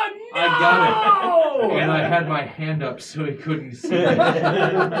 Oh, no! I got it. And I had my hand up so he couldn't see it.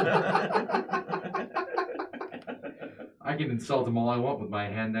 I can insult him all I want with my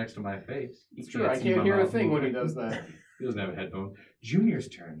hand next to my face. It's true, I can't hear a thing when he does that. He doesn't have a headphone. Junior's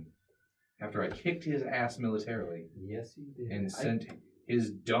turn. After I kicked his ass militarily Yes, you did. and sent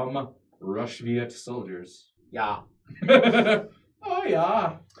his dumb Rushviet soldiers. Yeah. Oh,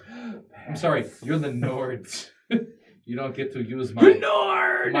 yeah. I'm sorry, you're the Nords. You don't get to use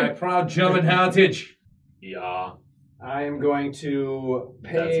my proud German heritage. Yeah. I am going to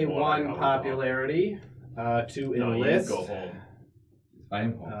pay That's what I 1 call it. popularity to No, you enlist, go home. I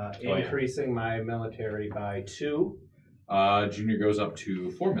am home. increasing my military by 2. Junior goes up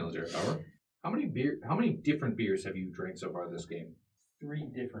to 4 military power. How many different beers have you drank so far this game? 3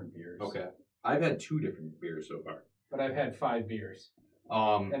 different beers. Okay. I've had 2 different beers so far. But I've had 5 beers.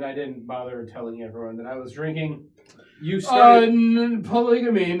 And And I didn't bother telling everyone that I was drinking you started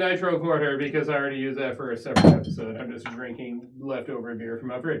polygamy nitro quarter because I already used that for a separate episode. I'm just drinking leftover beer from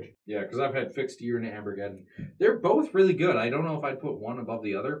my fridge. Yeah, because I've had Fixed Year and Ambergeddon. They're both really good. I don't know if I'd put one above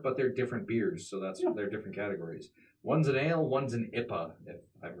the other, but they're different beers, so they're different categories. One's an ale, one's an IPA, if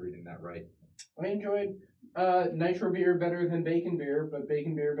I'm reading that right. I enjoyed nitro beer better than bacon beer, but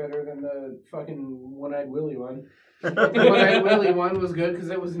bacon beer better than the fucking One-Eyed Willy one. The One-Eyed Willy one was good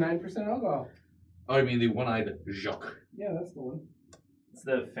because it was 9% alcohol. Oh, I mean the One-Eyed Jacques. Yeah, that's the one. It's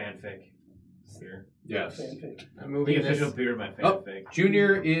the fanfic beer. Yes. Fanfic. I'm The moving official this. beer of my Oh. fanfic.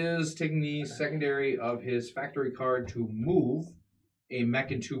 Junior is taking the secondary of his factory card to move a mech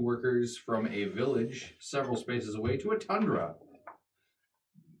and 2 workers from a village several spaces away to a tundra.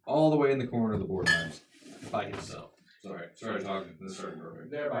 All the way in the corner of the board maps by himself. Sorry talking. This started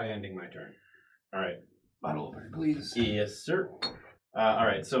perfect. Thereby ending my turn. All right. Bottle opener, please. Yes, sir. All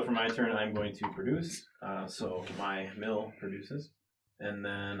right, so for my turn, I'm going to produce. So my mill produces. And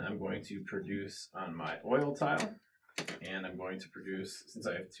then I'm going to produce on my oil tile. And I'm going to produce, since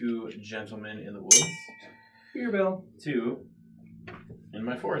I have 2 gentlemen in the woods, Beer Bill. 2 in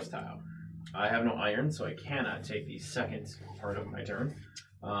my forest tile. I have no iron, so I cannot take the second part of my turn.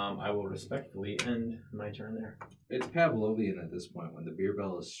 I will respectfully end my turn there. It's Pavlovian at this point. When the beer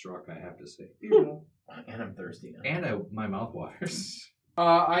bell is struck, I have to say beer bell. And I'm thirsty now. And my mouth waters.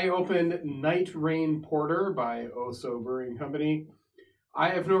 I opened Night Rain Porter by Oso Brewing Company. I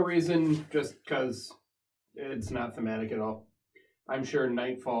have no reason, just because it's not thematic at all. I'm sure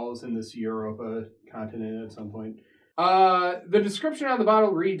night falls in this Europa continent at some point. The description on the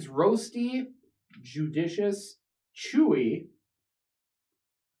bottle reads roasty, judicious, chewy,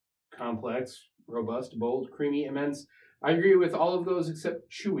 complex, robust, bold, creamy, immense. I agree with all of those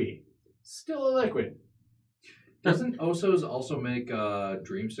except chewy. Still a liquid. Doesn't Oso's also make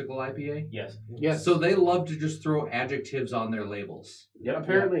Dreamsicle IPA? Yes. Yes. So they love to just throw adjectives on their labels. Yep.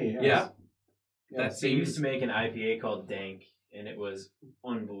 Apparently, yes. Yeah. Yes. They used to make an IPA called Dank, and it was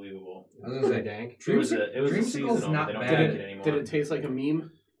unbelievable. I was gonna say, dank. It was a Dreamsicle's seasonal. not They don't bad. make it anymore. Did it taste like a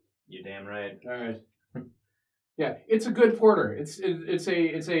meme? You damn right. All right. Yeah, it's a good porter. It's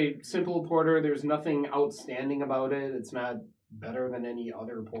a simple porter. There's nothing outstanding about it. It's not better than any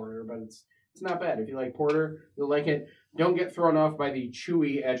other porter, but it's not bad. If you like porter, you'll like it. Don't get thrown off by the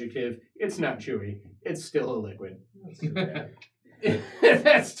chewy adjective. It's not chewy. It's still a liquid.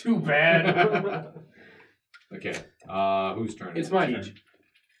 That's too bad. Okay. Whose turn? It's my turn.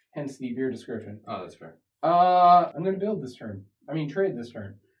 Hence the beer description. Oh, that's fair. I'm going to build this turn. Trade this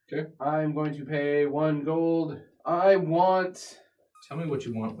turn. Okay. I'm going to pay 1 gold. I want Tell me what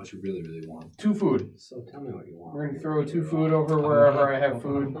you want. What you really, really want. 2 food. So tell me what you want. We're going to throw 2 food over wherever I have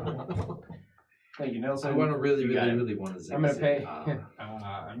food. Thank you, Nelson. I want to really, You got really, it. really want to zig. I'm going to pay. zig.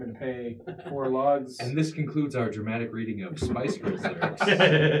 I'm going to pay 4 logs. And this concludes our dramatic reading of Spice Girls lyrics.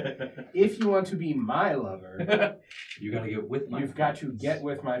 If you want to be my lover, You gotta get with my. you've got to get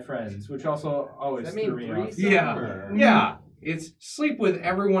with my friends, which also always Does that mean threw me off. threesome? Yeah, yeah. It's sleep with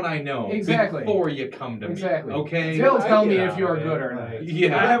everyone I know Exactly. before you come to Exactly. me. Okay. They'll I tell me get if you are out of good it. or not.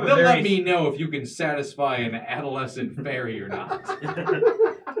 Yeah, I have a they'll very- let me know if you can satisfy an adolescent fairy or not.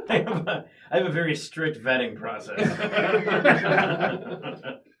 I have a very strict vetting process.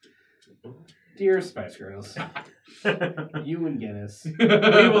 Dear Spice Girls, you and Guinness. We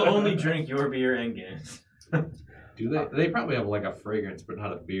will only drink your beer and Guinness. Do they? They probably have like a fragrance, but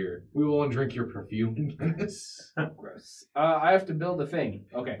not a beer. We will drink your perfume. Gross. I have to build a thing.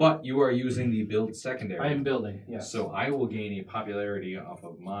 Okay. But you are using the build secondary. I am building, yes. So I will gain a popularity off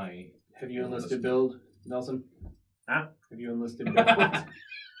of my. Have you enlisted build, Nelson? Huh? Have you enlisted build? Have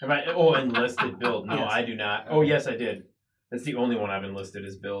I? Oh, enlisted build. No, Yes. I do not. Oh, yes, I did. That's the only one I've enlisted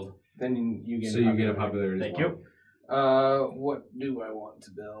is build. Then you get So you get a popularity. Thank as well. you. What do I want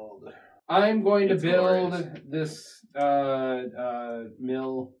to build? I'm going to It's build glorious. this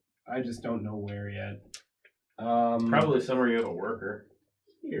mill. I just don't know where yet. Probably somewhere you have a worker.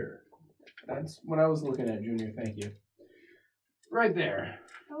 Here. That's what I was looking at, Junior. Thank you. Right there.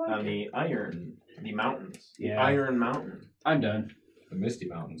 On the mountains. The Yeah. Iron Mountain. I'm done. The Misty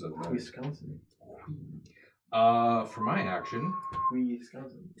Mountains of the. Wisconsin. For my action,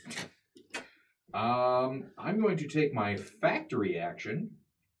 Wisconsin. I'm going to take my factory action.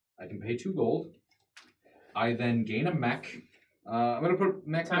 I can pay 2 gold. I then gain a mech. I'm going to put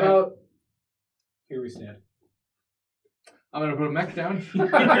mech Time down. out. Here we stand. I'm going to put a mech down.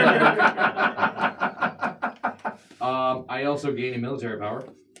 I also gain a military power.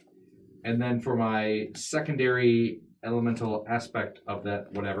 And then for my secondary elemental aspect of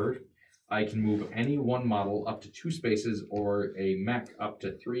that whatever, I can move any one model up to 2 spaces or a mech up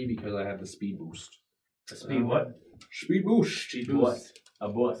to 3 because I have the speed boost. A speed what? Speed boost. Speed boost. A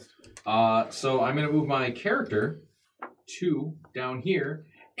boost. So I'm going to move my character 2 down here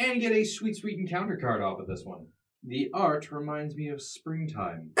and get a sweet, sweet encounter card off of this one. The art reminds me of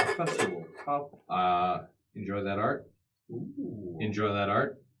springtime, a festival. Enjoy that art. Ooh. Enjoy that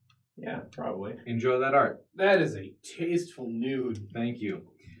art. Yeah, probably. Enjoy that art. That is a tasteful nude. Thank you.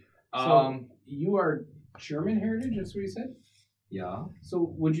 So you are German heritage, that's what you said? Yeah.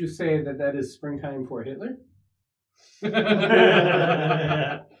 So would you say that that is springtime for Hitler?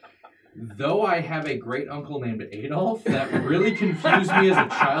 Though I have a great uncle named Adolf, that really confused me as a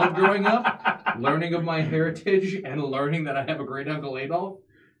child growing up, learning of my heritage and learning that I have a great uncle Adolf.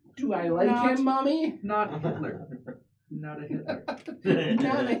 Do I like Not- him, Mommy? Not Hitler. Not a Hitler.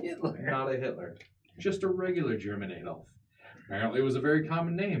 Not a Hitler. Not a Hitler. Just a regular German Adolf. Apparently it was a very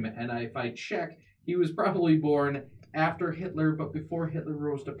common name, and if I check, he was probably born after Hitler, but before Hitler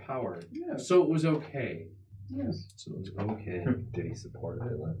rose to power. Yes. So it was okay. Yes. So it was okay. Did he support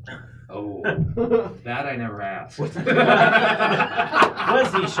Hitler? Oh, that I never asked. Was he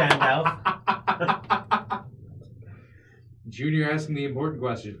Shandau? Junior asking the important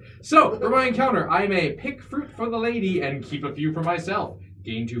question. So, for my encounter, I may pick fruit for the lady and keep a few for myself.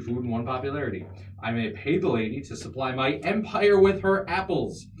 Gain 2 food and 1 popularity. I may pay the lady to supply my empire with her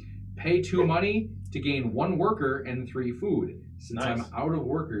apples. Pay 2 money to gain 1 worker and 3 food. Since Nice. I'm out of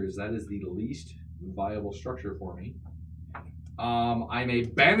workers, that is the least viable structure for me. I may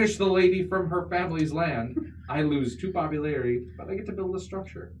banish the lady from her family's land. I lose 2 popularity, but I get to build a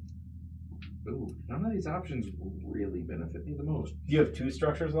structure. Ooh, none of these options really benefit me the most. You have 2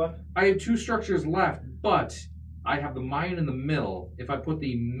 structures left? I have 2 structures left, but I have the mine in the middle. If I put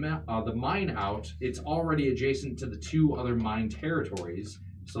the mine out, it's already adjacent to the 2 other mine territories,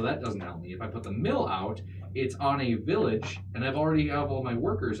 so that doesn't help me. If I put the mill out, it's on a village, and I've already have all my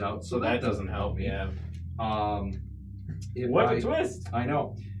workers out, so that doesn't help me. Yeah. If a twist! I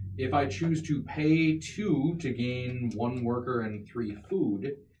know. If I choose to pay 2 to gain 1 worker and 3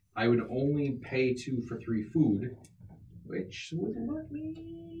 food, I would only pay 2 for 3 food, which would let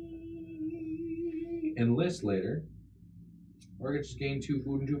me enlist later, or I could just gain 2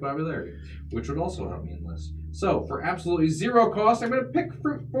 food and 2 popularity, which would also help me enlist. So, for absolutely 0 cost, I'm going to pick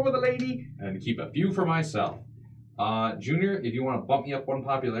fruit for the lady and keep a few for myself. Junior, if you want to bump me up 1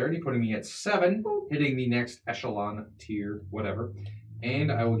 popularity, putting me at 7, hitting the next echelon tier, whatever,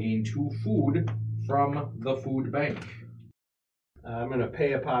 and I will gain 2 food from the food bank. I'm going to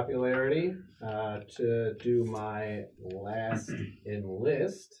pay a popularity to do my last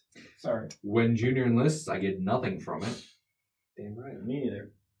enlist. Sorry. When Junior enlists, I get nothing from it. Damn right. Me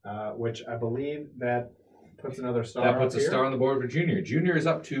neither. Which I believe that puts another star. That puts up a here. star on the board for Junior. Junior is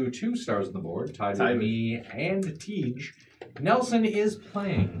up to 2 stars on the board, tied with me and Tej. Nelson is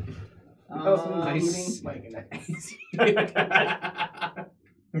playing. Nelson's eating like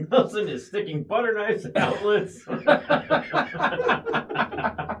Nelson is sticking butter knives in outlets.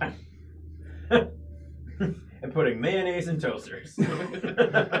 And putting mayonnaise in toasters. I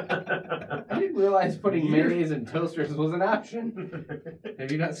didn't realize putting mayonnaise in toasters was an option.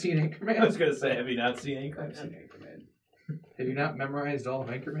 Have you not seen I Anchorman? was going to say, have you not seen any I've seen Anchorman. Have you not memorized all of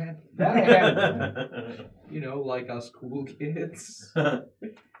Anchorman? That I haven't. You know, like us cool kids. And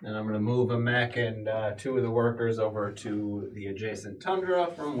I'm going to move a mech and 2 of the workers over to the adjacent tundra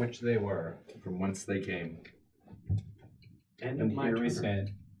from which they were. From whence they came. End And of my here we turn. stand.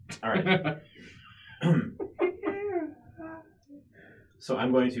 All right. So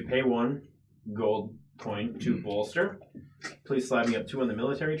I'm going to pay 1 gold coin to bolster. Please slide me up 2 on the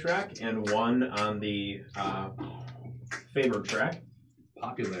military track and 1 on the favored track.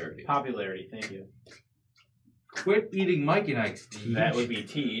 Popularity. Popularity, thank you. Quit eating Mikey Nikes, Tej. That would be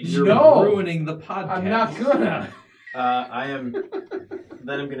Tej. You're No! ruining the podcast. I'm not gonna. I am.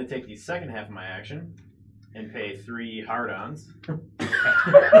 Then I'm going to take the second half of my action and pay 3 hard-ons.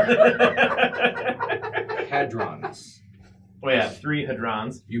 Hadrons. Oh yeah, 3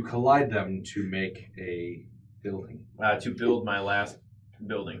 hadrons You collide them to make a building. to build my last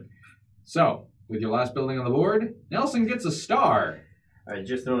building. So, with your last building on the board, Nelson gets a star. I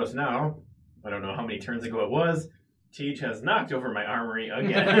just noticed now, I don't know how many turns ago it was, Tej has knocked over my armory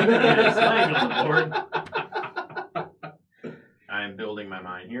again. It is lying on the board. I'm building my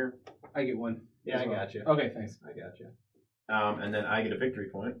mine here. I get 1. Yeah, as I well. got you. Okay, thanks. I got you. And then I get a victory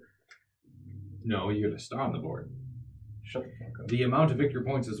point. No, you get a star on the board. Shut the fuck up. The amount of victory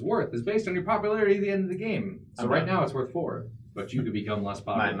points is worth is based on your popularity at the end of the game. So Okay. right now it's worth 4, but you could become less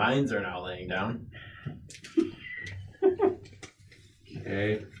My popular. mines are now laying down.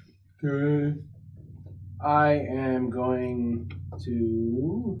 Okay. Good. I am going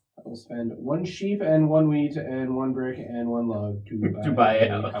to. I will spend 1 sheep and 1 wheat and 1 brick and 1 log To buy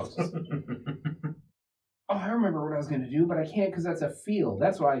a house. Oh, I remember what I was going to do, but I can't because that's a field.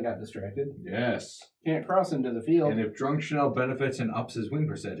 That's why I got distracted. Yes. Can't cross into the field. And if Drunk Chanel benefits and ups his win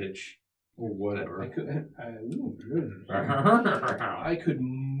percentage, or I whatever. could. I could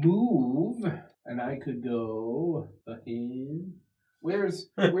move, and I could go. Fucking. Where's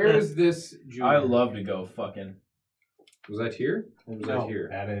this? Junior? I love to go fucking. Was that here? Or was No. that here?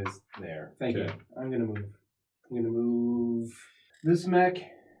 That is there. Thank you. Okay. I'm gonna move. I'm gonna move this mech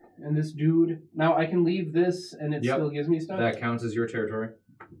and this dude. Now I can leave this, and it Yep. still gives me stuff. That counts as your territory.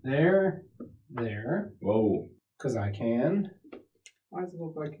 There, Whoa. because I can. Why does it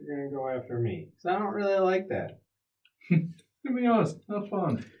look like you're going to go after me? Because I don't really like that. To be honest, not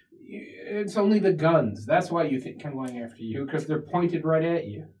fun. It's only the guns. That's why you think I'm going after you, because they're pointed right at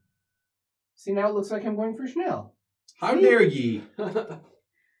you. See, now it looks like I'm going for Schnell. How dare ye?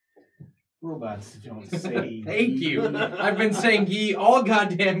 Robots don't say. Thank you. I've been saying ye all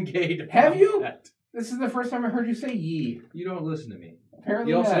goddamn game. Have you? This is the first time I heard you say ye. You don't listen to me.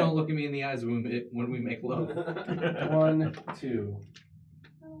 Apparently You also not. don't look at me in the eyes when we make love. 1, 2.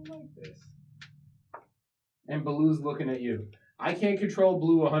 I don't like this. And Baloo's looking at you. I can't control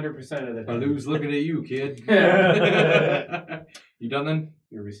Blue 100% of the time. Baloo's looking at you, kid. You done then?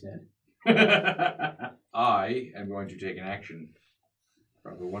 Here we stand. I am going to take an action.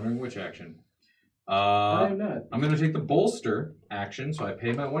 Probably wondering which action. I am not. I'm going to take the bolster action, so I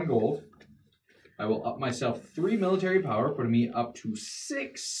pay my 1 gold. I will up myself 3 military power, putting me up to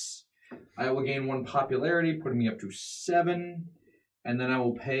 6. I will gain 1 popularity, putting me up to 7. And then I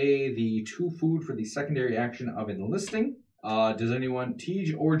will pay the 2 food for the secondary action of enlisting. Does anyone,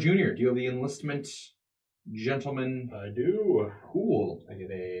 Tej or Junior, do you have the enlistment, gentlemen? I do. Cool. I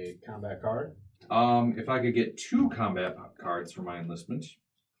get a combat card. If I could get 2 combat cards for my enlistment,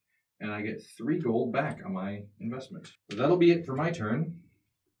 and I get 3 gold back on my investment. But that'll be it for my turn.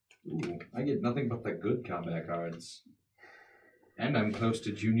 Ooh, I get nothing but the good combat cards. And I'm close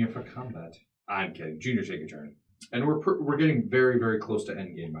to Junior for combat. I'm kidding. Junior, take a turn. And we're getting very, very close to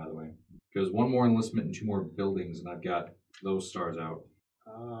endgame, by the way. Because one more enlistment and 2 more buildings, and I've got those stars out.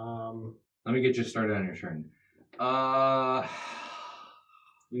 Let me get you started on your turn.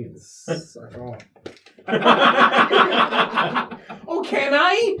 You can suck off. Oh, can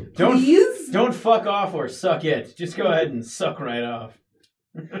I? Don't- Please? Don't fuck off or suck it. Just go ahead and suck right off.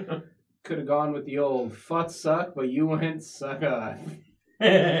 Could have gone with the old fuck suck, but you went suck off.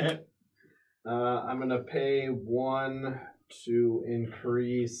 I'm gonna pay 1 to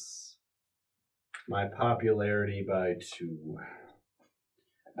increase my popularity by 2.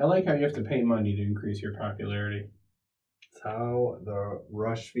 I like how you have to pay money to increase your popularity. That's how the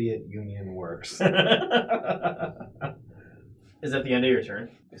Rush Fiat Union works. Is that the end of your turn?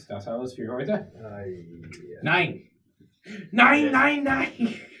 Ist das alles für heute? Yeah. 9. 9, 9,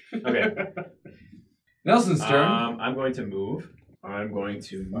 9! Okay. Nelson's turn. I'm going to move. I'm going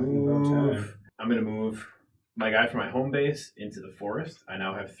to Fucking about move. time. I'm going to move my guy from my home base into the forest. I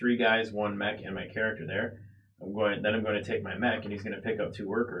now have 3 guys, 1 mech, and my character there. I'm going to take my mech, and he's going to pick up 2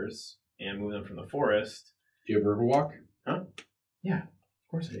 workers and move them from the forest. Do you have Riverwalk? Yeah, of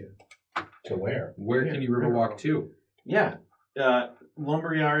course I do. To where? Where can you Riverwalk to? Yeah,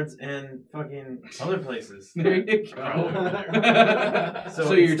 lumber yards and fucking other places. There you go.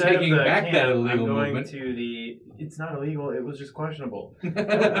 So you're instead of taking the back that camp, illegal I'm going movement. to the. It's not illegal. It was just questionable. I'm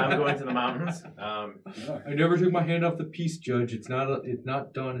going to the mountains. I never took my hand off the peace, Judge. It's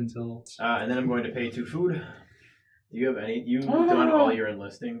not done until. And then I'm going to pay 2 food. Do you have any? You've done all your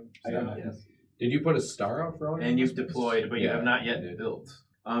enlisting. I got Yes. Did you put a star out for all your And you've enlistments? deployed, but you Yeah, have not I yet did. built.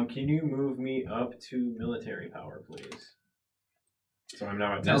 Can you move me up to military power, please? So I'm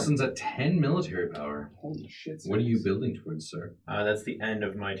now at 10. Nelson's at 10 military power. Holy shit. What are you building towards, sir? That's the end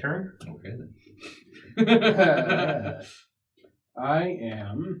of my turn. Okay then. I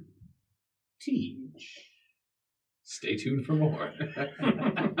am Teach. Stay tuned for more.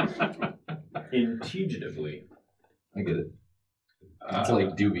 Intuitively. I get it. It's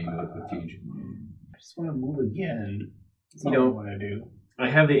like Doobie with Teach. I just want to move again. That's You all know- I want to do. I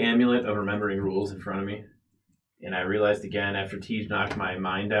have the amulet of remembering rules in front of me, and I realized again after Tej knocked my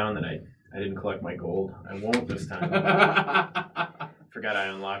mind down that I didn't collect my gold. I won't this time. Forgot I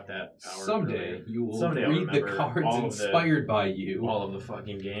unlocked that power. Someday earlier. you will Someday I'll read the remember cards all of the- inspired by you. all of the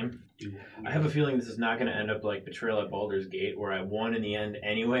fucking game. I have a feeling this is not going to end up like Betrayal at Baldur's Gate, where I won in the end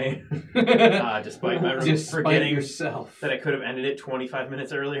anyway, despite my Despite forgetting yourself. that I could have ended it 25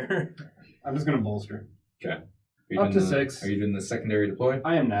 minutes earlier. I'm just going to bolster. Are you Up doing to 6. Are you doing the secondary deploy?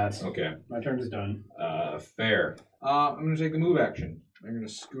 I am not. Okay. My turn is done. Fair. I'm going to take the move action. I'm going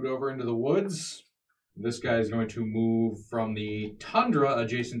to scoot over into the woods. This guy is going to move from the tundra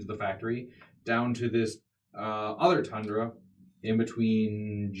adjacent to the factory down to this other tundra in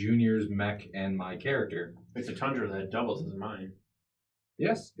between Junior's mech and my character. It's a tundra that doubles as mine.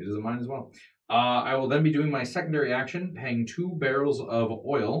 Yes, it is a mine as well. I will then be doing my secondary action, paying 2 barrels of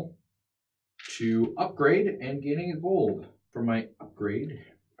oil to upgrade and gaining a gold for my upgrade.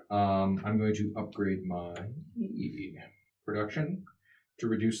 I'm going to upgrade my production to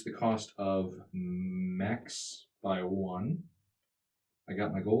reduce the cost of max by 1. I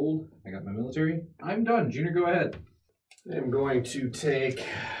got my gold. I got my military. I'm done. Junior, go ahead. I'm going to take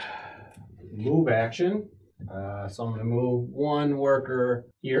move action. So I'm going to move 1 worker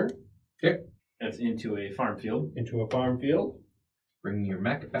here That's into a farm field. into a farm field. Bringing your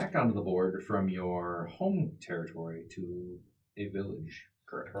mech back onto the board from your home territory to a village.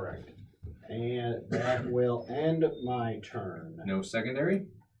 Correct. And that will end my turn. No secondary?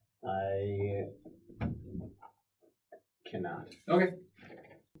 I cannot. Okay.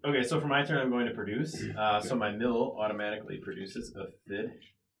 Okay, so for my turn, I'm going to produce. So my mill automatically produces a fid.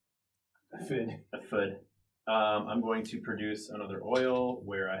 A fid. I'm going to produce another oil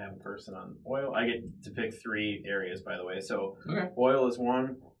where I have a person on oil. I get to pick 3 areas, by the way. So Okay. oil is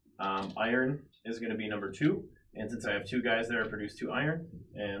 1. Iron is going to be number 2. And since I have 2 guys there, I produce 2 iron.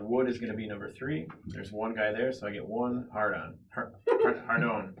 And wood is going to be number 3. There's 1 guy there, so I get 1 hard-on. Hardon.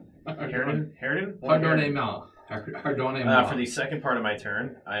 Harden? For the second part of my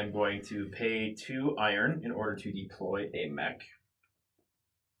turn, I'm going to pay 2 iron in order to deploy a mech.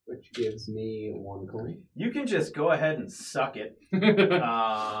 Which gives me 1 coin. You can just go ahead and suck it.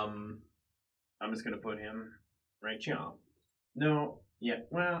 I'm just going to put him right here. No, yeah,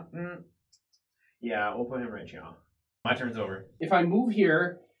 well, yeah, we'll put him right here. My turn's over. If I move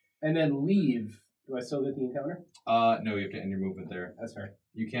here and then leave, do I still get the encounter? No, you have to end your movement there. That's fair.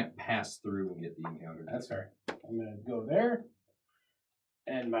 You can't pass through and get the encounter. That's fair. I'm going to go there.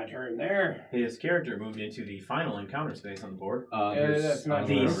 End my turn there. His character moved into the final encounter space on the board. that's not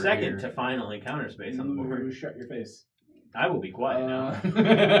The over second to final encounter space on the board. Ooh, shut your face. I will be quiet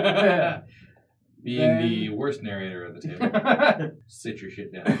now. Being the worst narrator of the table. Sit your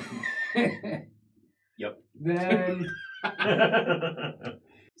shit down. Then,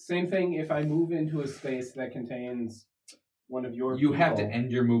 same thing if I move into a space that contains one of your You have to people.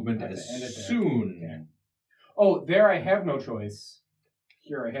 end your movement I have as to end it there. soon. Okay. Oh, there I have no choice.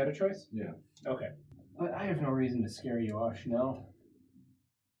 Here I had a choice? Yeah. Okay. But I have no reason to scare you off, Chanel.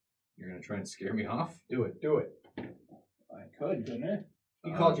 You're going to try and scare me off? Do it. Do it. I could, couldn't I?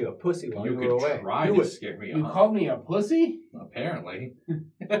 He called you a pussy while You you could were away. try Do to it. scare me You off. called me a pussy? Apparently.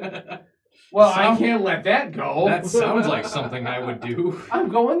 Well, I Sound- can't let that go. That sounds like something I would do. I'm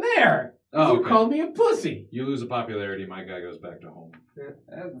going there. Oh, You okay. called me a pussy. You lose a popularity, my guy goes back to home.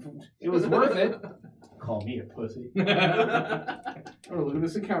 It was worth it. Call me a pussy. Oh, look at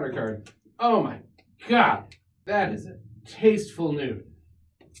this encounter card. Oh my god. That is a tasteful nude.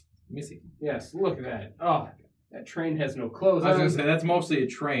 Missy. Yes, look at that. Oh, that train has no clothes I was on. going to say, that's mostly a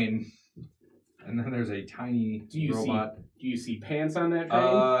train. And then there's a tiny Do you robot. Do you see pants on that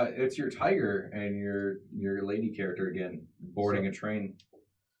train? It's your tiger and your lady character again, boarding a train.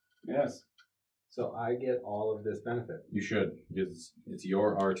 Yes. So I get all of this benefit. You should, because it's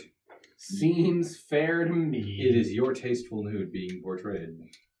your art. Seems fair to me. It is your tasteful nude being portrayed.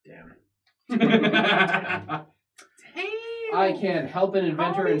 Damn. I can help an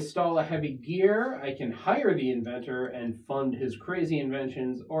inventor install a heavy gear, I can hire the inventor and fund his crazy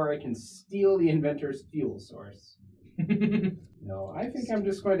inventions, or I can steal the inventor's fuel source. No, I think I'm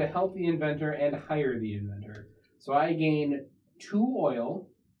just going to help the inventor and hire the inventor. So I gain 2 oil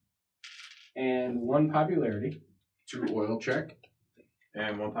and 1 popularity. 2 oil check.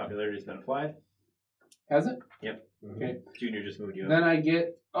 And 1 popularity has been applied. Has it? Yep. Okay. Junior just moved you up. Then I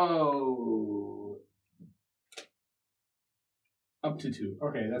get, up to 2.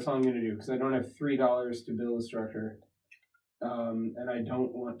 Okay, that's all I'm going to do, because I don't have $3 to build a structure. And I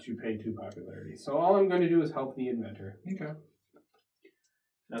don't want to pay 2 popularity. So all I'm going to do is help the inventor. Okay.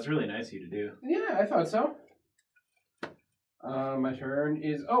 That's really nice of you to do. Yeah, I thought so. My turn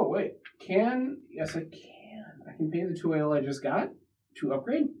is, oh wait, yes I can. I can pay the 2 oil I just got to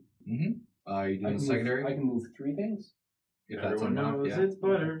upgrade. Mm-hmm. You doing secondary? I can move 3 things. If that's Everyone unlocked, knows yeah. it's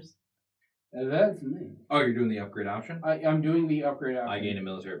butters. That's me. Oh, you're doing the upgrade option? I'm doing the upgrade option. I gain a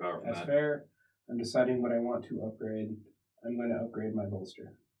military power from That's that. fair. I'm deciding what I want to upgrade. I'm going to upgrade my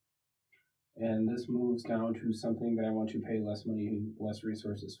bolster. And this moves down to something that I want to pay less money, less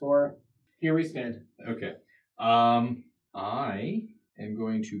resources for. Here we stand. Okay. I am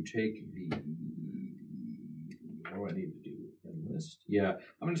going to take the. What do I need to do? Enlist? Yeah,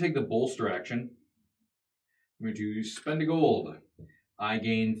 I'm going to take the bolster action. I'm going to spend a gold. I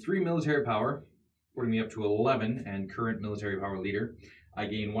gain 3 military power, putting me up to 11 and current military power leader. I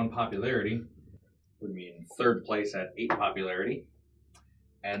gain 1 popularity, putting me in 3rd place at 8 popularity.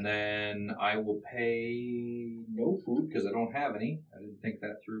 And then I will pay no food because I don't have any. I didn't think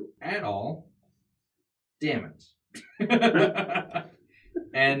that through at all. Damn it.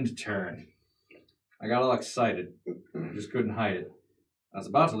 End turn. I got all excited. I just couldn't hide it. I was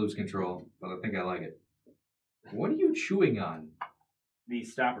about to lose control, but I think I like it. What are you chewing on? The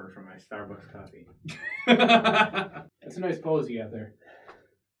stopper from my Starbucks coffee. That's a nice pose you got there.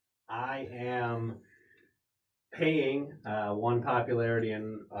 I am paying 1 popularity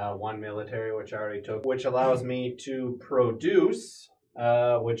and 1 military, which I already took, which allows me to produce,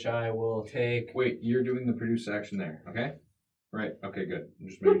 which I will take Wait, you're doing the produce action there, okay? Right, okay, good. I'm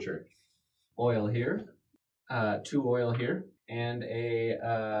just making sure. oil here, 2 oil here, and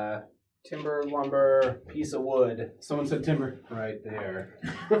a timber lumber piece of wood Someone said timber. right there.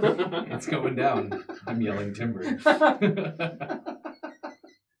 It's going down. I'm yelling timber.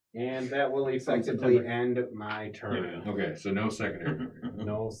 And that will effectively end my turn. Okay, so no secondary.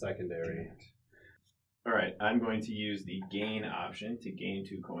 No secondary. All right, I'm going to use the gain option to gain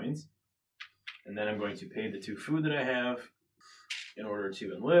 2 coins. And then I'm going to pay the 2 food that I have in order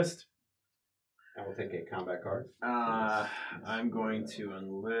to enlist. I will take a combat card. I'm going to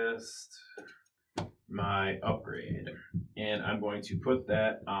enlist my upgrade. And I'm going to put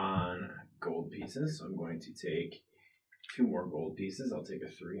that on gold pieces. So I'm going to take 2 more gold pieces. I'll take a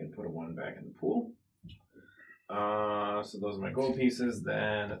 3 and put a 1 back in the pool. So those are my gold pieces.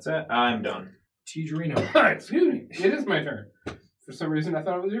 Then that's it. I'm done. Tigerino. Excuse me. It is my turn. For some reason, I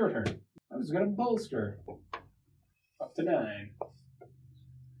thought it was your turn. I was going to bolster. Up to 9.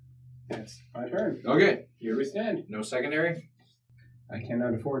 It's my turn. Okay, Here we stand. no secondary? I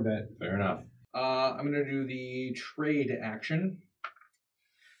cannot afford that. Fair enough. I'm going to do the trade action.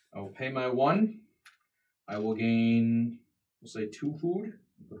 I will pay my 1. I will gain, we'll say 2 food.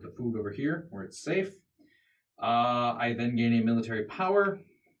 Put the food over here where it's safe. I then gain a military power.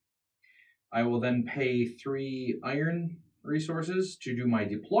 I will then pay 3 iron resources to do my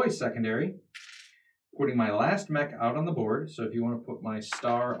deploy secondary, putting my last mech out on the board. So if you want to put my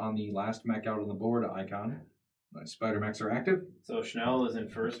star on the last mech out on the board icon, my spider mechs are active. So Schnell is in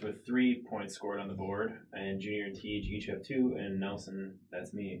first with 3 points scored on the board, and Junior and Teej each have 2, and Nelson,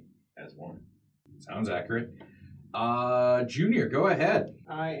 that's me, has 1. Sounds accurate. Junior, go ahead.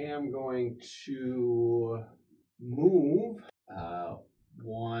 I am going to move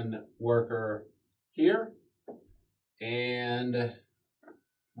one worker here, and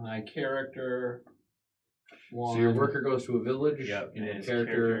my character. So your worker goes to a village, Yep, and and your his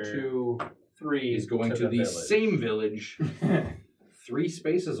character character- 2, 3 is going to the village. same village 3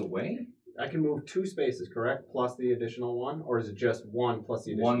 spaces away. I can move 2 spaces, correct? Plus the additional 1, or is it just 1 plus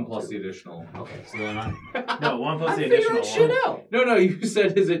the additional 1 plus 2? the additional. Okay, so then I'm No, 1 plus the additional 1. out. No, you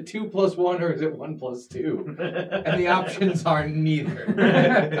said is it 2 plus 1 or is it 1 plus 2? And the options are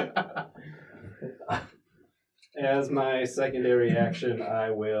neither. As my secondary action,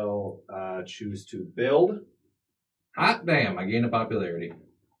 I will choose to build. Hot damn, I gain a popularity.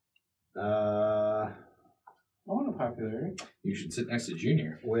 I want a popularity. You should sit next to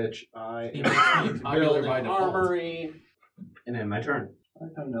Junior. Which I He makes me popular build by an default. armory, and then my turn. I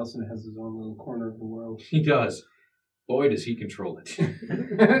like how Nelson has his own little corner of the world. He does. Boy, does he control it.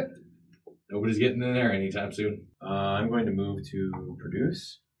 Nobody's getting in there anytime soon. I'm going to move to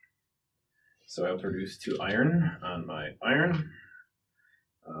produce. So I'll produce 2 iron on my iron,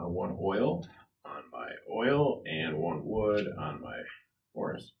 1 oil on my oil, and 1 wood on my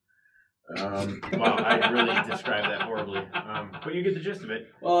forest. Wow, I really described that horribly. But you get the gist of it.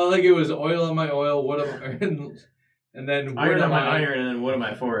 Well, I think it was oil on my oil, wood on my, and then wood Iron on my my iron, and then wood on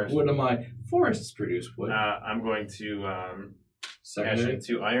my forest. Wood on my forests produce wood. I'm going to cash Secondary. in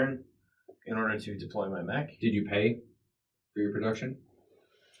 2 iron in order to deploy my mech. Did you pay for your production?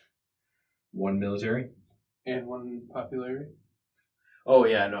 1 military. And 1 popularity. Oh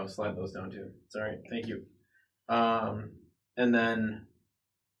yeah, no, slide those down too. Sorry, thank you. And then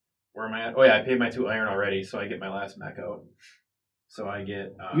where am I at? Oh yeah, I paid my 2 iron already, so I get my last mech out. So I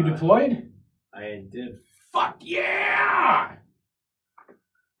get. You deployed? I did. Fuck yeah!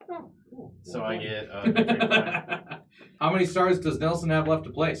 So I get victory point. How many stars does Nelson have left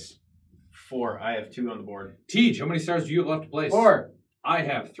to place? 4. I have 2 on the board. Teach, how many stars do you have left to place? 4. I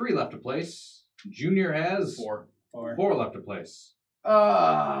have 3 left to place. Junior has 4. 4 left to place.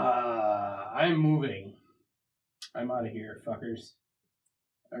 I'm moving. I'm out of here, fuckers.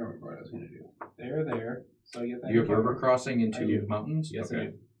 I don't remember what I was going to do. There. So I get that. Do you have river crossing I into do. mountains? Yes, Okay. I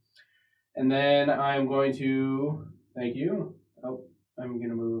do. And then I'm going to. Thank you. Oh, I'm going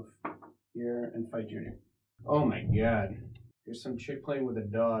to move here and fight Junior. Oh my god. There's some chick playing with a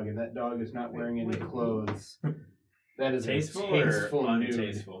dog, and that dog is not wearing any clothes. That is Tasteful a or tasteful nude.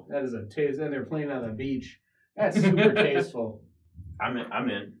 untasteful? That is a taste. And they're playing on the beach. That's super tasteful. I'm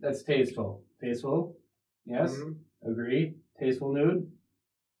in. That's tasteful. Tasteful? Yes. Mhm. Agree. Tasteful nude?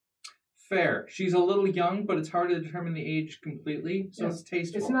 Fair. She's a little young, but it's hard to determine the age completely, so Yes. it's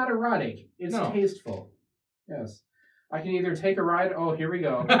tasteful. It's not erotic. It's No. tasteful. Yes. I can either take a ride. Oh, here we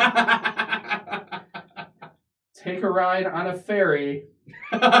go. Take a ride on a ferry.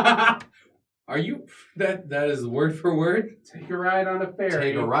 Are you? That is word for word? Take a ride on a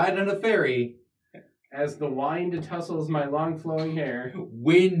ferry. Take a ride on a ferry. As the wind tussles my long flowing hair.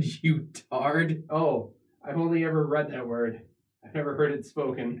 Wind, you tard. Oh, I've only ever read that word. I've never heard it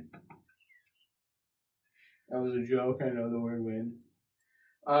spoken. That was a joke. I know the word wind.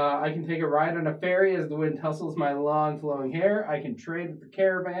 I can take a ride on a ferry as the wind tussles my long flowing hair. I can trade with the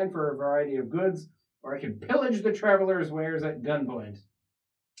caravan for a variety of goods, or I can pillage the traveler's wares at gunpoint.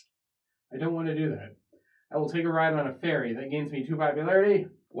 I don't want to do that. I will take a ride on a ferry. That gains me 2 popularity.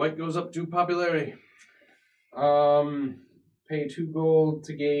 What goes up to popularity? Pay 2 gold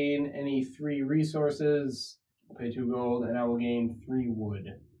to gain any 3 resources. Pay 2 gold, and I will gain 3 wood.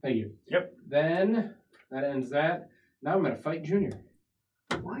 Thank you. Yep. Then that ends that. Now I'm gonna fight Junior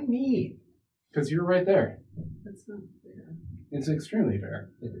Why me? because you're right there. That's not fair. It's extremely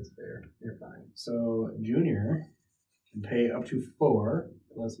fair. It is fair. You're fine. So Junior can pay up to 4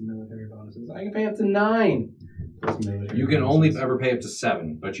 plus military bonuses. I can pay up to 9 plus military. You can only bonuses. ever pay up to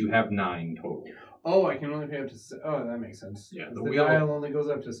 7, but you have 9 total. Oh, I can only pay up to. Oh, that makes sense. Yeah, 'Cause the the wheel- dial only goes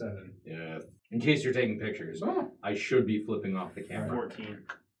up to 7. Yeah. In case you're taking pictures, Oh. I should be flipping off the camera. 14.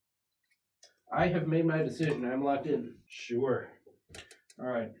 I have made my decision. I'm locked in. Sure. All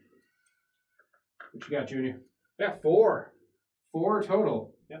right. What you got, Junior? Yeah, 4. 4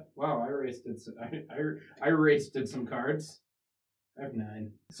 total. Yep. Wow, I wasted some cards. I have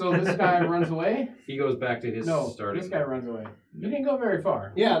 9. So this guy runs away? He goes back to his No, starting. this guy runs away. You didn't go very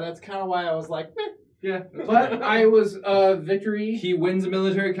far. Yeah, that's kind of why I was like, Yeah. But I was victory. He wins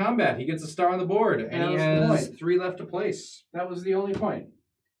military combat. He gets a star on the board, And and he that was the has point. 3 left to place. That was the only point.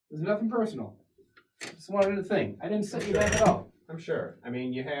 There's nothing personal. Just wanted a thing. I didn't set you back at all. I'm sure. I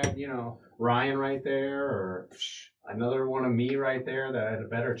mean, you had, Ryan right there, or another one of me right there that had a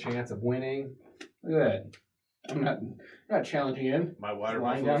better chance of winning. Look at that. I'm not challenging him. My water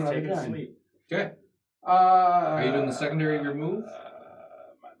Lying buffalo's down taking a another guy. sleep. Okay. Are you doing the secondary of your move?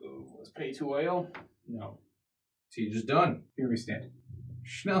 My move was pay 2 oil. No. Siege is done. Here we stand.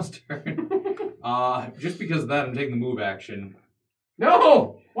 Schnell's turn. Just because of that, I'm taking the move action.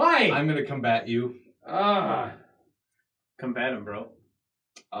 No! Why? I'm gonna combat you. Combat him, bro.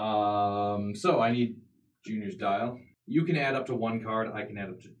 So I need Junior's dial. You can add up to 1 card. I can add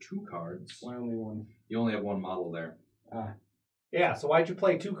up to 2 cards. Why only 1? You only have 1 model there. Yeah, so why'd you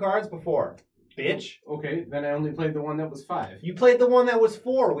play 2 cards before? Bitch. Okay, then I only played the one that was 5. You played the one that was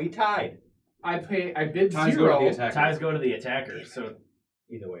 4. We tied. I bid Ties go to 0. the attacker. Ties go to the attacker, so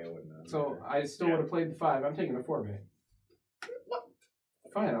Either way, I wouldn't have. So I still would have played the 5. I'm taking the 4 back. What?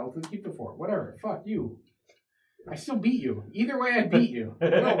 Fine, I'll keep the 4. Whatever. Fuck you. I still beat you. Either way, I beat you.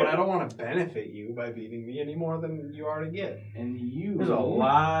 No, but I don't want to benefit you by beating me any more than you already get. And you. there's a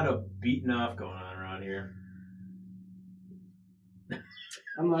lot of beating off going on around here.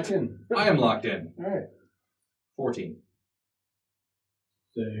 I'm locked in. I am locked in. All right. 14.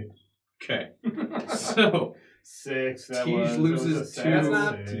 6. Okay. So 6. That Tej was loses a sad 2. That's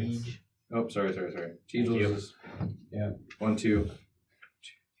not 6. Tej. Oh, sorry. Tej Thank you. loses. Yeah. 1, 2,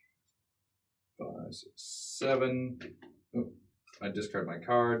 5, 6, 7. Oh, I discard my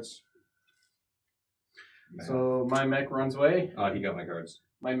cards. So my mech runs away. He got my cards.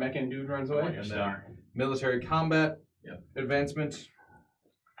 My mech and dude runs I want away. your And then star. military combat Yep. advancement.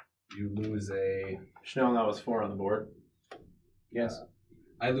 You lose a. Schnell now is 4 on the board. Yes.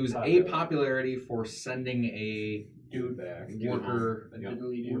 I lose a popularity for sending a Dude back. worker. A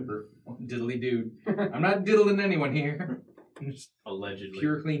diddly dude. Worker. Diddly dude. I'm not diddling anyone here. I'm just Allegedly.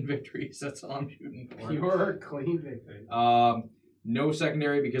 pure clean victories. That's all I'm shooting for. Pure clean victory. No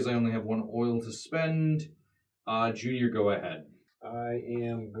secondary because I only have 1 oil to spend. Junior, go ahead. I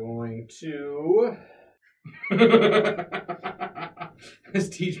am going to. As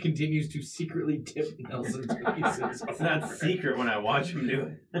Tej continues to secretly tip Nelson to pieces. It's not secret when I watch him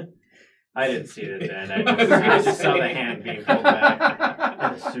do it. I didn't see it then. I just saw the hand being pulled back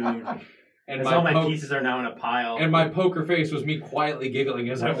and assumed. And All my pieces are now in a pile. And my poker face was me quietly giggling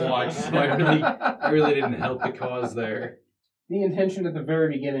as I watched. So I really didn't help the cause there. The intention at the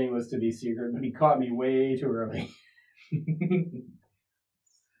very beginning was to be secret, but he caught me way too early.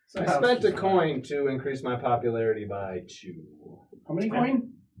 I spent a coin to increase my popularity by 2. How many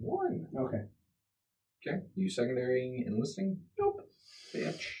coin? 1. Okay. Okay. You secondary enlisting? Nope.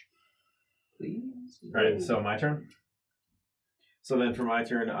 Bitch. Please. Right, so my turn. So then for my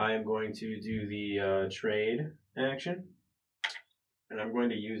turn, I am going to do the trade action. And I'm going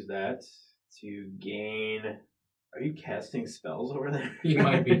to use that to gain... Are you casting spells over there? He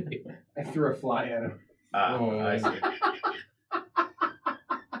might be. I threw a fly at him. Oh. I see.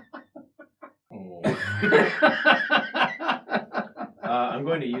 Oh. I'm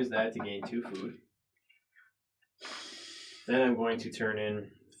going to use that to gain 2 food. Then I'm going to turn in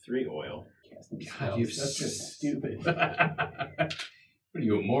 3 oil. God, you're That's just stupid. What are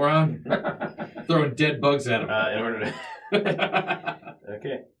you, a moron? Throwing dead bugs at him. In order to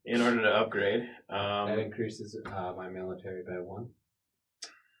okay, in order to upgrade. That increases my military by 1.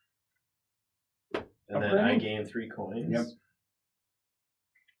 And then I Upgrading? gain 3 coins. Yep.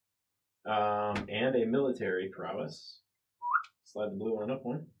 And a military prowess. Slide the blue one up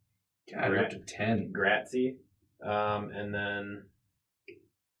 1. God, you're up to 10. Grazie. And then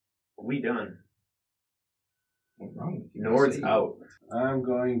we done. What's wrong with you? Nord's Say- out. I'm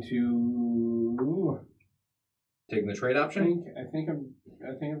going to. Taking the trade option? I think I'm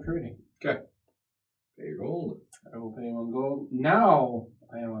trading. Pay your gold. I will pay 1 gold. Now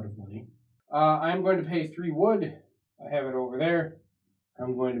I am out of money. I'm going to pay 3 wood. I have it over there.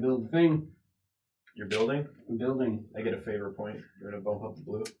 I'm going to build the thing. You're building? I'm building. I get a favor point. You're going to bump up the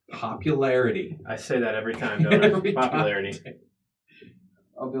blue. Popularity. I say that every time, don't I? Every time. Popularity.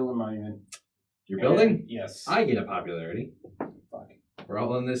 I'll build a monument. You're building? And- yes. I get a popularity. Fuck. We're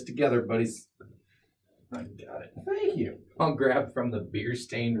all in this together, buddies. I got it. Thank you. I'll grab from the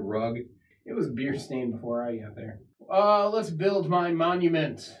beer-stained rug. It was beer stained before I got there. Let's build my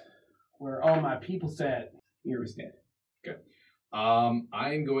monument. Where all my people sat. Here we stand. I'm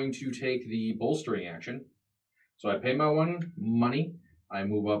going to take the bolstering action. So I pay my 1 money. I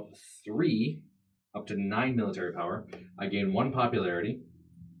move up 3, up to 9 military power. I gain 1 popularity.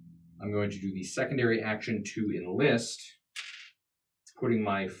 I'm going to do the secondary action to enlist, putting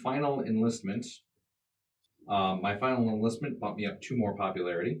my final enlistment. My final enlistment bumped me up 2 more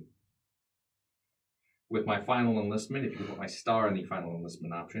popularity. With my final enlistment, if you put my star in the final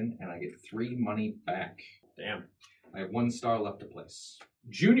enlistment option, and I get 3 money back. Damn. I have 1 star left to place.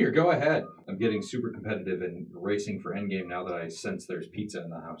 Junior, go ahead. I'm getting super competitive and racing for endgame now that I sense there's pizza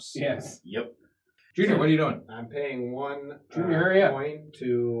in the house. Yes. Yep. Junior, what are you doing? I'm paying 1 Junior, hurry up. coin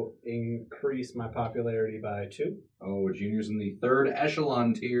to increase my popularity by 2. Oh, Junior's in the 3rd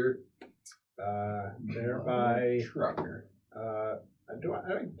echelon tier. Thereby, Trucker. do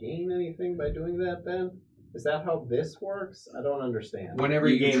I gain anything by doing that then? Is that how this works? I don't understand. Whenever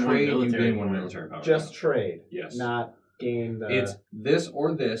You you, gain 1 trade, you military gain 1 point. military power. Just trade, yes. not gain the... It's this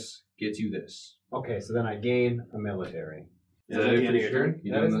or this gets you this. Okay, so then I gain a military. Is Is that that it the for end of your your turn?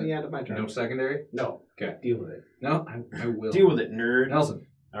 You That doing is the- the end of my turn. No secondary? No. Okay. Deal with it. No, I will. Deal with it, nerd. Nelson.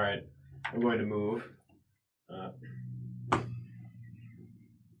 All right. I'm going to move.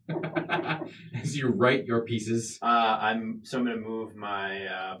 As you write your pieces. I'm going to move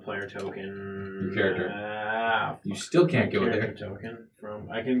my player token. Your character. You still can't go character there. token from.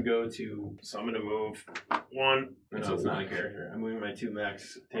 I can go to. So I'm going to move 1. No, It's it's a not a one. character. I'm moving my 2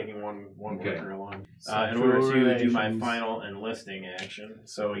 mechs, taking one Okay. worker along. In order to do my Relations. final enlisting action.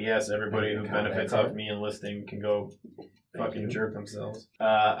 So yes, everybody who Combat benefits card. off me enlisting can go Thank fucking you. jerk themselves.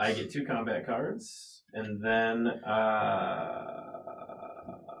 I get 2 combat cards, and then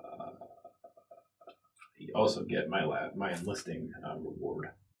you also get my enlisting reward.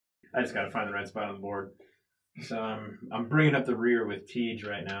 I just got to find the right spot on the board. So I'm bringing up the rear with Tej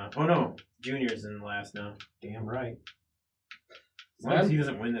right now. Oh no, Junior's in last now. Damn right. As long as he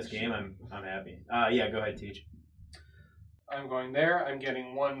doesn't win this game, I'm happy. Yeah, go ahead, Tej. I'm going there. I'm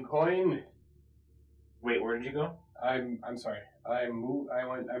getting 1 coin. Wait, where did you go? I'm sorry. I moved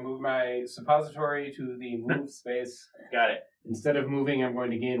my suppository to the move space. Got it. Instead of moving, I'm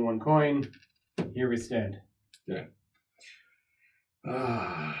going to gain 1 coin. Here we stand. Do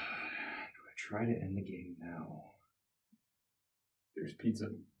I try to end the game now? There's pizza.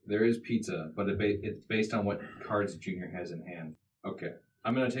 There is pizza, but it's based on what cards Junior has in hand. Okay.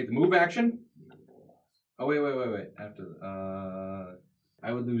 I'm going to take the move action. Oh, wait. After,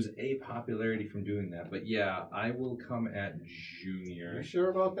 I would lose a popularity from doing that, but yeah, I will come at Junior. You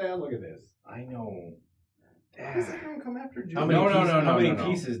sure about that? Look at this. I know. Why is everyone come after How Junior? many, No, how many no.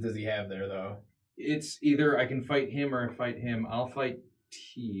 pieces does he have there, though? It's either I can fight him or fight him. I'll fight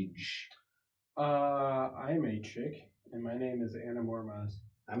Tej. I'm a chick, and my name is Anna Mormaz.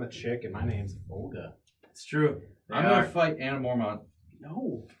 I'm a chick and my name's Olga. It's true. I'm going to fight Anna Mormont.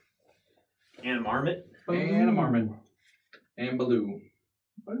 No. And Marmot. Anna Marmon. And Baloo.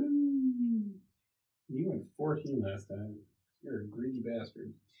 You went 14 last time. You're a greedy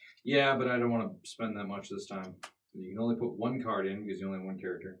bastard. Yeah, but I don't want to spend that much this time. You can only put 1 card in because you only have 1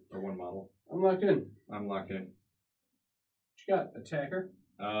 character or 1 model. I'm locked in. I'm locked in. What you got? Attacker?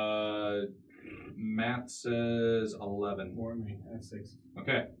 Math says 11. Or me. I have 6.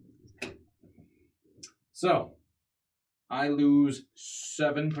 Okay. So, I lose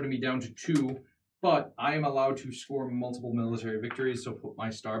 7, putting me down to 2, but I am allowed to score multiple military victories, so put my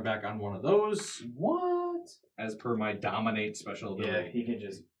star back on one of those. What? As per my dominate special Yeah,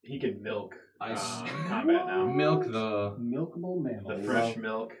 ability. he can milk I combat now. milk the... Milkable mammal. The fresh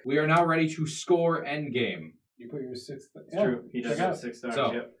milk. We are now ready to score endgame. You put your 6th. It's true. He does check have out. 6 stars.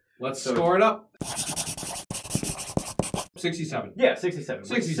 So- Yep. Let's So- score it up. 67. Yeah, 67. With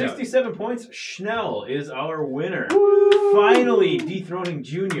 67. 67 points, Schnell is our winner. Finally dethroning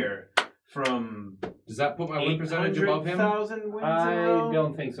Junior from Does that put my win percentage above him? 800,000 wins in a I row?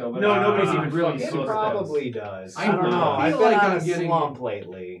 don't think so. But No, nobody's even really fucking It close. probably does. I I don't know. feel I've been like on I'm a getting- slump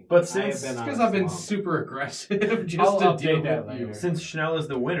lately. But I have since- been on Because a I've been slump. super aggressive just I'll to deal update that with you. later. Since Schnell is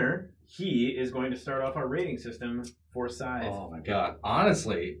the winner, he is going to start off our rating system for Scythe. Oh my god!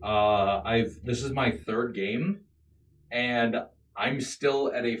 Honestly, this is my 3rd game, and I'm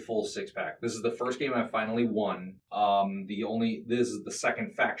still at a full 6-pack. This is the first game I finally won. This is the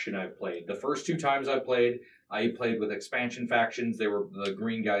 2nd faction I've played. The first 2 times I played with expansion factions. They were the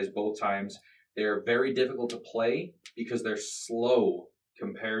green guys both times. They're very difficult to play because they're slow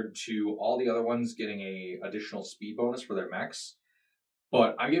compared to all the other ones getting a additional speed bonus for their mechs.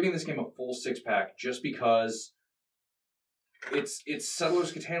 But I'm giving this game a full 6-pack just because it's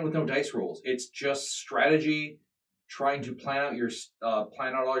Settlers Catan with no dice rolls. It's just strategy, trying to plan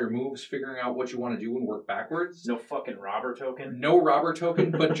out all your moves, figuring out what you want to do and work backwards. No fucking robber token. No robber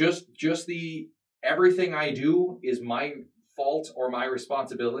token, but just the everything I do is my fault or my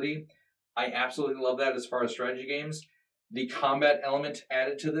responsibility. I absolutely love that as far as strategy games. The combat element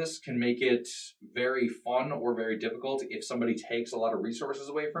added to this can make it very fun or very difficult if somebody takes a lot of resources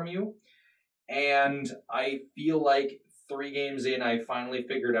away from you. And I feel like 3 games in, I finally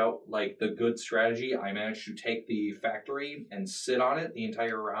figured out like the good strategy. I managed to take the factory and sit on it the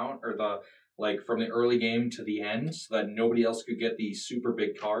entire round, or the like from the early game to the end, so that nobody else could get the super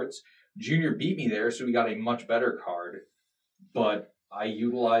big cards. Junior beat me there, so we got a much better card. But I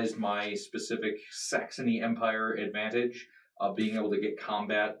utilized my specific Saxony Empire advantage of being able to get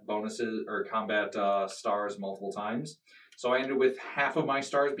combat bonuses or combat stars multiple times. So I ended with half of my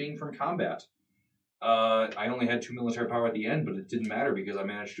stars being from combat. I only had 2 military power at the end, but it didn't matter because I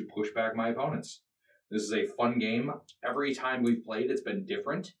managed to push back my opponents. This is a fun game. Every time we've played, it's been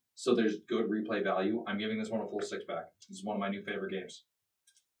different, so there's good replay value. I'm giving this one a full 6-pack. This is one of my new favorite games.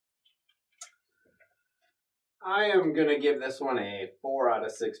 I am going to give this one a 4 out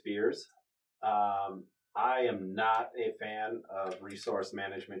of 6 beers. I am not a fan of resource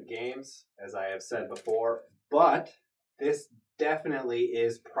management games, as I have said before, but this definitely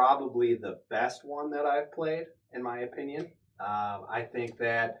is probably the best one that I've played, in my opinion. I think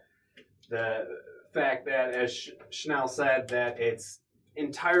that the fact that, as Schnell said, that it's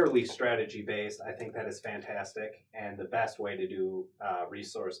entirely strategy-based, I think that is fantastic and the best way to do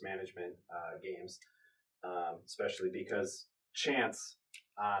resource management games, especially because chance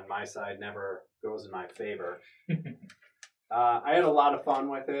on my side never goes in my favor. I had a lot of fun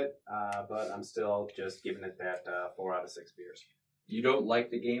with it, but I'm still just giving it that 4 out of 6 beers. You don't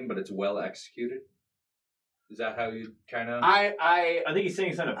like the game, but it's well executed? Is that how you kind of... I think he's saying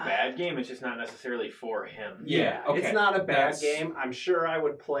it's not a bad game, it's just not necessarily for him. Yeah, okay. It's not a bad game. I'm sure I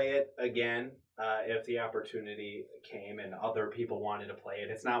would play it again if the opportunity came and other people wanted to play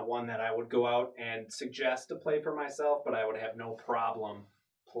it. It's not one that I would go out and suggest to play for myself, but I would have no problem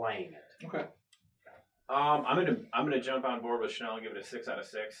playing it. Okay. I'm gonna jump on board with Schnell and give it a 6 out of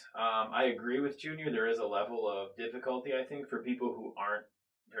 6. I agree with Junior. There is a level of difficulty, I think, for people who aren't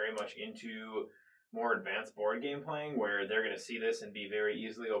very much into more advanced board game playing, where they're going to see this and be very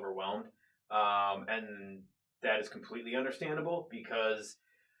easily overwhelmed. And that is completely understandable, because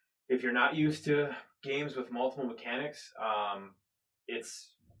if you're not used to games with multiple mechanics, it's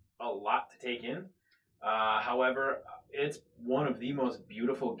a lot to take in. However, it's one of the most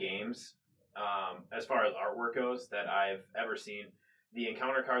beautiful games as far as artwork goes that I've ever seen. The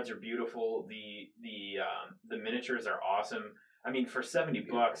encounter cards are beautiful. The miniatures are awesome. I mean, for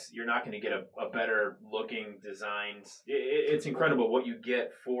 $70, you're not going to get a better looking designed. It's incredible what you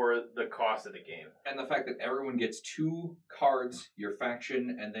get for the cost of the game. And the fact that everyone gets 2 cards, your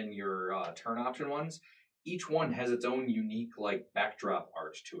faction and then your turn option ones, each one has its own unique like backdrop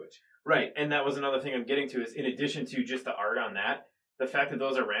art to it. Right, and that was another thing I'm getting to, is in addition to just the art on that, the fact that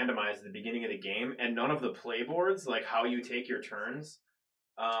those are randomized at the beginning of the game, and none of the play boards, like how you take your turns.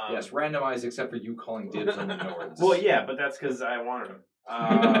 Yes, randomized except for you calling dibs on the Nords. Well, yeah, but that's because I wanted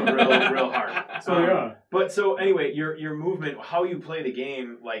them real hard. So yeah. But so anyway, your movement, how you play the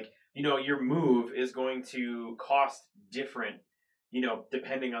game, like, you know, your move is going to cost different, you know,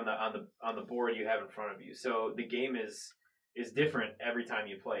 depending on the board you have in front of you. So the game is different every time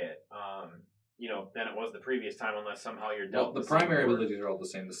you play it. You know, than it was the previous time, unless somehow you're dealt. Well, the primary abilities are all the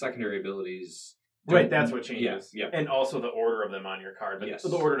same. The secondary abilities. Right, that's what changes. Yeah. And also the order of them on your card. But Yes.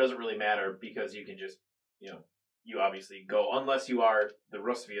 the order doesn't really matter, because you can just, you know, you obviously go, unless you are the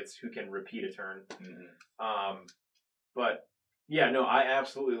Rusviets who can repeat a turn. Mm-hmm. But yeah, no, I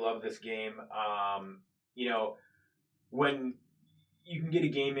absolutely love this game. You know, when you can get a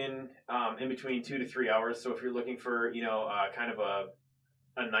game in between 2 to 3 hours. So if you're looking for, you know, kind of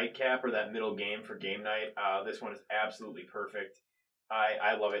a nightcap or that middle game for game night, this one is absolutely perfect.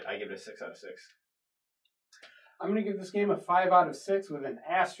 I love it. I give it a 6 out of 6. I'm going to give this game a 5 out of 6 with an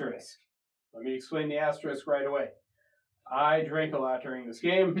asterisk. Let me explain the asterisk right away. I drank a lot during this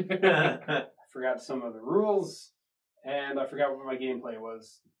game. I forgot some of the rules, and I forgot what my gameplay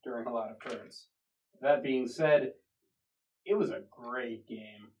was during a lot of turns. That being said, it was a great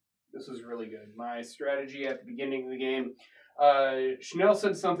game. This was really good. My strategy at the beginning of the game, Schnell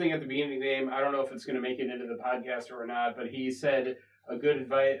said something at the beginning of the game. I don't know if it's going to make it into the podcast or not, but he said a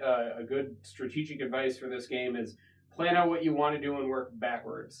good strategic advice for this game is plan out what you want to do and work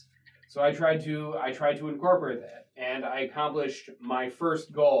backwards. So I tried to incorporate that, and I accomplished my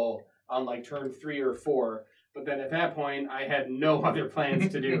first goal on like turn 3 or 4. But then at that point, I had no other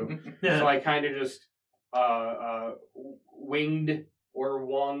plans to do, so I kind of just winged or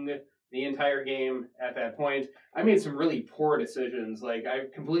wung the entire game at that point. I made some really poor decisions. Like, I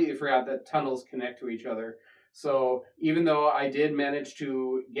completely forgot that tunnels connect to each other. So even though I did manage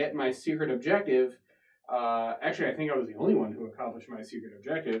to get my secret objective, actually I think I was the only one who accomplished my secret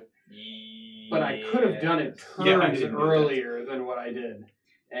objective, but I could have done it Yeah, I turns didn't do that. earlier than what I did.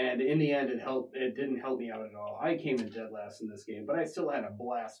 And in the end, it didn't help me out at all. I came in dead last in this game, but I still had a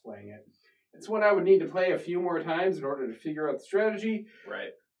blast playing it. It's one I would need to play a few more times in order to figure out the strategy,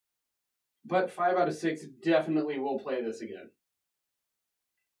 Right. but 5 out of 6 definitely will play this again.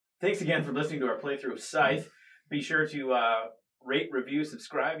 Thanks again for listening to our playthrough of Scythe. Be sure to rate, review,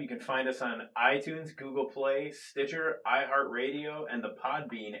 subscribe. You can find us on iTunes, Google Play, Stitcher, iHeartRadio, and the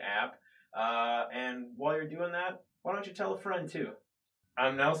Podbean app. And while you're doing that, why don't you tell a friend too?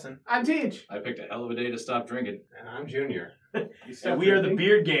 I'm Nelson. I'm Teach. I picked a hell of a day to stop drinking. And I'm Junior. And we are the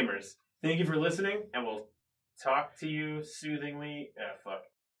Beard Gamers. Thank you for listening, and we'll talk to you soothingly. Fuck.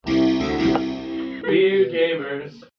 Beard Gamers.